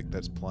music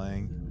that's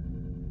playing,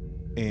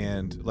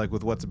 and like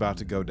with what's about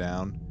to go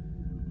down.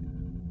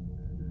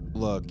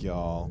 Look,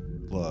 y'all,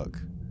 look.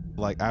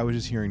 Like I was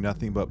just hearing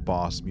nothing but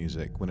boss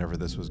music whenever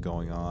this was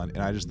going on, and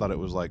I just thought it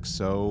was like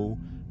so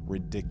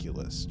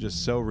ridiculous,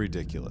 just so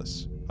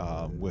ridiculous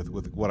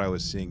with what I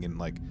was seeing in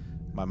like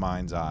my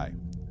mind's eye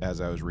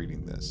as I was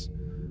reading this.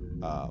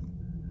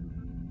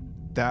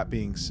 That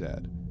being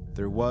said,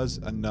 there was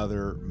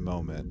another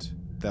moment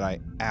that I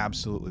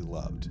absolutely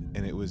loved,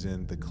 and it was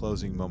in the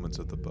closing moments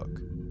of the book,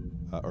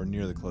 or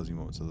near the closing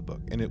moments of the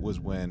book, and it was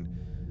when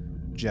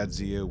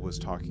Jadzia was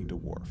talking to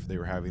Worf. They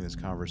were having this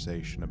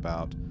conversation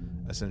about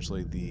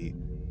essentially the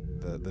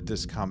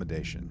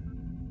discommodation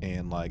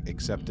and like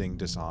accepting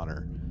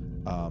dishonor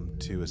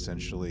to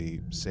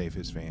essentially save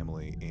his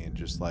family, and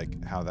just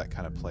like how that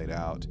kind of played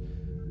out,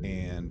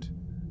 and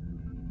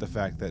the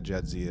fact that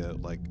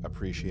Jadzia like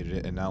appreciated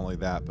it, and not only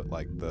that, but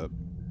like the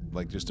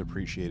like just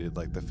appreciated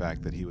like the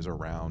fact that he was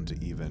around to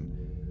even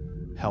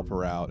help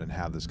her out and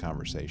have this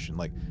conversation.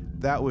 Like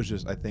that was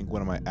just, I think,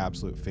 one of my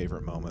absolute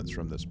favorite moments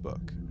from this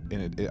book.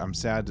 And I'm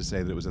sad to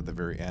say that it was at the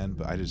very end,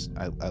 but I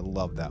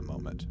love that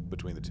moment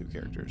between the two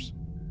characters.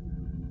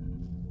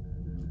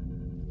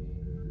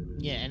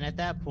 Yeah, and at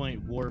that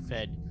point, Worf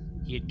had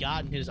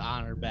gotten his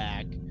honor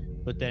back,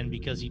 but then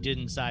because he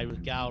didn't side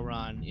with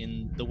Gowron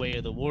in The Way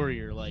of the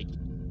Warrior, like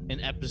an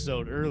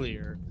episode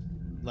earlier,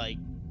 like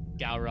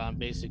Gowron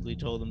basically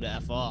told him to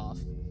F off.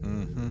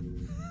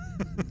 Mm-hmm.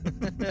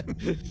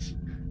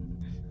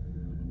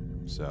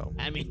 So.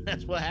 I mean,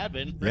 that's what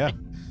happened, right?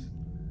 Yeah.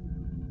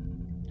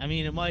 I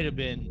mean, it might have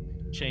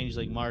been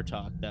Changeling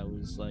Martok that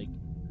was like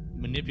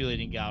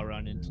manipulating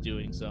Gowron into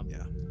doing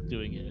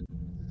it.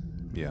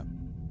 Yeah.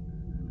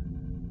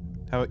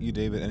 How about you,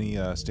 David? Any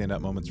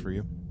standout moments for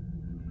you?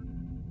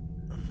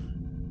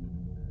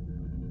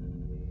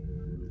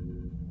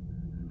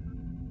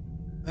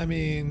 I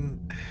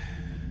mean,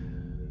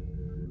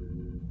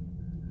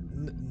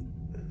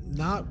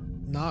 not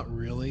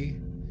really.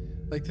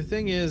 Like the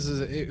thing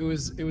is it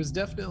was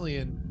definitely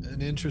an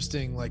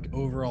interesting like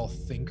overall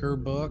thinker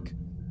book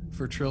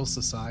for Trill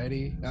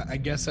Society. I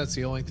guess that's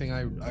the only thing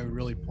I would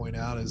really point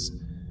out is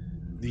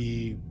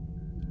the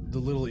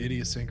little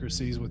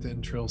idiosyncrasies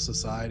within Trill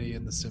Society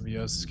and the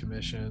Symbiosis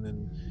Commission,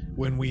 and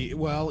when we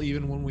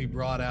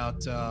brought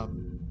out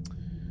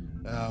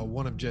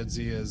one of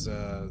Jadzia's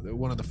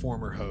one of the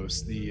former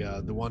hosts,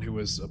 the one who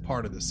was a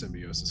part of the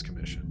Symbiosis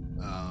Commission.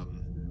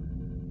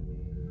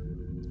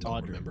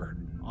 Don't remember.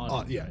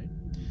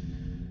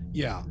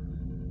 Yeah,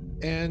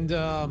 and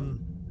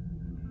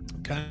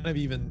kind of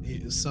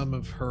even some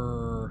of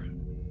her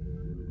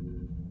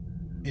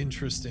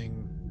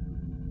interesting.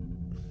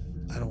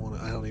 I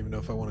don't even know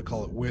if I want to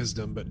call it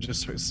wisdom, but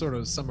just sort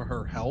of some of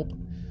her help,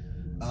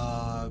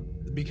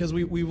 because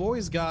we've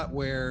always got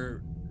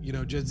where, you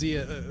know,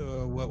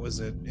 Jadzia, what was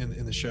it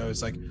in the show?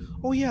 It's like,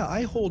 oh yeah,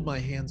 I hold my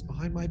hands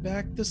behind my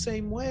back the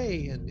same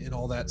way, and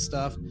all that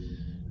stuff.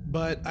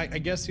 But I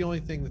guess the only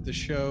thing that the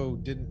show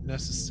didn't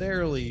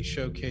necessarily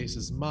showcase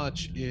as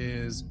much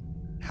is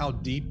how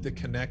deep the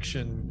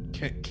connection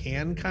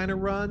can kind of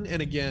run.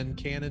 And again,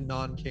 canon,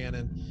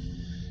 non-canon,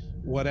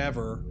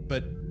 whatever.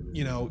 But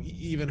you know,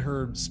 even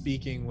her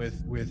speaking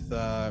with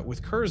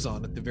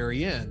Curzon at the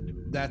very end,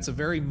 that's a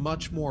very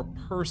much more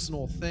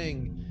personal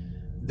thing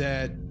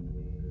that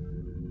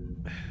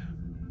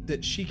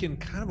she can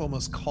kind of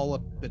almost call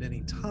up at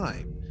any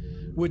time,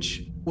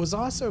 which was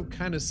also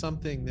kind of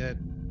something that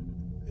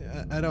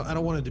I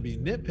don't want it to be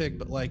nitpick,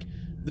 but like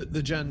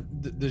the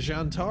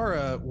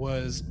Jantara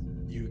was,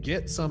 you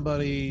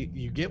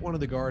get one of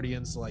the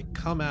Guardians to like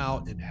come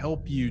out and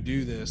help you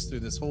do this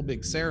through this whole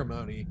big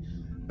ceremony,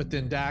 but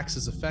then Dax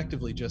is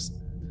effectively just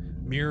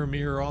mirror,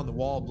 mirror on the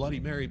wall, Bloody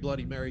Mary,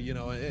 you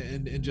know,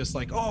 and just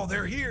like, oh,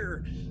 they're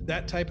here,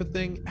 that type of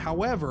thing.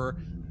 However,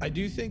 I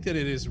do think that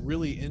it is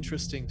really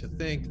interesting to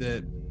think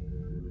that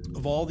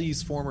of all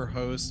these former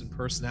hosts and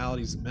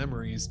personalities and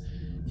memories,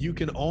 you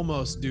can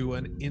almost do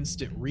an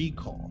instant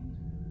recall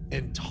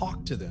and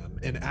talk to them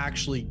and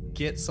actually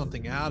get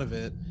something out of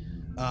it.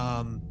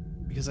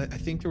 Because I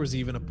think there was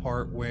even a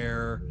part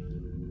where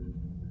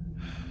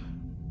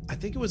I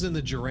think it was in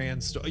the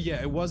Duran story.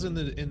 Yeah, it was in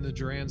the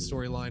Duran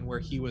storyline where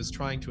he was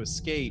trying to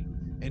escape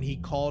and he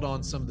called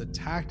on some of the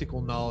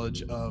tactical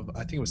knowledge of, I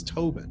think it was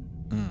Tobin.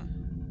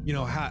 You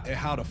know,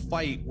 how to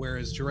fight,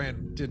 whereas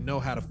Duran didn't know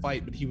how to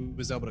fight, but he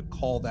was able to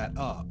call that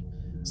up.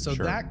 So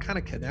Sure. That kind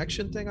of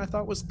connection thing I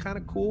thought was kind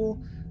of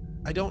cool.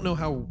 I don't know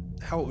how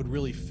it would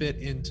really fit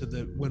into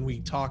when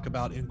we talk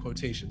about, in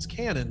quotations,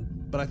 canon,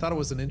 but I thought it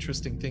was an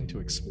interesting thing to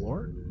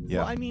explore. Yeah.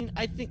 Well, I mean,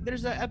 I think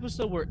there's that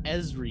episode where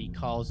Ezri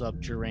calls up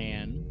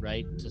Duran,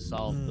 right, to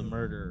solve the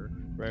murder,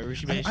 right? Where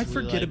she I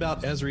forget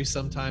about Ezri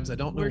sometimes. I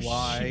don't know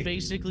why. She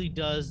basically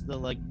does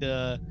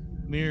the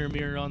mirror,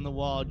 mirror on the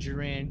wall,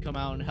 Duran, come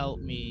out and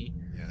help me,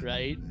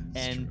 right?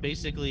 And true.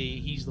 Basically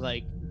he's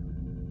like,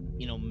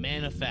 you know,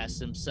 manifests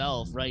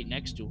himself right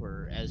next to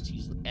her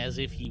as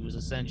if he was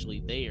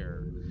essentially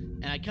there.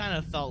 And I kind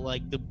of felt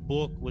like the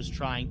book was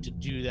trying to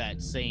do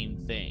that same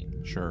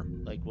thing. Sure.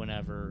 Like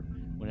whenever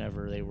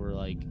they were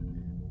like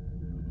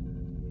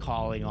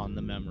calling on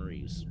the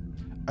memories.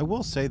 I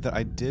will say that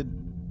I did,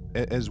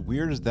 as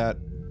weird as that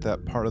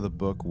part of the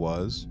book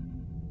was,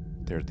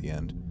 there at the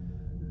end,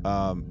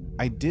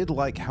 I did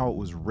like how it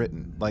was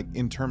written, like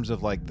in terms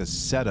of like the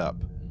setup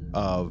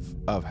of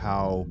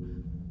how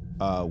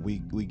we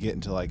get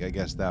into, like, I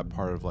guess that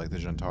part of like the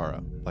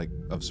Jantara, like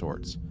of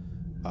sorts.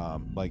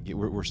 Like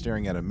we're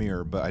staring at a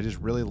mirror, but I just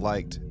really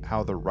liked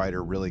how the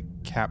writer really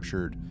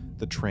captured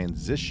the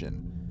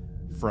transition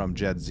from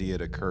Jadzia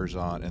to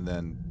Curzon and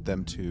then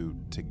them two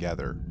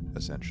together,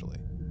 essentially.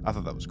 I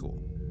thought that was cool.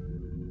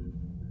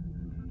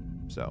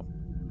 So,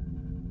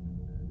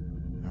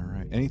 all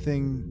right.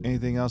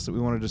 Anything else that we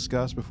want to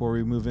discuss before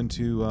we move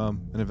into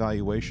an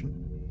evaluation?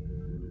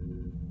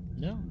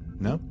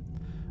 No?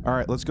 All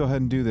right, let's go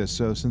ahead and do this.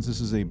 So since this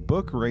is a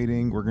book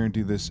rating, we're going to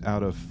do this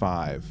out of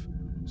 5.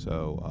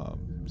 So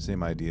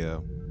same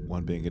idea.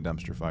 1 being a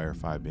dumpster fire,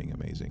 5 being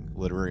amazing.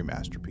 Literary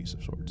masterpiece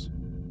of sorts.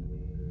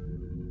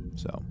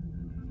 So,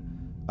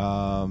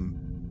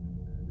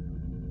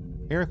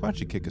 Eric, why don't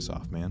you kick us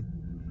off, man?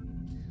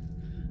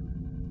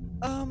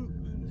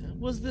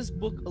 Was this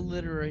book a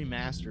literary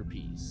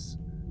masterpiece?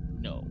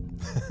 No.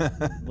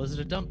 Was it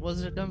a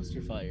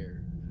dumpster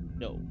fire?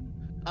 No.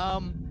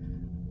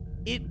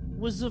 It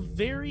was a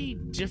very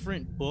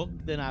different book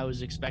than I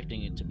was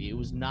expecting it to be. It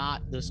was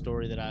not the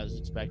story that I was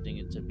expecting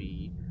it to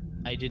be.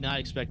 I did not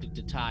expect it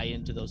to tie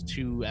into those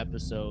 2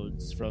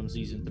 episodes from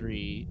season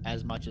 3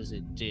 as much as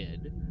it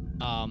did.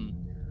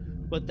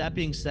 But that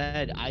being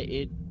said,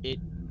 it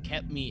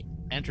kept me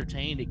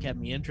entertained. It kept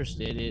me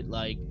interested.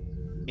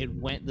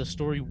 The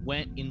story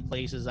went in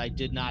places I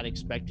did not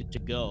expect it to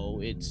go.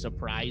 It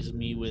surprised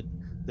me with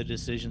the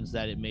decisions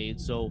that it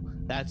made. So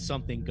that's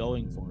something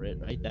going for it,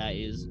 right? That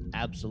is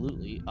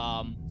absolutely.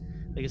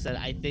 Like I said,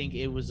 I think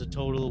it was a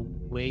total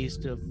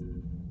waste of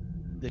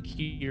the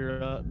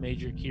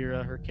Major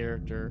Kira, her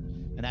character,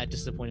 and that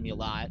disappointed me a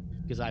lot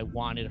because I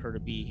wanted her to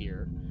be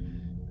here.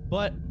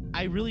 But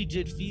I really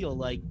did feel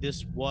like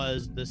this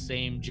was the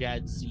same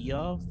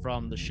Jadzia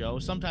from the show.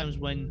 Sometimes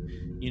when,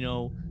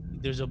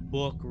 there's a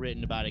book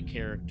written about a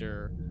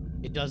character,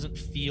 it doesn't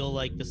feel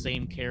like the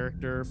same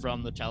character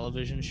from the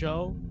television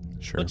show.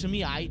 Sure. But to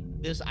me, I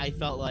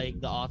felt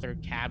like the author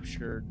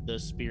captured the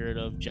spirit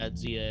of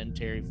Jadzia and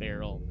Terry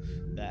Farrell,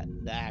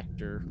 the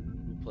actor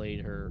who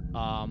played her.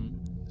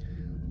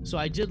 So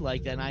I did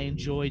like that, and I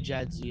enjoyed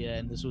Jadzia,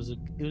 and it was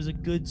a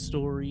good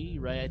story,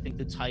 right? I think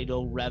the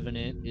title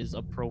Revenant is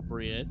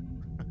appropriate,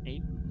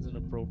 right? Isn't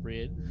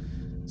appropriate.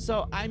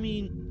 So I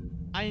mean,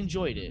 I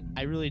enjoyed it.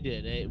 I really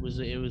did. It was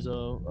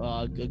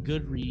a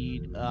good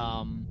read.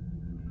 I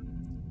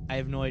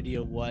have no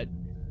idea what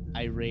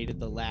I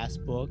rated the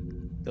last book,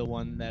 the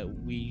one that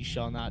we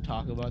shall not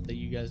talk about that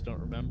you guys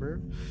don't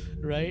remember,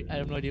 right? I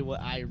have no idea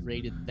what I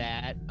rated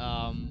that.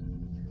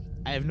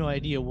 I have no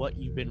idea what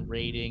you've been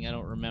rating. I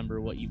don't remember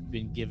what you've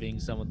been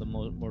giving some of the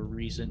more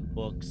recent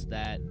books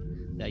that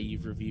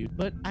you've reviewed.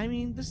 But I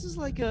mean, this is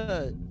like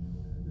a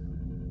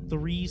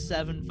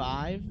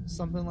 3.75,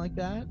 something like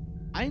that.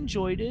 I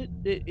enjoyed it.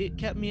 It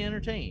kept me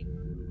entertained.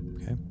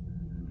 Okay.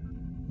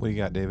 What do you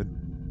got, David?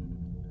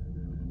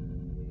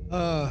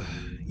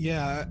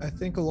 Yeah, I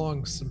think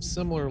along some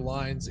similar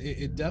lines,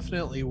 it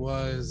definitely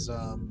was.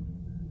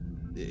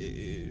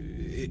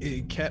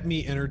 It kept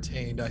me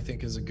entertained, I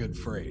think is a good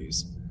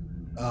phrase.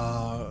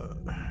 I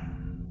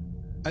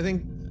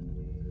think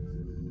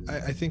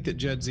that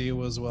Jadzia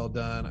was well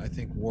done. I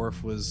think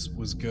Worf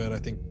was good. I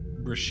think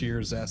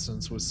Bashir's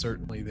essence was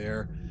certainly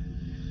there.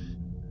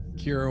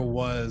 Kira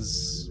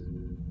was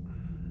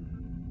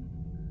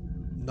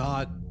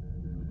not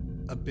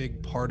a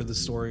big part of the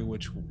story,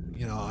 which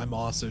I'm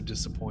also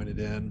disappointed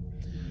in.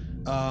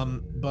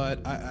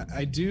 But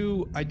I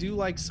do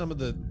like some of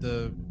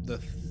the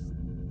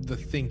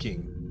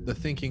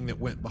thinking that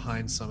went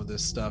behind some of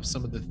this stuff.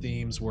 Some of the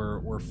themes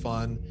were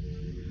fun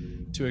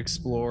to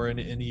explore, and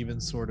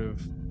even sort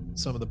of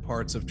some of the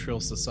parts of Trill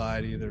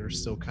society that are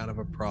still kind of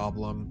a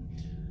problem.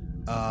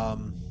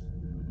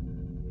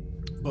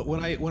 But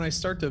when I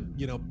start to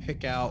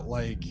pick out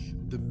like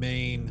the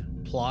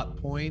main plot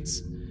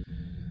points,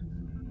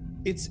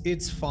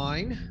 it's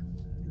fine.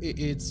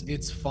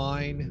 It's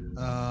fine.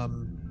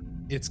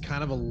 It's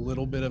kind of a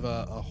little bit of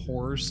a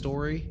horror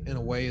story in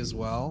a way as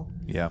well.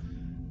 Yeah.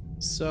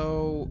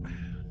 So,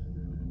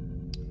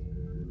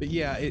 but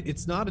yeah,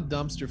 it's not a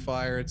dumpster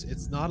fire.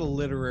 It's not a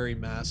literary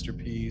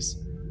masterpiece,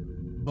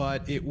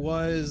 but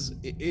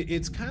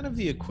it's kind of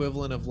the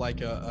equivalent of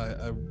like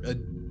a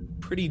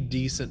pretty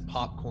decent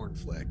popcorn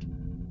flick.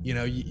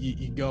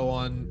 You go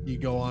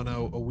on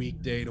a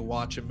weekday to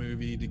watch a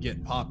movie to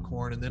get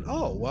popcorn, and then,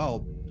 oh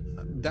well,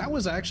 that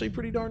was actually a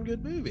pretty darn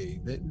good movie.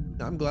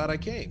 I'm glad I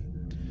came.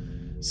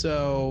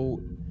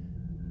 So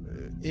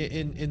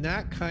in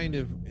that kind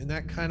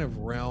of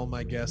realm,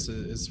 I guess,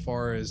 as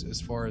far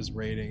as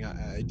rating,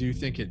 I do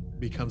think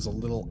it becomes a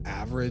little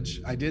average.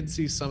 I did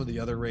see some of the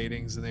other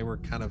ratings, and they were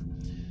kind of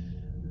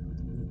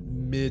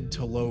mid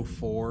to low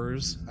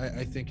 4s.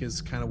 I think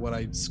is kind of what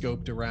I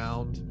scoped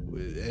around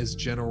as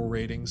general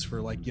ratings for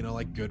like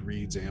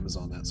Goodreads,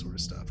 Amazon, that sort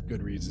of stuff.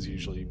 Goodreads is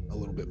usually a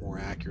little bit more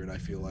accurate, I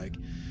feel like.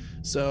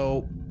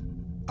 So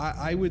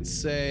I would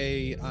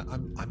say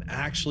I'm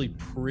actually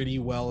pretty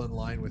well in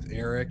line with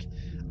Eric.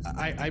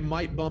 I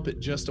might bump it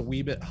just a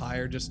wee bit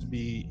higher just to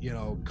be,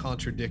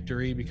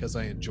 contradictory, because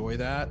I enjoy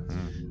that.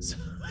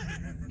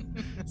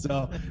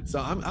 So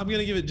I'm going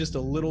to give it just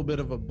a little bit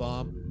of a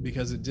bump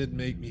because it did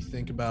make me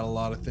think about a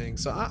lot of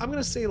things. So I'm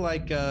going to say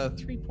like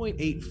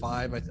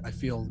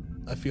 3.85.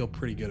 I feel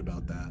pretty good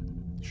about that.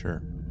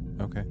 Sure.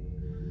 Okay.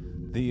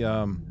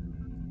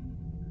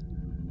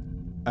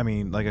 I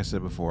mean, like I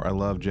said before, I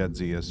love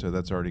Jadzia, so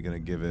that's already going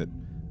to give it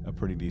a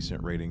pretty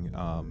decent rating.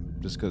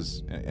 Just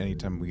because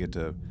anytime we get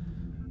to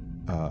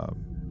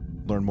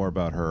learn more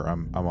about her,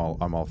 I'm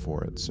all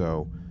for it.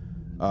 So,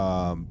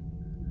 I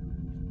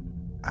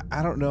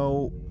don't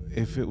know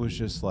if it was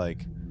just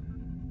like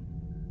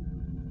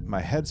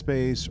my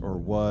headspace or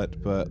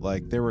what, but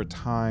like there were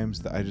times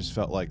that I just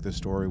felt like the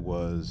story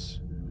was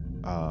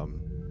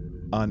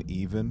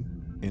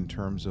uneven in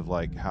terms of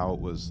like how it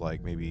was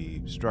like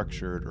maybe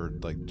structured or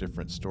like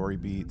different story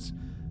beats.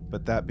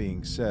 But that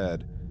being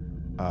said,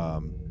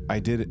 I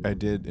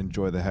did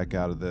enjoy the heck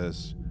out of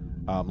this.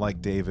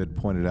 Like David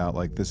pointed out,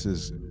 like this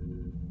is,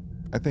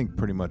 I think,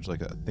 pretty much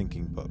like a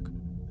thinking book.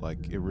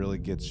 Like it really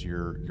gets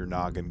your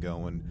noggin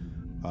going,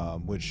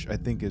 which I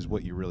think is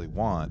what you really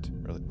want,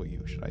 or like what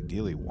you should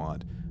ideally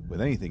want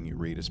with anything you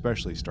read,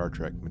 especially Star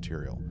Trek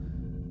material.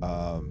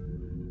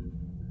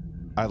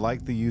 I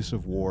like the use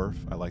of Worf.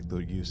 I like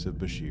the use of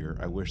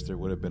Bashir. I wish there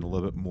would have been a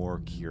little bit more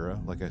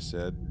Kira. Like I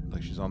said,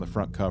 like she's on the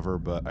front cover,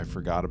 but I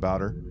forgot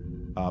about her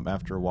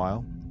after a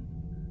while,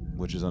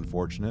 which is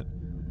unfortunate.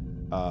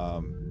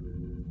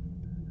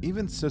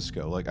 Even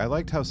Sisko, like I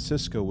liked how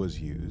Sisko was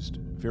used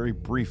very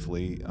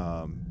briefly,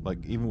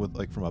 like even with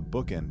like from a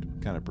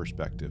bookend kind of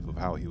perspective of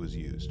how he was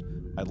used.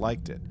 I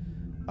liked it.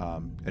 I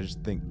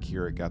just think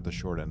Kira got the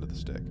short end of the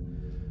stick.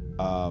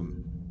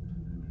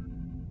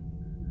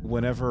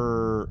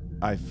 Whenever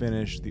I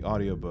finish the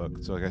audiobook,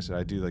 so like I said,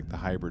 I do like the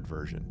hybrid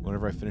version.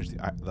 Whenever I finish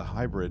the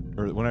hybrid,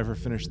 or whenever I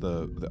finish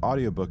the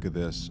audiobook of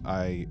this,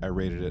 I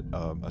rated it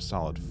a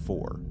solid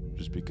 4,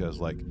 just because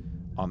like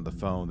on the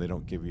phone they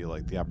don't give you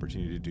like the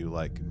opportunity to do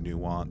like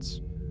nuance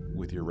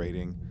with your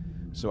rating.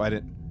 So I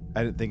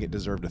didn't think it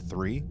deserved a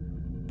 3,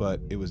 but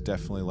it was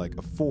definitely like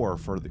a 4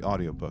 for the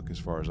audiobook as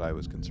far as I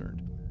was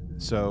concerned.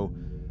 So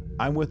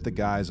I'm with the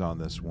guys on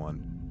this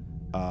one.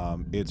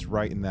 It's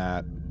right in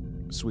that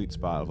sweet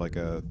spot of like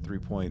a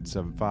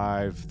 3.75,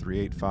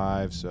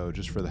 3.85. So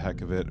just for the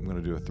heck of it, I'm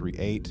going to do a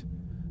 3.8.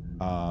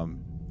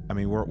 I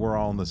mean, we're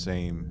all in the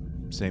same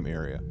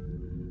area.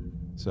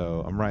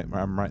 So I'm right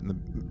in the,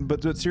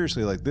 but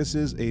seriously, like this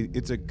is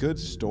it's a good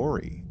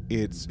story.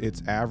 It's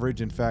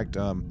average. In fact,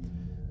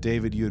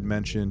 David, you had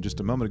mentioned just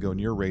a moment ago in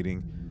your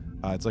rating,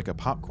 it's like a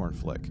popcorn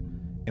flick.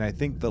 And I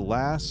think the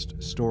last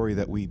story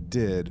that we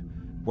did,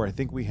 where I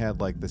think we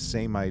had like the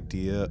same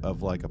idea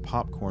of like a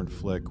popcorn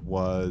flick,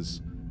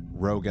 was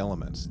Rogue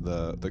Elements,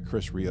 the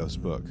Chris Rios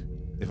book,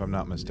 if I'm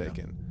not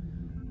mistaken.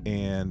 Yeah.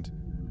 And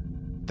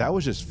that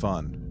was just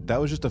fun.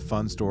 That was just a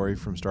fun story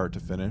from start to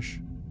finish,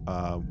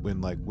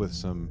 when like with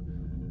some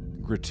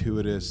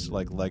gratuitous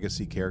like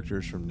legacy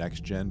characters from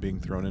Next Gen being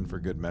thrown in for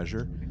good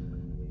measure.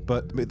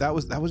 But that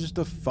was just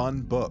a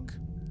fun book.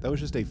 That was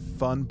just a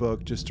fun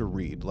book just to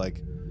read.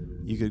 Like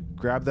you could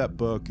grab that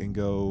book and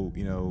go,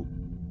 you know,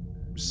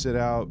 sit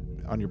out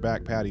on your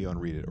back patio and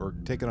read it, or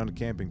take it on a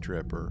camping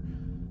trip, or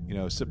you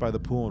know, sit by the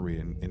pool and read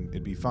it, and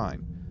it'd be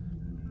fine.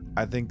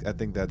 I think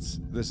this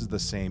is the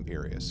same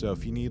area. So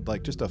if you need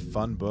like just a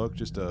fun book,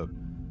 just a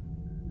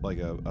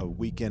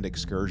weekend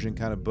excursion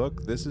kind of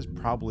book, this is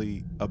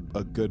probably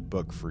a good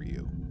book for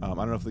you. I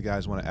don't know if the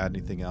guys want to add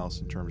anything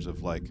else in terms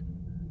of like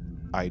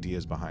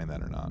ideas behind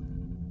that or not.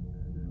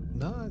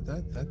 No, I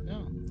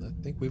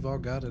think we've all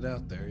got it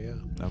out there.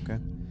 Yeah. Okay.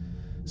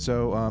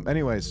 So,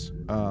 anyways,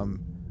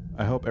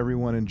 I hope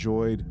everyone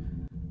enjoyed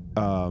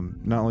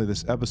not only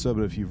this episode,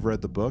 but if you've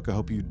read the book, I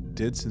hope you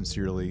did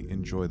sincerely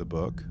enjoy the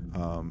book.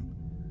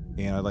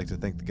 And I'd like to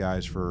thank the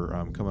guys for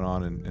coming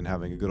on and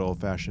having a good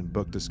old-fashioned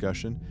book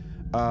discussion.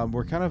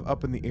 We're kind of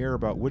up in the air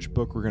about which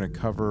book we're going to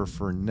cover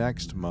for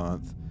next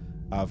month.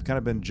 I've kind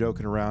of been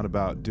joking around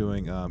about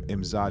doing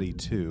Imzadi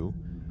 2.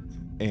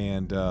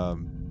 And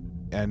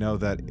I know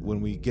that when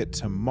we get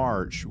to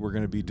March, we're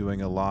going to be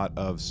doing a lot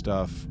of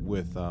stuff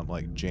with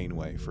like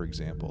Janeway, for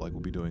example. Like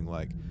we'll be doing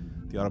like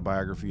the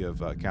autobiography of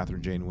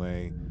Catherine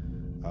Janeway.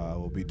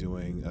 We'll be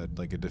doing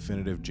like a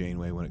definitive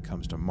Janeway when it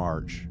comes to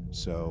March.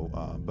 So,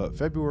 but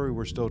February,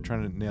 we're still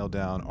trying to nail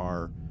down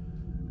our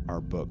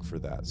book for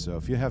that. So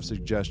if you have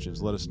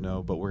suggestions, let us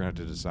know, but we're going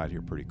to have to decide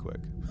here pretty quick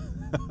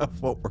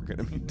of what we're going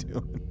to be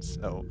doing.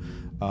 So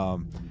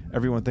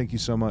everyone, thank you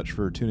so much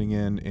for tuning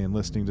in and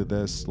listening to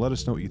this. Let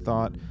us know what you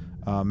thought.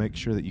 Make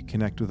sure that you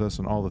connect with us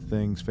on all the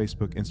things,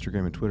 Facebook,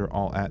 Instagram, and Twitter,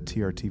 all at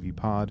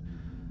TRTVPod.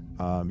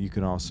 You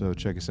can also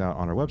check us out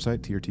on our website,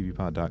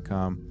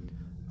 trtvpod.com.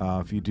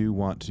 If you do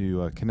want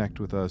to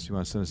connect with us, you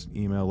want to send us an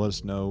email, let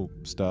us know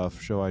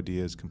stuff, show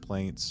ideas,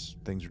 complaints,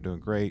 things are doing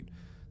great,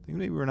 things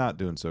maybe we're not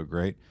doing so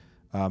great.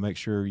 Make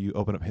sure you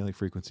open up hailing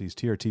frequencies,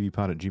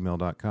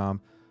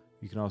 trtvpod@gmail.com.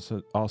 You can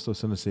also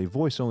send us a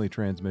voice-only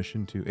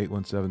transmission to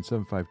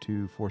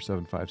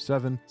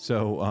 817-752-4757.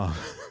 So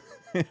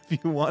if you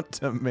want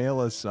to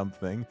mail us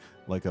something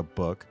like a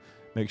book,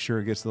 make sure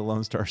it gets to the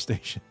Lone Star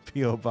Station,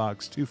 P.O.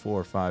 Box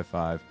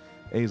 2455,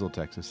 Azle,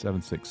 Texas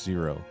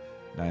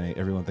 76098.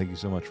 Everyone, thank you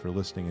so much for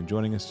listening and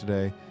joining us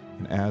today.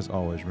 And as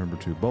always, remember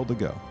to boldly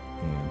go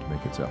and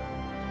make it so.